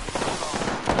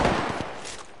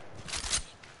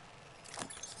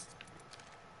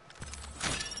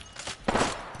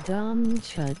 dumb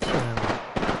chucho.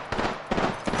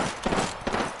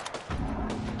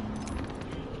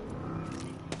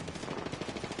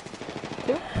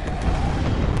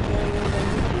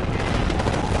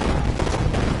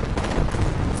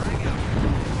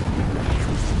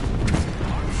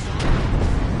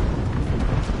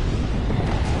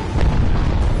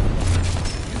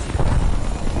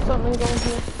 Something going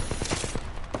here.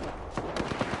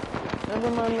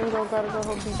 Never mind, Mingo, gotta go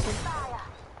help people. Fire.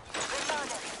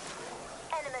 Reloaded.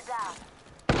 Enemy down.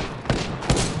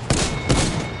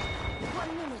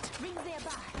 1 minute. Rings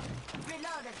nearby.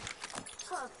 Reloaded.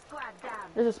 Whole squad down.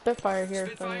 There's a Spitfire here if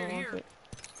Spitfire anyone wants here. it.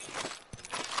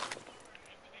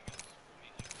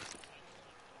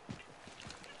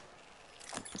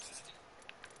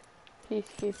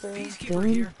 Peacekeeper. Peacekeeper Don't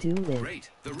here. do it. Great.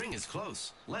 The ring is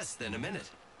close. Less than a minute.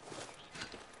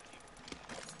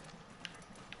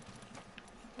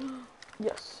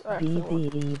 Yes, I Be actually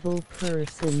want. the evil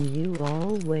person you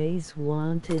always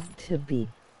wanted to be.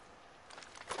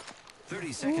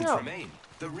 30 seconds No. remain.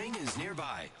 The ring is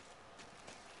nearby.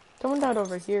 Someone died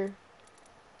over here.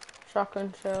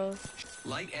 Shotgun shells.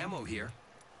 Light ammo here.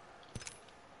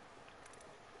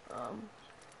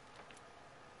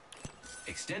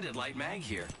 Extended light mag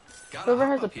here. Got Whoever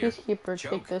hop has a up here. peacekeeper,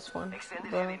 Choke. take this one. Extended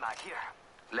Bro. heavy mag here.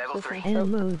 Level This 3. one choke.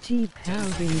 Emoji 10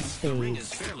 pouting seconds. The ring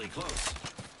is face. fairly close.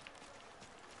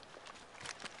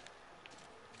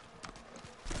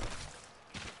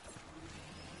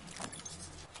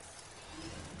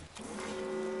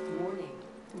 Warning.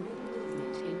 Ring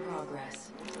movement in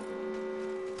progress.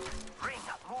 Ring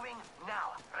moving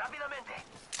now. Rápidamente.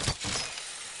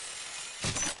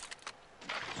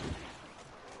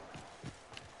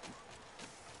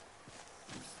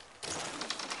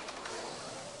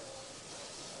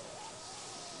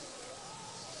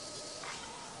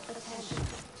 Attention.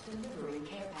 Delivering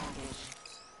care package.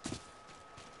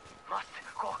 Must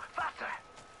go faster.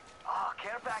 Oh,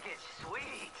 care package.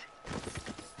 Sweet.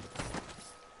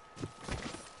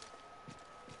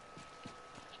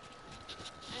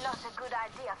 Not a good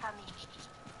idea for me.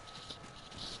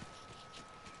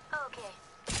 Okay.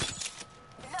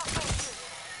 No thank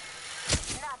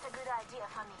you. Not a good idea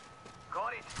for me.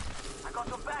 Got it. I got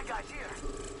some bad guys here.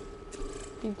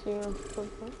 PTO.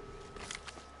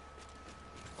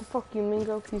 Fuck you,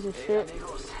 Mingo, piece of Hey, shit.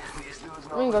 amigos. This dude's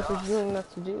not Mingo with was us. doing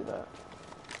that to do that.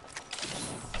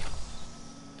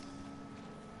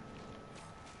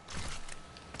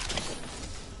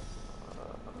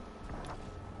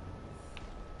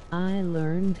 I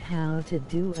learned how to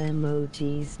do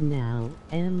emojis now.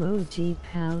 Emoji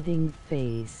pouting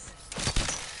face.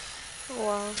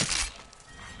 Wow.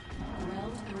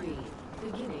 Round 3.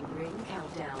 Beginning ring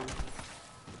countdown.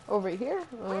 Over here?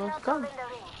 We're Let's not all go. in the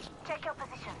ring. Check your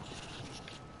position.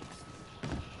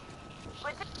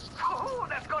 Ooh,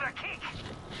 that's got a kick.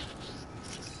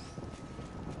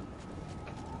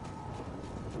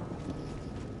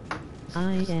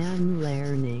 I am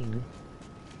learning.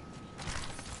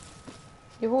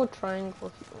 You hold triangle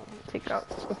if you want to take out,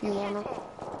 if you want to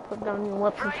put down your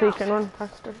weapon so you can run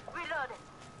faster. Reloaded.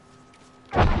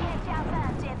 Come against your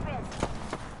fast, dear friend.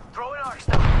 Throw an arc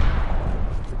star.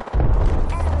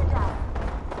 Enemy down.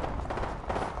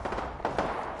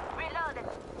 Reloaded.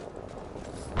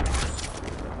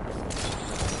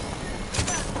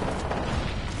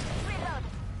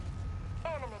 Reloaded.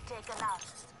 Enemy taken out.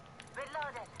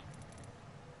 Reloaded.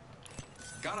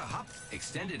 Got a hop.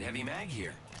 Extended heavy mag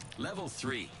here. Level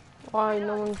 3. Why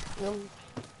no one,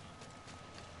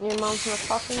 your mom's not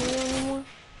talking to you anymore?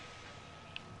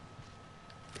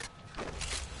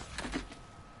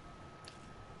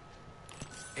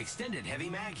 Extended heavy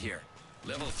mag here.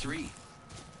 Level 3.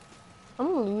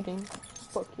 I'm looting.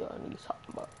 Fuck y'all need to talk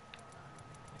about.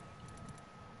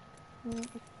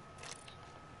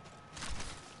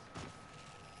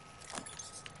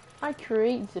 I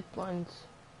create zip lines.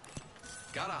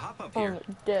 Got a hop up Oh, here.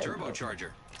 dead. Turbocharger.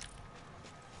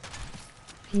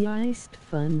 Pieist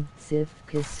fun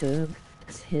zivkasug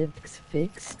zivks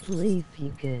fixed leaf you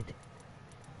get.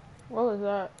 What was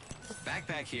that?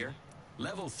 Backpack here.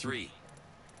 Level 3.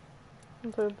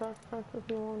 Put a backpack if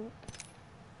you want it.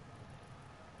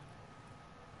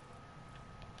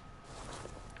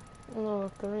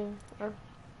 No, 3.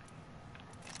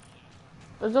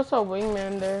 There's also a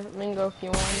wingman there. Mingo if you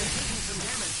want it. Some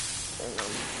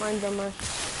damage. Mind the mush.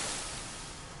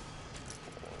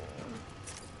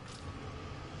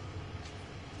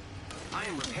 I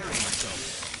am repairing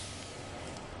myself.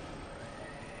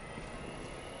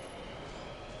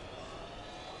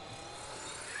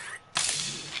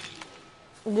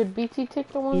 Did BT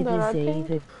take the one It that I is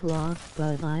picked? 8 o'clock,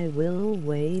 but I will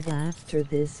wait after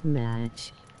this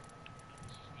match.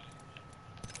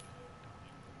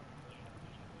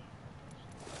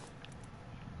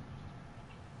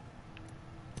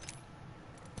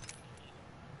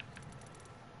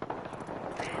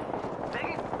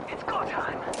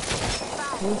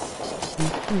 Post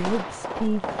to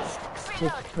speaks to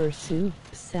for soup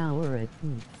sour at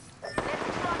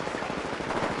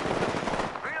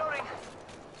Reloading.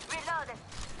 Reloaded.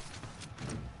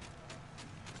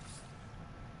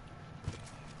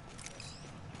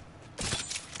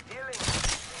 Healing.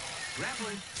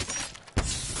 Grappling.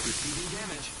 Receiving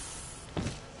damage.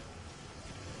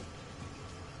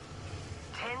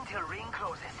 10 till ring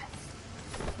closes.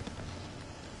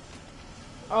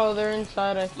 Oh, they're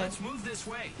inside, I think. Let's move this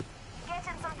way.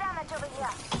 Getting some damage over here.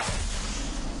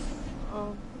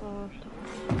 Oh,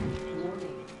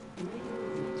 Warning.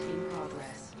 Movement in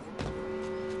progress.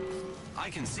 I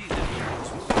can see that here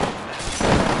is moving fast.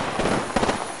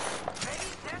 Ready,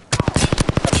 set, go.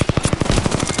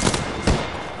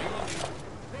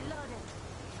 Reloaded.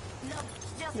 Nope.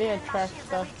 Just they getting had my trash shields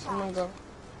stuff. I'm gonna recharged.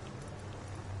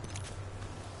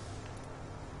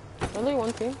 go. Only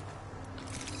one team.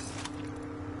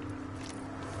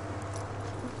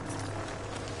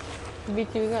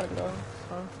 BT, we gotta go.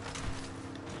 So.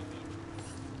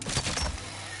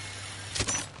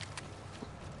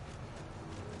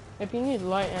 If you need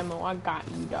light ammo, I got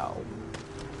you, though.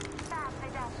 Pass me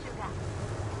that sugar.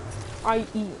 I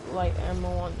eat light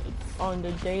ammo on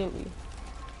the daily.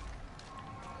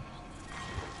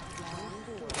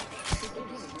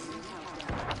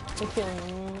 They're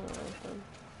killing me.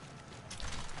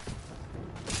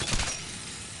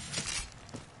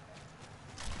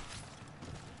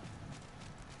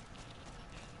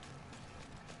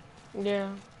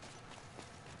 Yeah.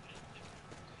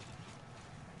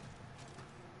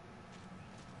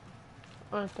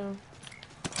 Right there.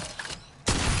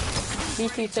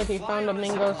 BT said he found a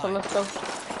Mingo, so let's go.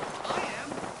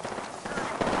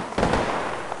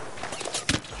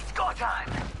 It's go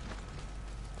time.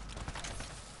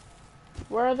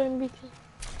 Where are they in BT?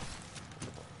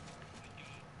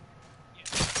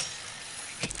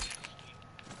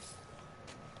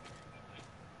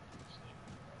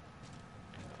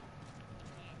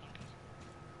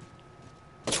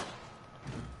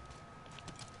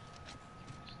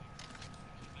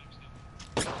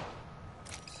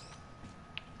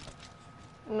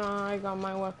 No, I got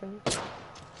my weapon.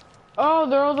 Oh,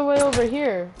 they're all the way over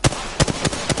here. The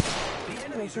I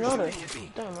enemies just are shooting noticed. at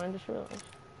me. Damn, I just realized.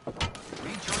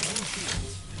 Recharging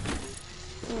shields.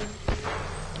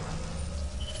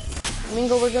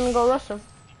 Mingo, we're gonna go rush him.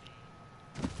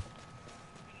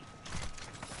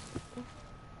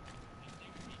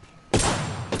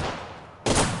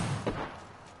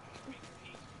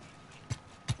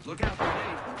 Look out,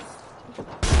 grenade.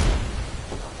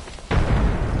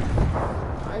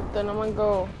 Alright, then I'm gonna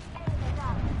go.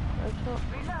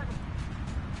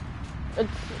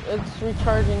 It's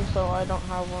recharging, so I don't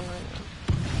have one right now.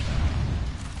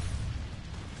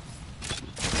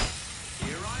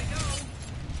 Here I go.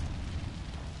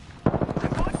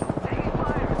 Taking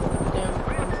fire. Damn.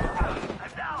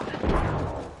 I'm down.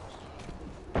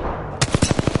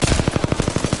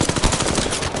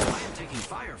 I am taking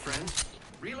fire, friend.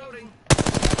 Reloading.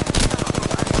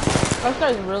 That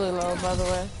guy's really low, by the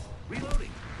way.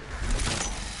 Reloading.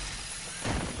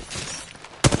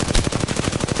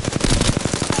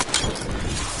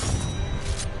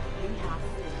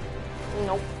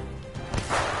 Nope.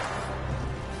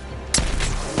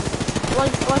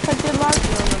 Like I did last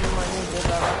year. No, never mind. You did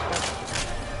that last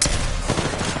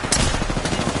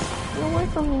time. Get away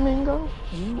from me, Mingo.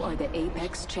 You are the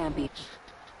Apex champion.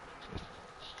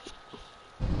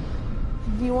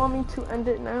 Do you want me to end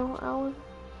it now, Alan?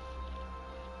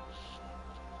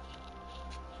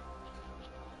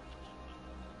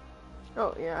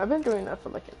 Oh yeah, I've been doing that for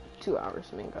like 2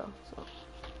 hours, Mingo. So.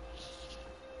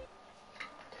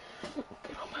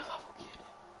 Get on my level, kid.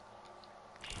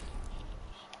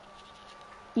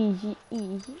 Easy,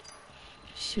 easy.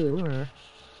 Sure.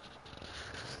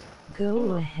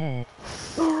 Go ahead.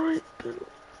 Alright,